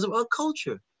in terms of our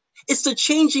culture. It's the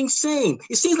changing same.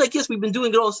 It seems like, yes, we've been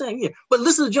doing it all the same, yeah. But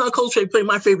listen to John Coltrane play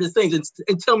My Favorite Things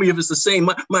and tell me if it's the same,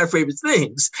 my favorite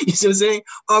things. You see what I'm saying?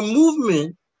 Our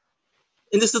movement,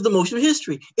 and this is the motion of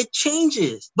history, it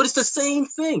changes, but it's the same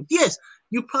thing. Yes,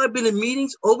 you've probably been in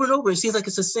meetings over and over. It seems like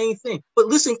it's the same thing. But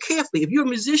listen carefully. If you're a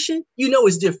musician,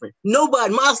 it's different.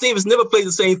 Miles Davis never played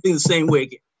the same thing the same way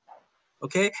again.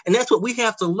 Okay? And that's what we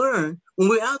have to learn when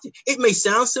we're out there. It may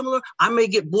sound similar. I may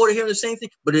get bored of hearing the same thing,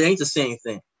 but it ain't the same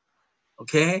thing.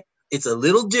 Okay, it's a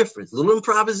little different, a little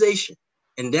improvisation.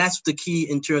 And that's the key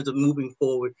in terms of moving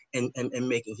forward and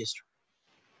making history.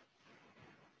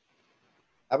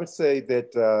 I would say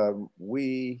that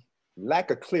we lack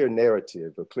a clear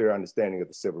narrative, a clear understanding of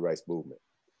the civil rights movement.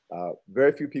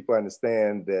 Very few people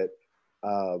understand that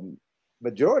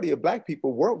majority of Black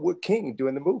people weren't with King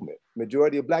during the movement.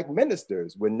 Majority of Black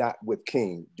ministers were not with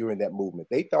King during that movement.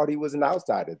 They thought he was an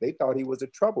outsider. They thought he was a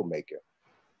troublemaker.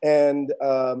 And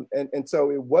so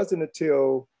it wasn't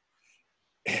until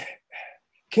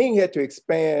King had to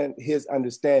expand his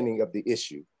understanding of the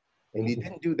issue. And he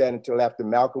didn't do that until after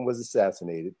Malcolm was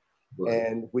assassinated. Right.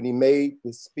 And when he made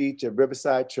the speech at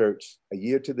Riverside Church, a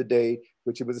year to the day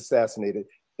which he was assassinated,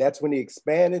 that's when he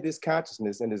expanded his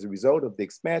consciousness. And as a result of the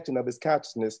expansion of his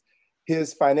consciousness,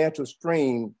 his financial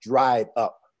stream dried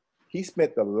up. He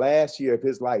spent the last year of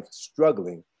his life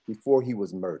struggling before he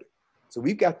was murdered. So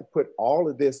we've got to put all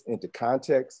of this into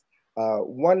context.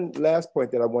 One last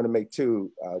point that I want to make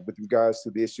too, with regards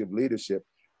to the issue of leadership.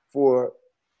 For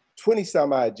 20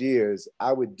 some odd years,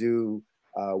 I would do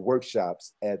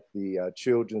workshops at the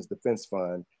Children's Defense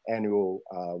Fund annual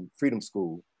Freedom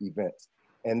School events.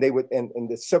 And they would, and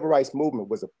the civil rights movement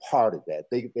was a part of that.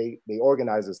 The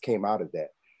organizers came out of that.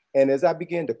 And as I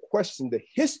began to question the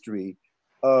history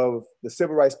of the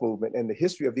civil rights movement and the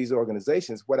history of these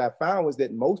organizations, what I found was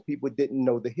that most people didn't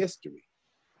know the history.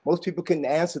 Most people couldn't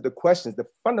answer the questions, the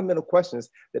fundamental questions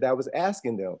that I was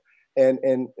asking them.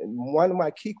 And one of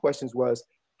my key questions was,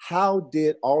 how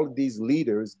did all of these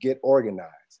leaders get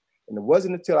organized? And it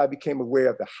wasn't until I became aware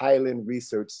of the Highland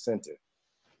Research Center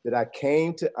that I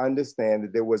came to understand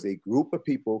that there was a group of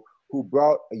people who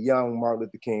brought a young Martin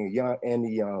Luther King, a young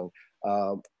Andy Young,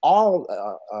 all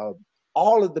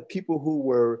of the people who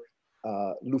were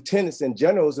lieutenants and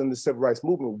generals in the civil rights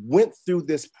movement went through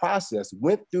this process,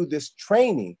 went through this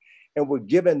training, and were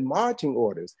given marching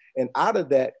orders. And out of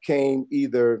that came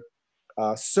either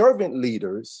servant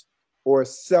leaders or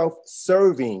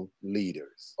self-serving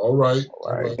leaders. All right.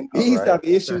 And these are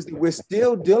the issues that we're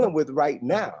still dealing with right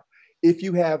now. If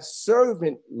you have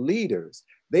servant leaders,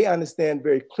 they understand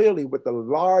very clearly what the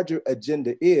larger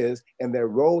agenda is and their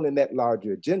role in that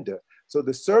larger agenda. So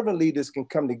the servant leaders can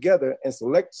come together and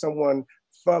select someone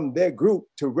from their group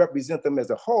to represent them as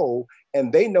a whole,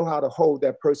 and they know how to hold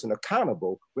that person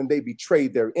accountable when they betray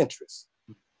their interests.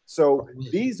 So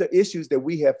these are issues that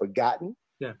we have forgotten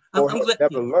or have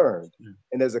never learned.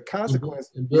 And as a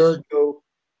consequence, we're still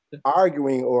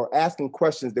arguing or asking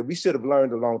questions that we should have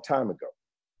learned a long time ago.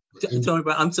 Tony,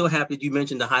 I'm so happy you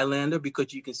mentioned the Highlander,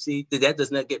 because you can see that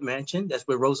does not get mentioned. That's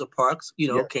where Rosa Parks,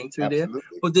 came through there.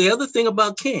 But the other thing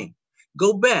about King,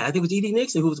 go back, I think it was Edie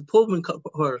Nixon, who was a Pullman,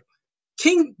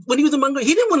 King, when he was among them,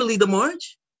 he didn't want to lead the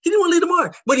march. He didn't want to lead the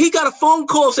march. But he got a phone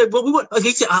call, said, well, we want,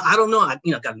 he said, I don't know. I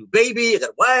got a new baby, I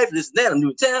got a wife, this and that, I'm new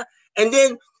in town. And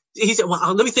then he said,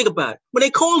 well, let me think about it. When they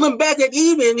called him back that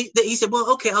evening, he said, well,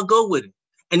 okay, I'll go with it.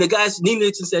 And the guys, Nina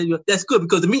Nixon said, that's good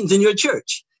because the meeting's in your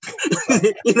church.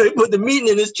 He put the meeting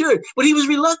in his church, but he was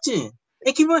reluctant.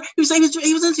 And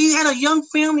he had a young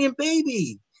family and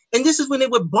baby. And this is when they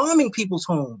were bombing people's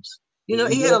homes. He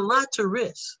had a lot to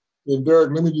risk. And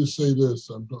Derek, let me just say this.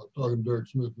 I'm talking to Derek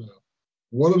Smith now.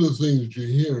 One of the things that you're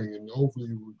hearing, and hopefully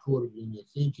you recorded in your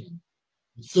thinking,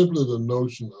 is simply the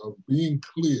notion of being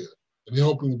clear and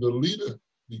helping the leader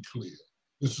be clear.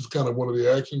 This is kind of one of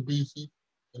the action pieces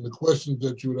and the questions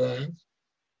that you would ask.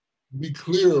 Be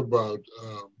clear about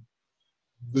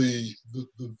the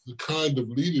kind of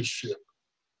leadership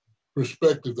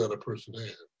perspective that a person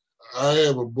has. I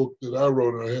have a book that I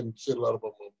wrote, and I haven't said a lot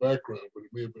about my background, but it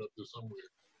may have been up there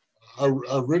somewhere.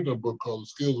 I've written a book called The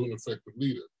Skills of an Effective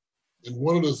Leader. And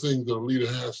one of the things that a leader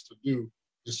has to do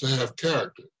is to have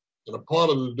character. And a part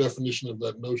of the definition of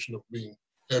that notion of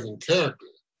having character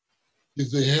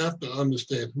is they have to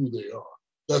understand who they are.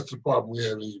 That's the problem we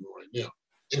have even right now.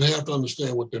 And have to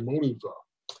understand what their motives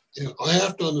are. And I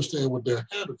have to understand what their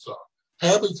habits are.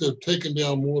 Habits have taken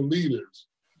down more leaders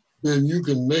than you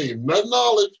can name. Not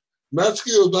knowledge, not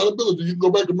skills, not ability. You can go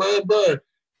back to Marion Barry.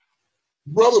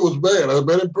 Brother was bad. I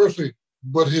met him personally,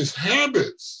 but his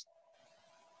habits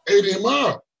ate him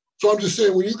up. So I'm just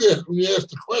saying, when you ask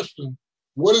the question,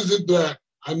 what is it that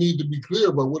I need to be clear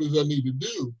about? What does I need to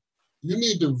do? You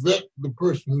need to vet the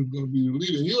person who's going to be the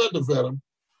leader. And you have to vet them.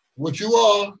 What you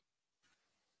are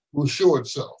will show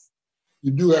itself.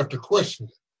 You do have to question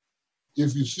it.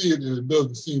 If you see it and it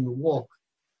doesn't seem to walk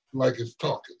like it's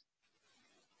talking.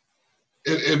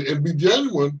 And be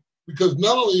genuine, because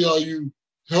not only are you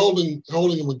holding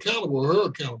them accountable or her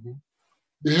accountable,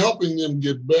 you're helping them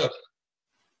get better.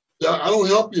 I don't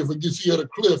help you if I get you at a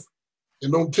cliff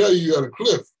and don't tell you you're at a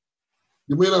cliff.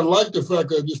 You may not like the fact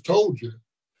that I just told you,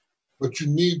 but you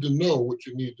need to know what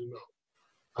you need to know.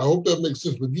 I hope that makes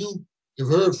sense. But you have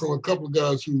heard from a couple of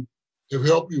guys who have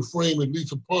helped you frame at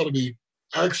least a part of the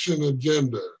action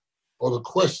agenda or the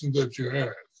questions that you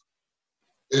ask.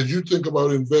 As you think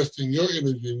about investing your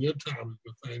energy and your time,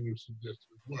 is the thing you suggested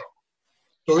as well.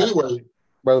 So anyway.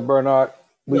 Brother Bernard,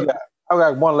 I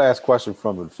got one last question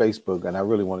from Facebook, and I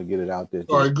really want to get it out there.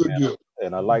 All right, good deal.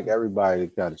 And I'd like everybody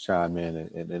to kind of chime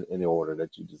in the order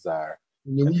that you desire.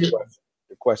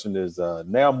 The question is,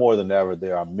 now more than ever,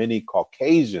 there are many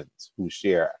Caucasians who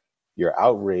share your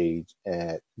outrage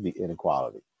at the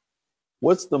inequality.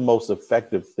 What's the most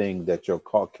effective thing that your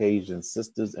Caucasian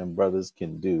sisters and brothers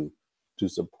can do to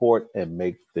support and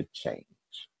make the change?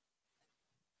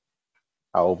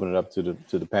 I'll open it up to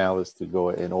the panelists to go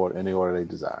in the order they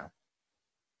desire.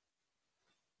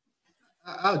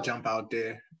 I'll jump out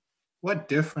there. What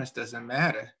difference does it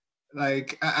matter?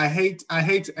 Like, I hate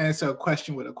to answer a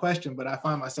question with a question, but I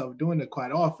find myself doing it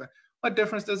quite often. What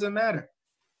difference does it matter?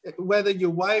 Whether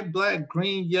you're white, black,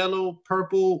 green, yellow,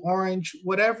 purple, orange,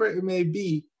 whatever it may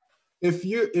be, if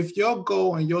your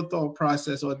goal and your thought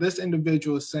process, or this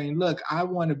individual is saying, look, I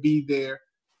want to be there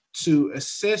to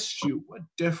assist you, what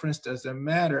difference does it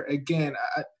matter? Again,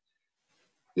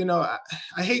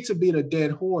 I hate to beat a dead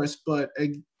horse, but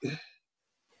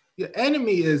your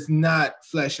enemy is not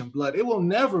flesh and blood. It will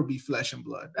never be flesh and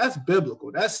blood. That's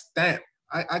biblical. That's stamped.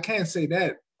 I can't say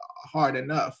that hard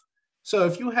enough. So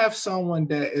if you have someone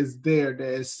that is there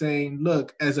that is saying,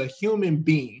 look, as a human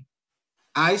being,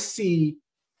 I see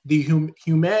the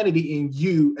humanity in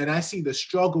you, and I see the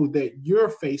struggle that you're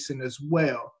facing as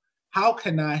well. How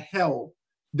can I help?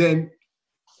 Then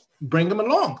bring them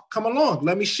along. Come along.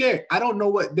 Let me share. I don't know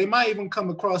what they might even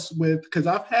come across with, because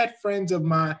I've had friends of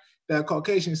mine that are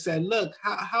Caucasian said, look,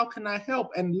 how can I help?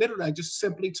 And literally, I just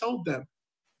simply told them,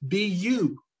 be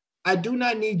you. I do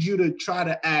not need you to try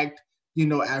to act,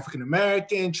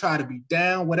 African-American, try to be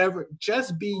down, whatever.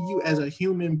 Just be you as a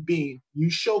human being. You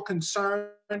show concern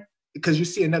because you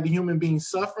see another human being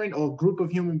suffering, or a group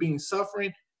of human beings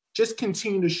suffering. Just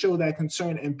continue to show that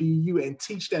concern and be you, and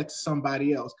teach that to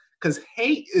somebody else. Because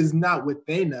hate is not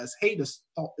within us. Hate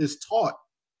is taught.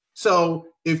 So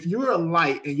if you're a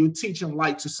light and you're teaching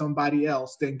light to somebody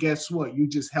else, then guess what? You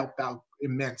just helped out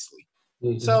immensely.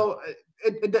 Mm-hmm. So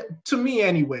to me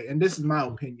anyway, and this is my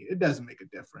opinion, it doesn't make a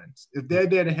difference. If they're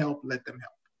there to help, let them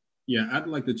help. Yeah, I'd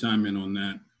like to chime in on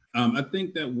that. I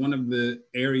think that one of the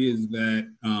areas that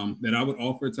I would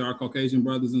offer to our Caucasian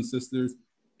brothers and sisters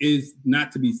is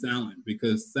not to be silent,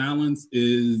 because silence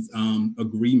is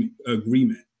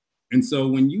agreement. And so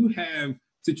when you have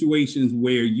situations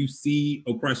where you see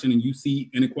oppression and you see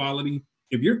inequality,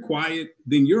 if you're quiet,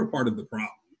 then you're a part of the problem.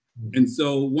 Mm-hmm. And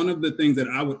so one of the things that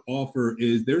I would offer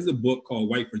is there's a book called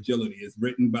White Fragility. It's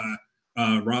written by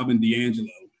Robin DiAngelo.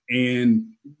 And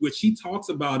what she talks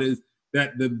about is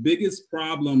that the biggest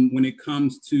problem when it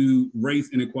comes to race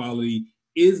inequality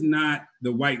is not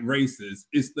the white races.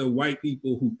 It's the white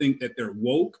people who think that they're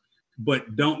woke,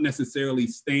 but don't necessarily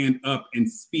stand up and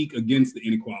speak against the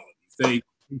inequalities. They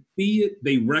see it,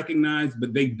 they recognize,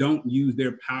 but they don't use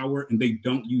their power and they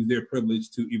don't use their privilege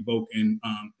to evoke and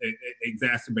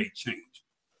exacerbate change.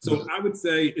 So I would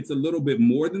say it's a little bit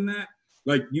more than that.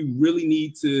 Like, you really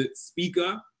need to speak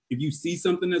up. If you see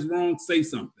something that's wrong, say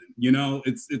something.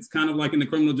 It's kind of like in the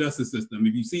criminal justice system.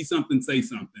 If you see something, say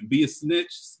something. Be a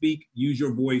snitch, speak, use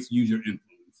your voice, use your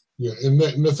influence. Yeah, and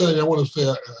Nathaniel, I want to say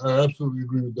I absolutely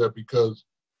agree with that, because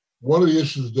one of the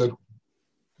issues that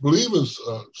believers,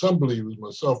 some believers,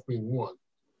 myself being one,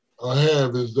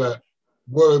 have is that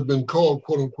what have been called,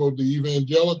 quote unquote, the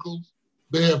evangelicals,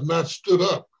 they have not stood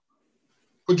up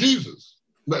for Jesus.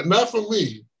 Not for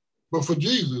me, but for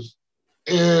Jesus.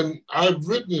 And I've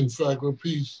written, in fact, a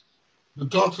piece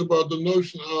that talks about the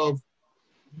notion of,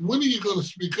 when are you going to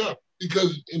speak up?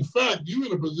 Because, in fact, you're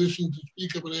in a position to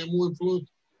speak up and have more influence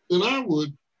than I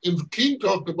would. And King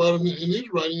talked about it in his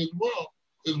writing as well,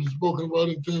 as was spoken about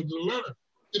in terms of the letter.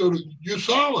 You're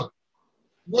silent.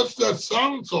 What's that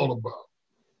silence all about?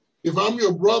 If I'm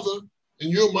your brother and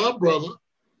you're my brother,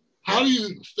 how do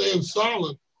you stand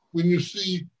silent when you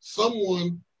see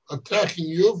someone attacking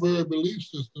your very belief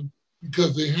system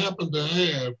because they happen to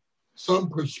have some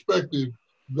perspective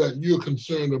that you're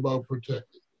concerned about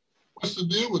protecting? What's the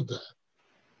deal with that?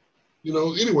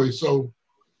 Anyway, so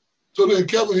then,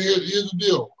 Kevin, here's the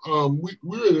deal.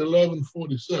 We're at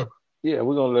 11:47. Yeah,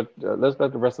 we're gonna let's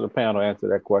let the rest of the panel answer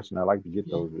that question. I'd like to get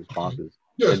those responses.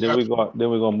 Yes, and then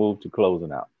we're gonna move to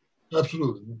closing out.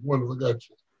 Absolutely, wonderful. Got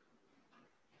you.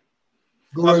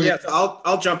 Go ahead. Yeah, so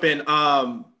I'll jump in.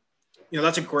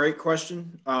 That's a great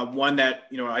question. One that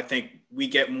I think we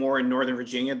get more in Northern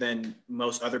Virginia than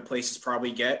most other places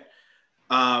probably get.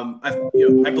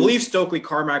 I believe Stokely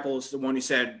Carmichael is the one who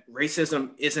said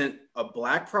racism isn't a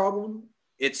black problem;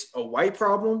 it's a white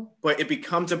problem. But it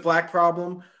becomes a black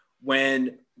problem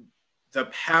when the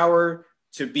power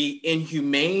to be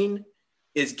inhumane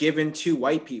is given to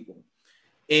white people.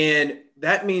 And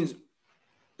that means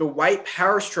the white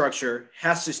power structure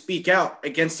has to speak out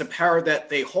against the power that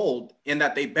they hold and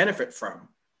that they benefit from.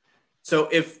 So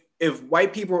if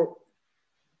white people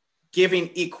giving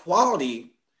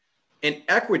equality and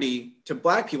equity to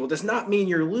black people does not mean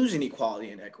you're losing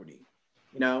equality and equity.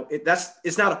 You know,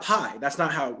 it's not a pie. That's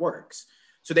not how it works.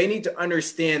 So they need to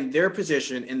understand their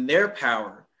position and their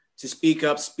power to speak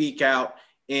up, speak out,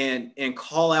 and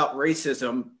call out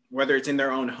racism, whether it's in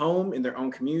their own home, in their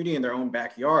own community, in their own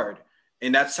backyard.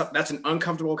 And that's an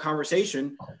uncomfortable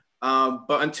conversation.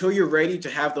 But until you're ready to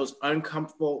have those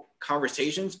uncomfortable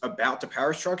conversations about the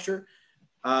power structure,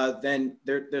 then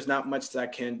there's not much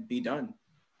that can be done.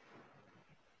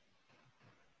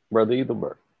 Brother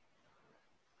Ethelbert.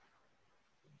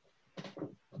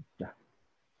 Yeah.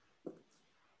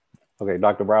 Okay,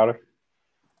 Dr. Browder.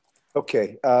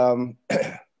 Okay.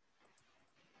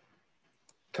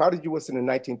 Carter Jewison in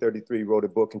 1933 wrote a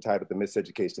book entitled The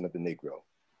Miseducation of the Negro.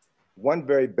 One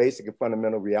very basic and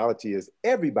fundamental reality is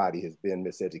everybody has been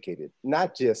miseducated,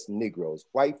 not just Negroes.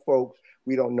 White folk,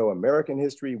 we don't know American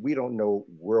history, we don't know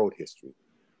world history.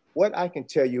 What I can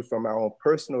tell you from our own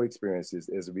personal experiences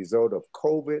as a result of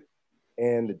COVID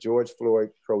and the George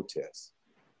Floyd protests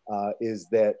is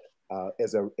that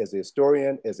as a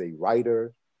historian, as a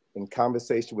writer, in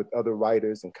conversation with other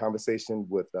writers, in conversation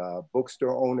with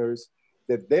bookstore owners,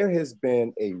 that there has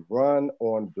been a run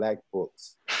on Black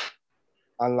books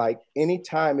unlike any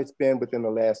time it's been within the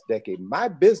last decade. My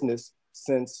business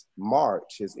since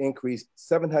March has increased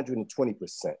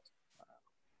 720%.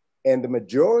 And the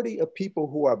majority of people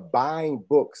who are buying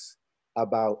books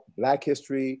about Black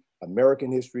history,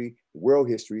 American history, world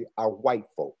history are white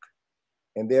folk.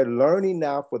 And they're learning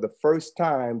now for the first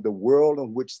time the world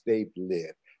in which they've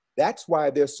lived. That's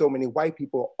why there's so many white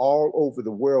people all over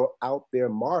the world out there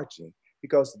marching,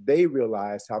 because they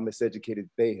realize how miseducated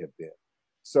they have been.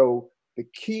 So the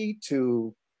key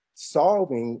to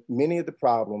solving many of the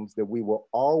problems that we will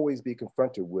always be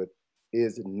confronted with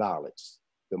is knowledge.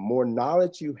 The more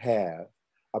knowledge you have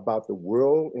about the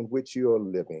world in which you're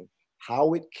living,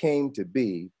 how it came to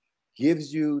be,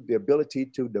 gives you the ability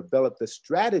to develop the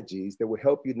strategies that will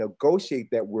help you negotiate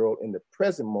that world in the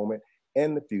present moment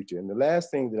and the future. And the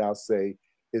last thing that I'll say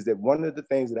is that one of the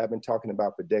things that I've been talking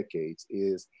about for decades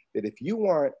is that if you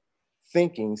aren't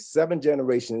thinking 7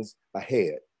 generations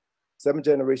ahead, 7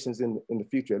 generations in the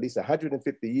future, at least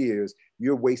 150 years,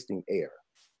 you're wasting air.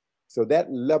 So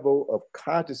that level of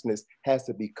consciousness has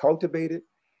to be cultivated,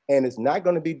 and it's not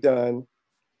going to be done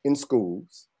in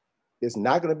schools. It's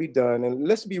not going to be done, and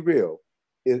let's be real,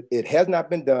 it has not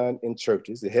been done in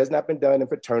churches. It has not been done in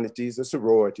fraternities or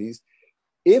sororities.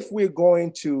 If we're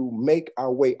going to make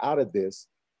our way out of this,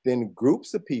 then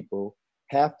groups of people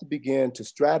have to begin to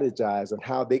strategize on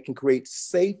how they can create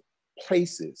safe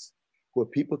places where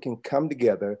people can come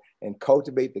together and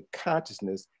cultivate the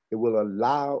consciousness that will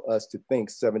allow us to think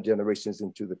 7 generations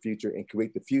into the future and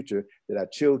create the future that our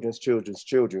children's children's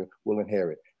children will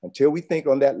inherit. Until we think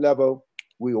on that level,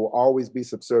 we will always be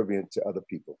subservient to other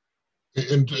people.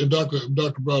 And Dr.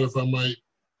 Browder, if I might,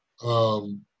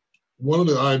 one of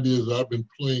the ideas I've been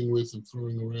playing with and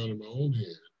throwing around in my own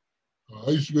head,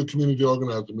 I used to be a community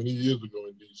organizer many years ago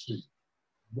in DC.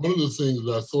 One of the things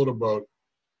that I thought about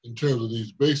in terms of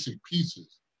these basic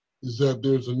pieces is that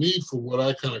there's a need for what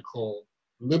I kind of call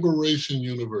Liberation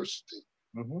University.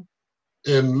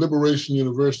 Mm-hmm. And Liberation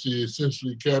University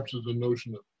essentially captures the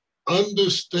notion of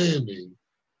understanding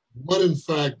what in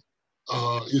fact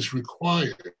is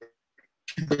required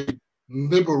to create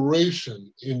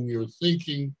liberation in your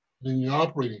thinking and in your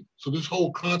operating. So this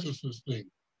whole consciousness thing,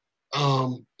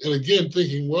 and again,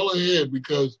 thinking well ahead,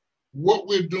 because what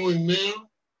we're doing now,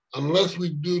 unless we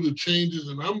do the changes,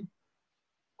 and I'm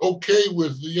okay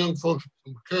with the young folks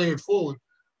carrying it forward,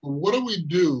 but what do we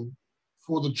do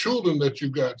for the children that you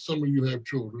got? Some of you have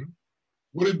children.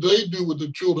 What did they do with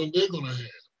the children they're going to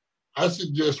have? I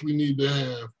suggest we need to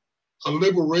have a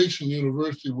Liberation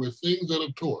University where things that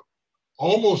are taught,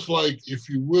 almost like, if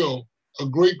you will, a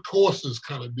great courses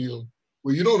kind of deal,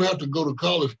 where you don't have to go to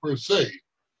college per se.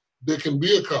 There can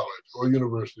be a college or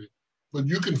university, but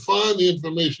you can find the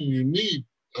information you need,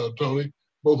 Tony,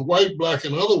 both white, Black,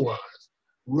 and otherwise,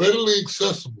 readily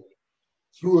accessible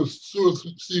through a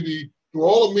CD, through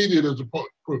all the media that's a part.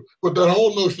 But that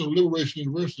whole notion of Liberation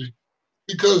University,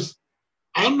 because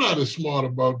I'm not as smart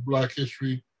about Black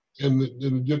history and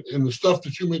the stuff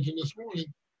that you mentioned this morning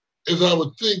as I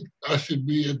would think I should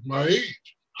be at my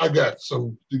age. I got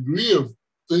some degree of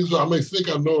things I may think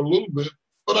I know a little bit,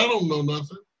 but I don't know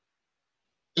nothing.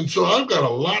 And so I've got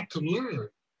a lot to learn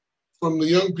from the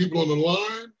young people on the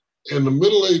line and the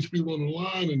middle-aged people on the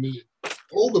line and the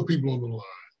older people on the line.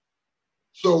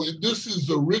 So this is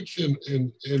a rich and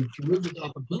terrific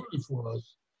opportunity for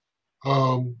us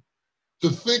to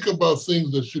think about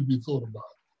things that should be thought about.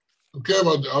 Okay,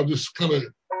 I'll just kind of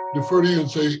defer to you and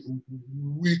say,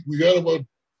 we got about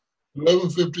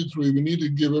 11:53. We need to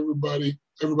give everybody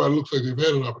everybody looks like they've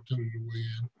had an opportunity to weigh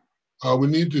in. We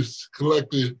need to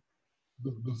collect the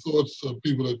thoughts of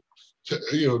people that,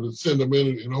 that send them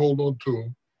in and hold on to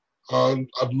them.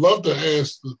 I'd love to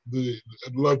ask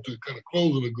I'd love to kind of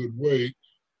close in a good way,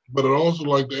 but I'd also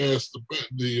like to ask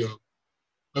the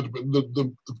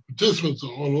participants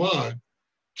online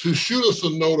to shoot us a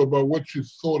note about what you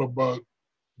thought about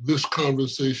this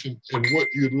conversation and what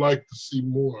you'd like to see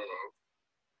more of.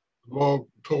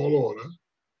 Tall order.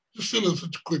 Just send us a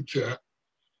quick chat.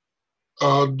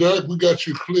 Derek, we got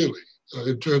you clearly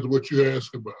in terms of what you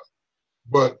asked about,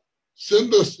 but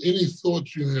send us any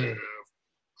thoughts you have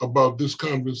about this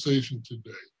conversation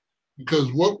today.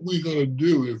 Because what we're going to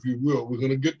do, if you will, we're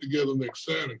going to get together next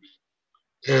Saturday,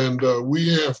 and we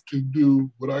have to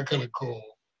do what I kind of call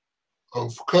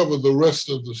cover the rest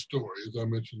of the story, as I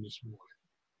mentioned this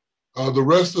morning. The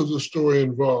rest of the story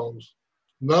involves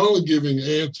not only giving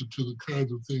answer to the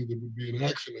kinds of things that would be an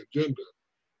action agenda,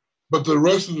 but the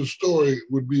rest of the story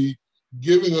would be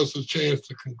giving us a chance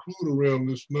to conclude around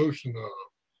this notion of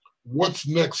what's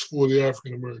next for the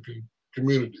African American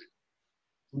community.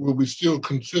 We'll be still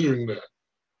considering that.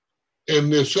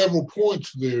 And there's several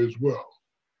points there as well.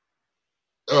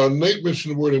 Nate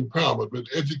mentioned the word empowerment, but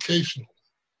education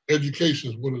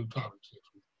is one of the topics next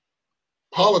week.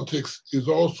 Politics is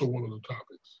also one of the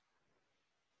topics.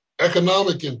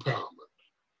 Economic empowerment,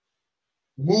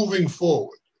 moving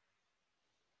forward,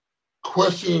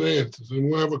 question and answers, and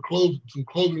we'll have some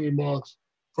closing remarks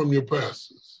from your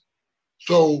pastors.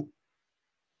 So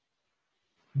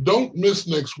don't miss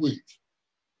next week.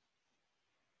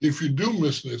 If you do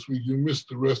miss next week, you miss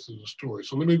the rest of the story.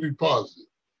 So let me be positive.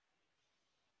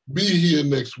 Be here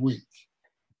next week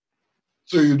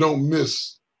so you don't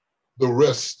miss the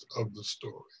rest of the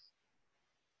story.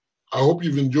 I hope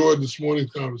you've enjoyed this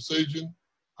morning's conversation.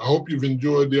 I hope you've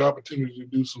enjoyed the opportunity to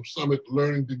do some summit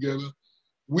learning together.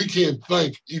 We can't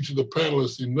thank each of the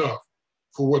panelists enough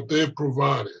for what they've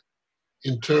provided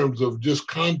in terms of just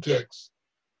context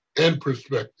and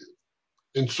perspective.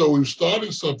 And so we've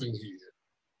started something here,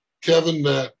 Kevin,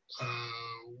 that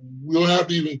we'll have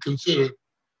to even consider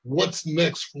what's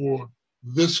next for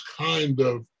this kind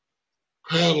of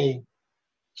panel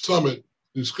summit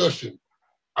discussion.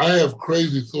 I have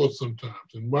crazy thoughts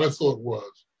sometimes, and my thought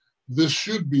was, this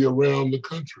should be around the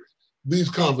country, these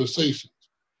conversations,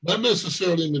 not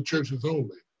necessarily in the churches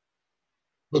only,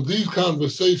 but these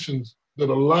conversations that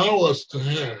allow us to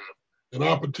have an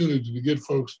opportunity to get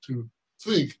folks to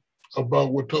think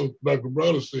about what Dr.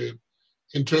 Browder said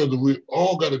in terms of we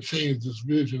all got to change this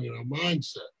vision in our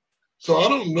mindset. So I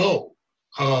don't know.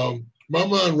 My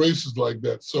mind races like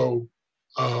that. So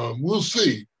we'll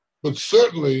see. But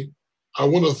certainly, I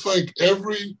want to thank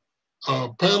every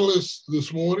panelist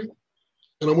this morning,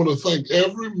 and I want to thank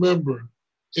every member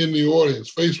in the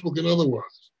audience, Facebook and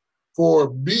otherwise, for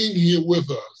being here with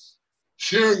us,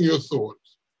 sharing your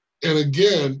thoughts. And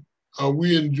again,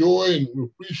 we enjoy and we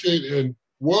appreciate and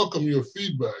welcome your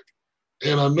feedback.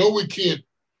 And I know we can't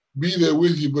be there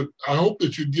with you, but I hope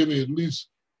that you're giving at least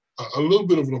a little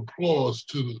bit of an applause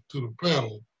to the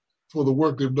panel for the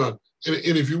work they've done. And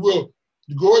if you will,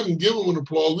 go ahead and give them an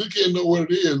applause. We can't know what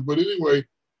it is, but anyway,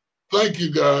 thank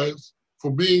you guys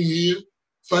for being here.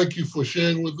 Thank you for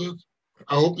sharing with us.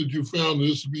 I hope that you found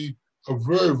this to be a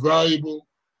very valuable,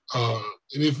 and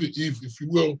if you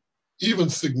will, even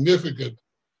significant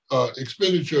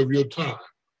expenditure of your time,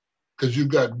 because you've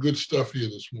got good stuff here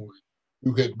this morning.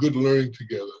 We've had good learning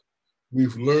together.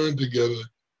 We've learned together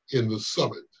in the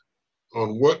summit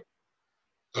on what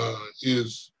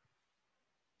is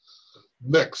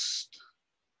next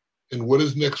and what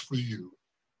is next for you.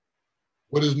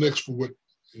 What is next for what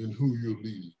and who you're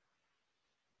leading?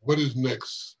 What is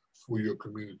next for your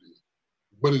community?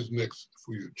 What is next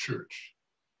for your church?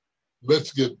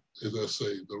 Let's get, as I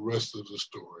say, the rest of the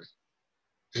story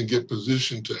and get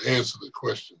positioned to answer the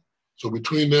question. So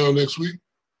between now and next week,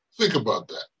 think about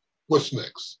that. What's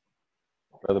next?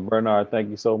 Brother Bernard, thank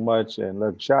you so much. And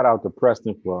look, shout out to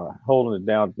Preston for holding it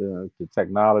down to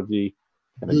technology.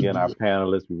 And again, our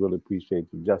panelists, we really appreciate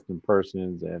you. Justin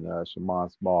Persons and Shaman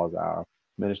Smalls, our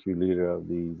ministry leader of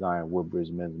the Zion Woodbridge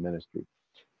Men's Ministry.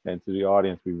 And to the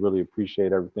audience, we really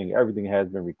appreciate everything. Everything has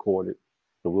been recorded,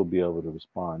 so we'll be able to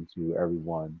respond to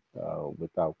everyone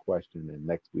without question in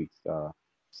next week's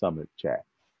summit chat.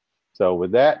 So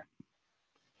with that,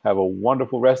 have a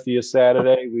wonderful rest of your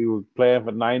Saturday. We were planning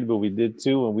for 90, but we did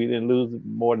 2, and we didn't lose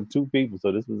more than 2 people.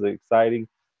 So this was an exciting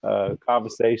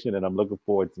conversation, and I'm looking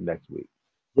forward to next week.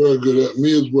 Very good.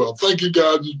 Me as well. Thank you,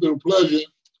 guys. It's been a pleasure.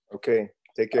 Okay.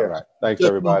 Take care. All right. Thanks,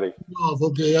 everybody.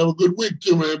 Okay. Have a good week,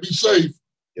 too, man. Be safe.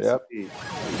 Yes,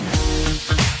 yep.